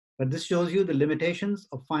 But this shows you the limitations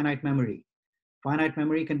of finite memory. Finite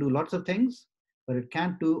memory can do lots of things, but it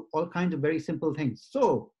can't do all kinds of very simple things.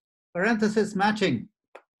 So parenthesis matching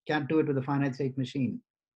can't do it with a finite state machine.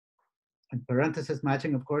 And parenthesis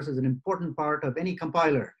matching, of course, is an important part of any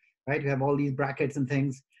compiler, right? You have all these brackets and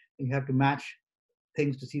things, and you have to match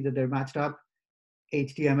things to see that they're matched up.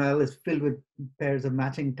 HTML is filled with pairs of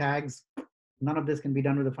matching tags. None of this can be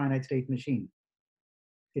done with a finite state machine.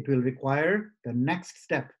 It will require the next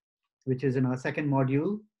step, which is in our second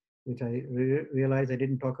module, which I realize I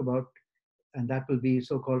didn't talk about, and that will be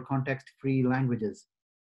so-called context-free languages.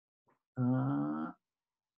 And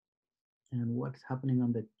what's happening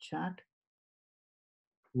on the chat?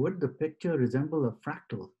 Would the picture resemble a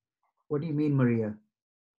fractal? What do you mean, Maria?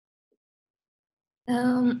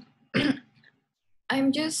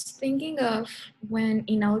 I'm just thinking of when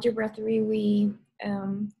in Algebra 3 we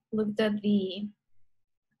looked at the,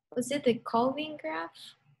 was it the Colvin graph?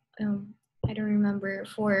 I don't remember,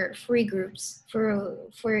 for free groups.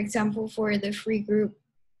 For example, for the free group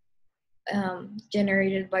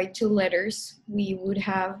generated by 2 letters, we would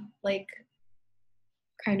have like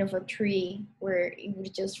kind of a tree where it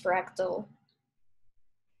would just fractal.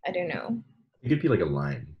 I don't know. It could be like a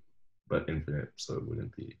line, but infinite, so it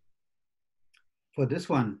wouldn't be. For this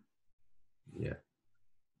one? Yeah.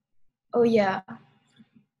 Oh yeah.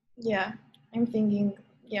 Yeah, I'm thinking,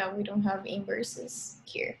 yeah, we don't have inverses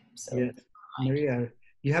here. So yes, Maria,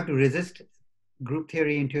 you have to resist group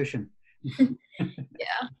theory intuition.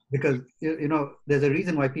 Yeah. Because, you know, there's a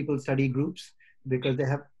reason why people study groups, because they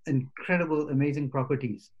have incredible, amazing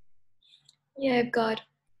properties. Yeah,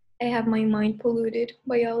 I have my mind polluted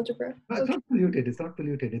by algebra. No, it's not polluted. It's not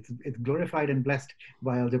polluted. It's glorified and blessed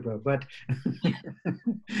by algebra. But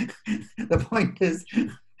the point is,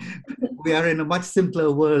 we are in a much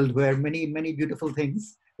simpler world where many, many beautiful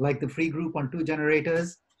things, like the free group on 2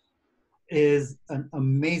 generators, is an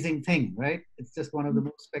amazing thing, right? It's just one of the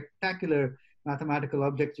most spectacular mathematical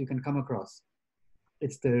objects you can come across.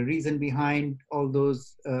 It's the reason behind all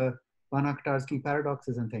those Banach-Tarski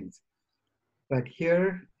paradoxes and things. But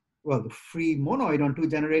here, well, the free monoid on two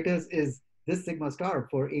generators is this sigma star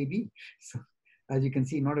for AB. So as you can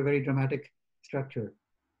see, not a very dramatic structure.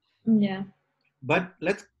 Yeah. But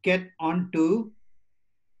let's get on to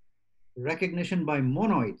recognition by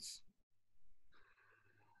monoids.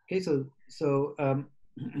 Okay, so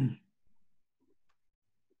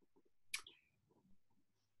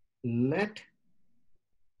let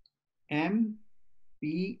M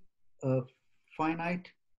be a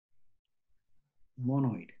finite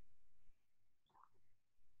monoid.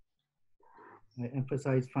 I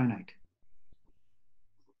emphasize finite.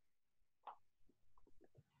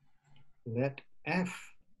 Let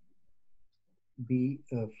F be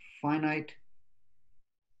a finite,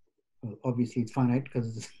 well, obviously it's finite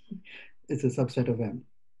because it's a subset of M.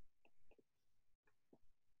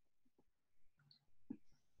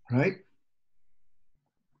 Right?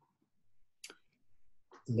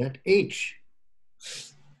 Let H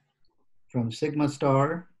from sigma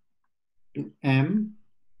star to M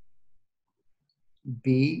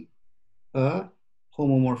be a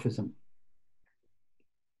homomorphism.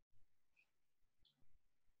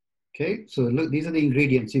 Okay, so look, these are the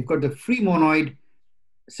ingredients. You've got the free monoid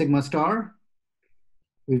sigma star.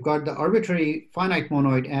 We've got the arbitrary finite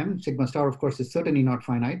monoid M. Sigma star, of course, is certainly not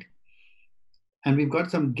finite. And we've got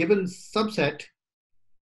some given subset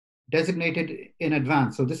designated in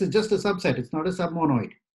advance. So this is just a subset. It's not a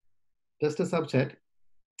submonoid, just a subset.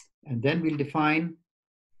 And then we'll define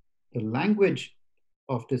the language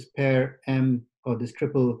of this pair M, or this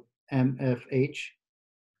triple MFH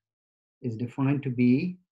is defined to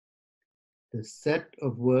be the set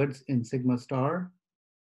of words in sigma star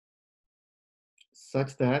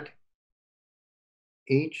such that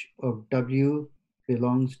H of W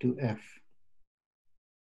belongs to F.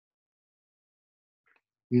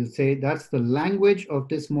 We'll say that's the language of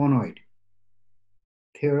this monoid.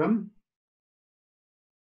 Theorem.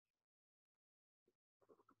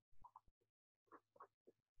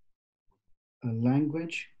 A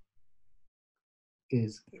language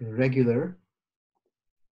is regular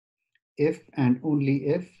if and only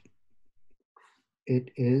if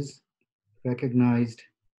it is recognized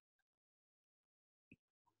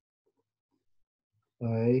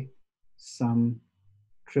by some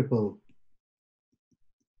triple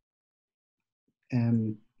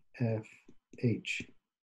MFH.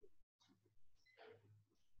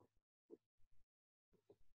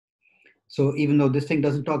 So even though this thing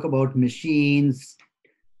doesn't talk about machines,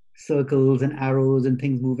 circles and arrows and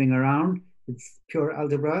things moving around, it's pure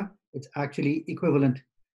algebra. It's actually equivalent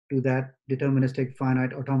to that deterministic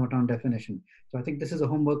finite automaton definition. So I think this is a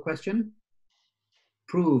homework question.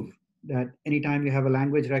 Prove that anytime you have a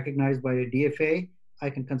language recognized by a DFA, I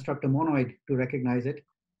can construct a monoid to recognize it.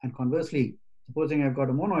 And conversely, supposing I've got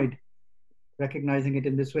a monoid recognizing it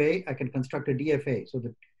in this way, I can construct a DFA. So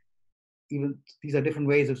that even these are different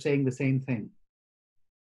ways of saying the same thing.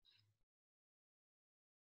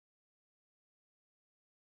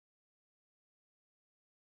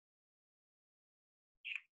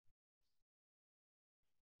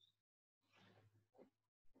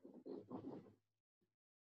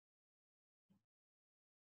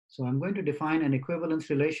 So I'm going to define an equivalence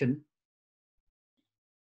relation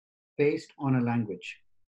based on a language.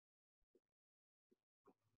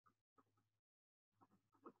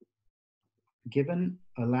 Given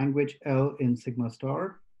a language L in sigma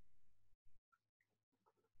star,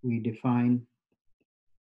 we define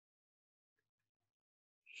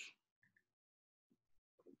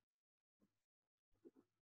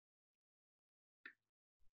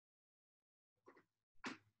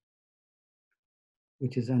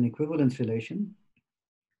which is an equivalence relation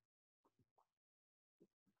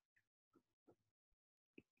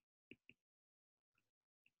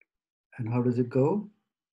and how does it go?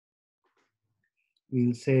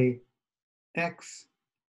 We'll say X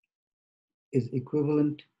is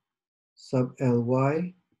equivalent sub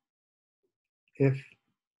Ly if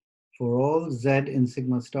for all Z in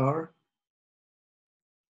sigma star,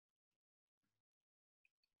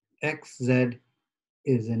 XZ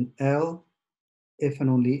is in L if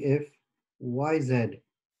and only if YZ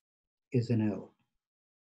is in L.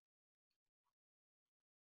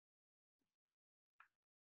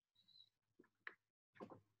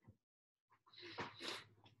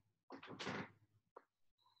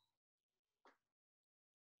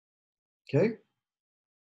 Okay.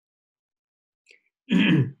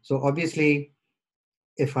 So obviously,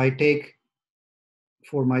 if I take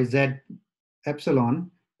for my Z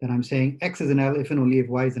epsilon, then I'm saying X is an L if and only if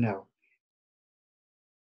Y is an L.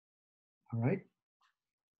 All right.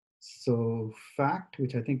 So fact,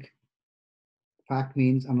 which I think fact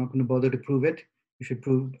means I'm not going to bother to prove it. You should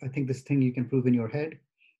prove, I think this thing you can prove in your head.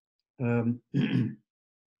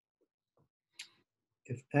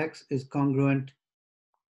 If X is congruent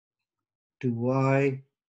to Y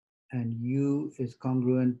and U is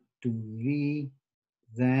congruent to V,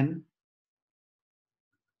 then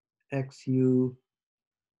XU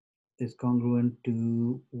is congruent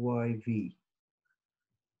to YV.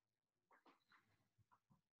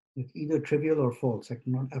 It's either trivial or false. I'm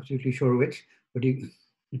not absolutely sure which, but you,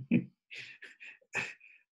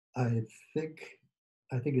 I think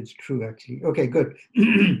it's true actually. Okay, good.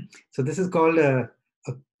 So this is called a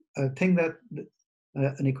thing that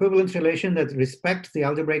an equivalence relation that respects the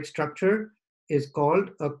algebraic structure is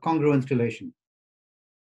called a congruence relation.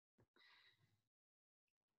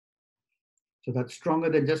 So that's stronger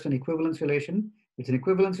than just an equivalence relation. It's an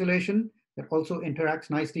equivalence relation that also interacts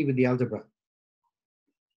nicely with the algebra.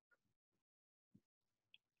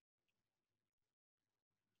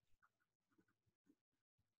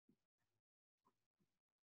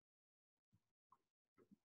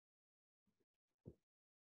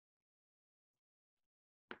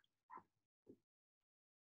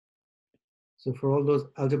 So for all those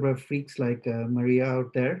algebra freaks like Maria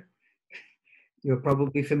out there, you're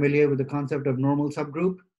probably familiar with the concept of normal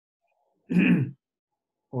subgroup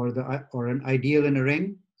or an ideal in a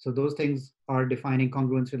ring. So those things are defining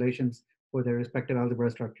congruence relations for their respective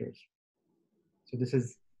algebra structures. So this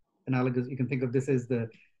is analogous. You can think of this as the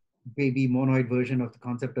baby monoid version of the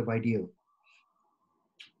concept of ideal.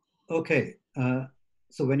 Okay,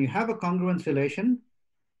 so when you have a congruence relation,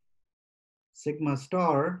 sigma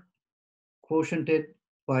star quotiented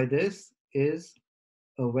by this is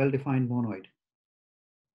a well-defined monoid.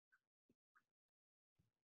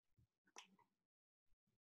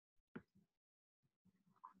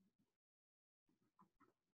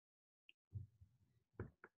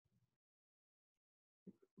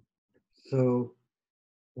 So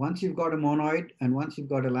once you've got a monoid and once you've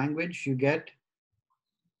got a language, you get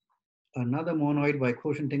another monoid by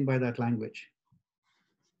quotienting by that language.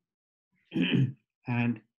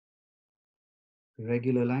 And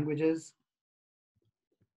regular languages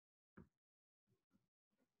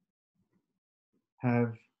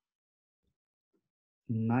have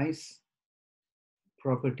nice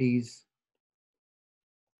properties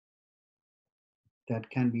that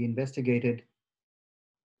can be investigated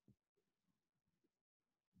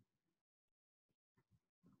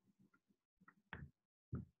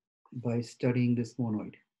by studying this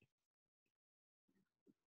monoid.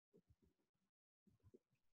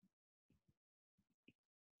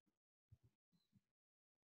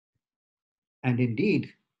 And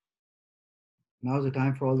indeed, now's the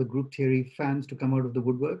time for all the group theory fans to come out of the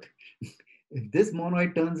woodwork. If this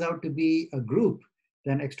monoid turns out to be a group,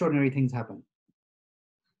 then extraordinary things happen.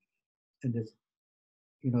 And this,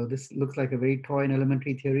 this looks like a very toy and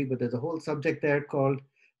elementary theory, but there's a whole subject there called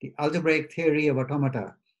the algebraic theory of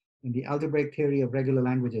automata and the algebraic theory of regular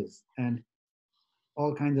languages and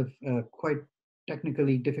all kinds of quite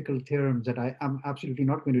technically difficult theorems that I am absolutely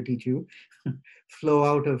not going to teach you flow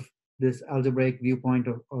out of this algebraic viewpoint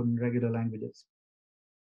on regular languages.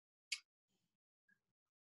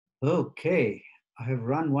 Okay, I have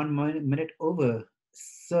run 1 minute over.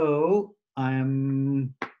 So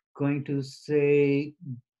I'm going to say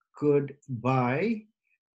goodbye.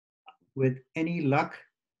 With any luck,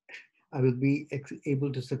 I will be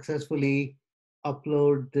able to successfully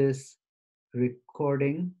upload this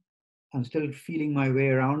recording. I'm still feeling my way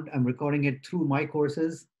around. I'm recording it through my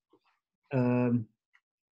courses.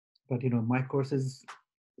 But my courses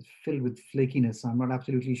is filled with flakiness, so I'm not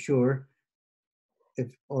absolutely sure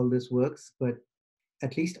if all this works, but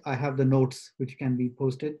at least I have the notes which can be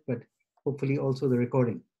posted, but hopefully also the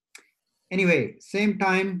recording. Anyway, same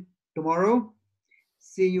time tomorrow.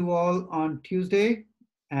 See you all on Tuesday,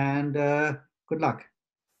 and good luck.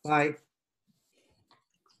 Bye.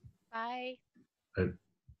 Bye.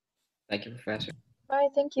 Thank you, Professor. Bye.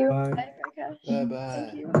 Thank you. Bye. Bye, Prakash.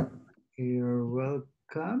 Bye-bye. Thank you. You're welcome.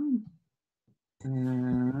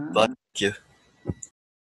 Thank you.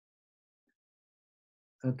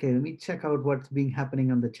 Okay, let me check out what's being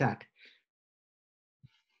happening on the chat.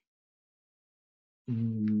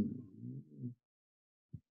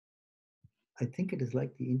 I think it is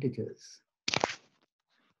like the integers.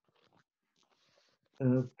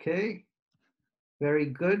 Okay, very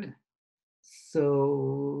good.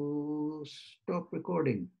 So stop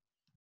recording.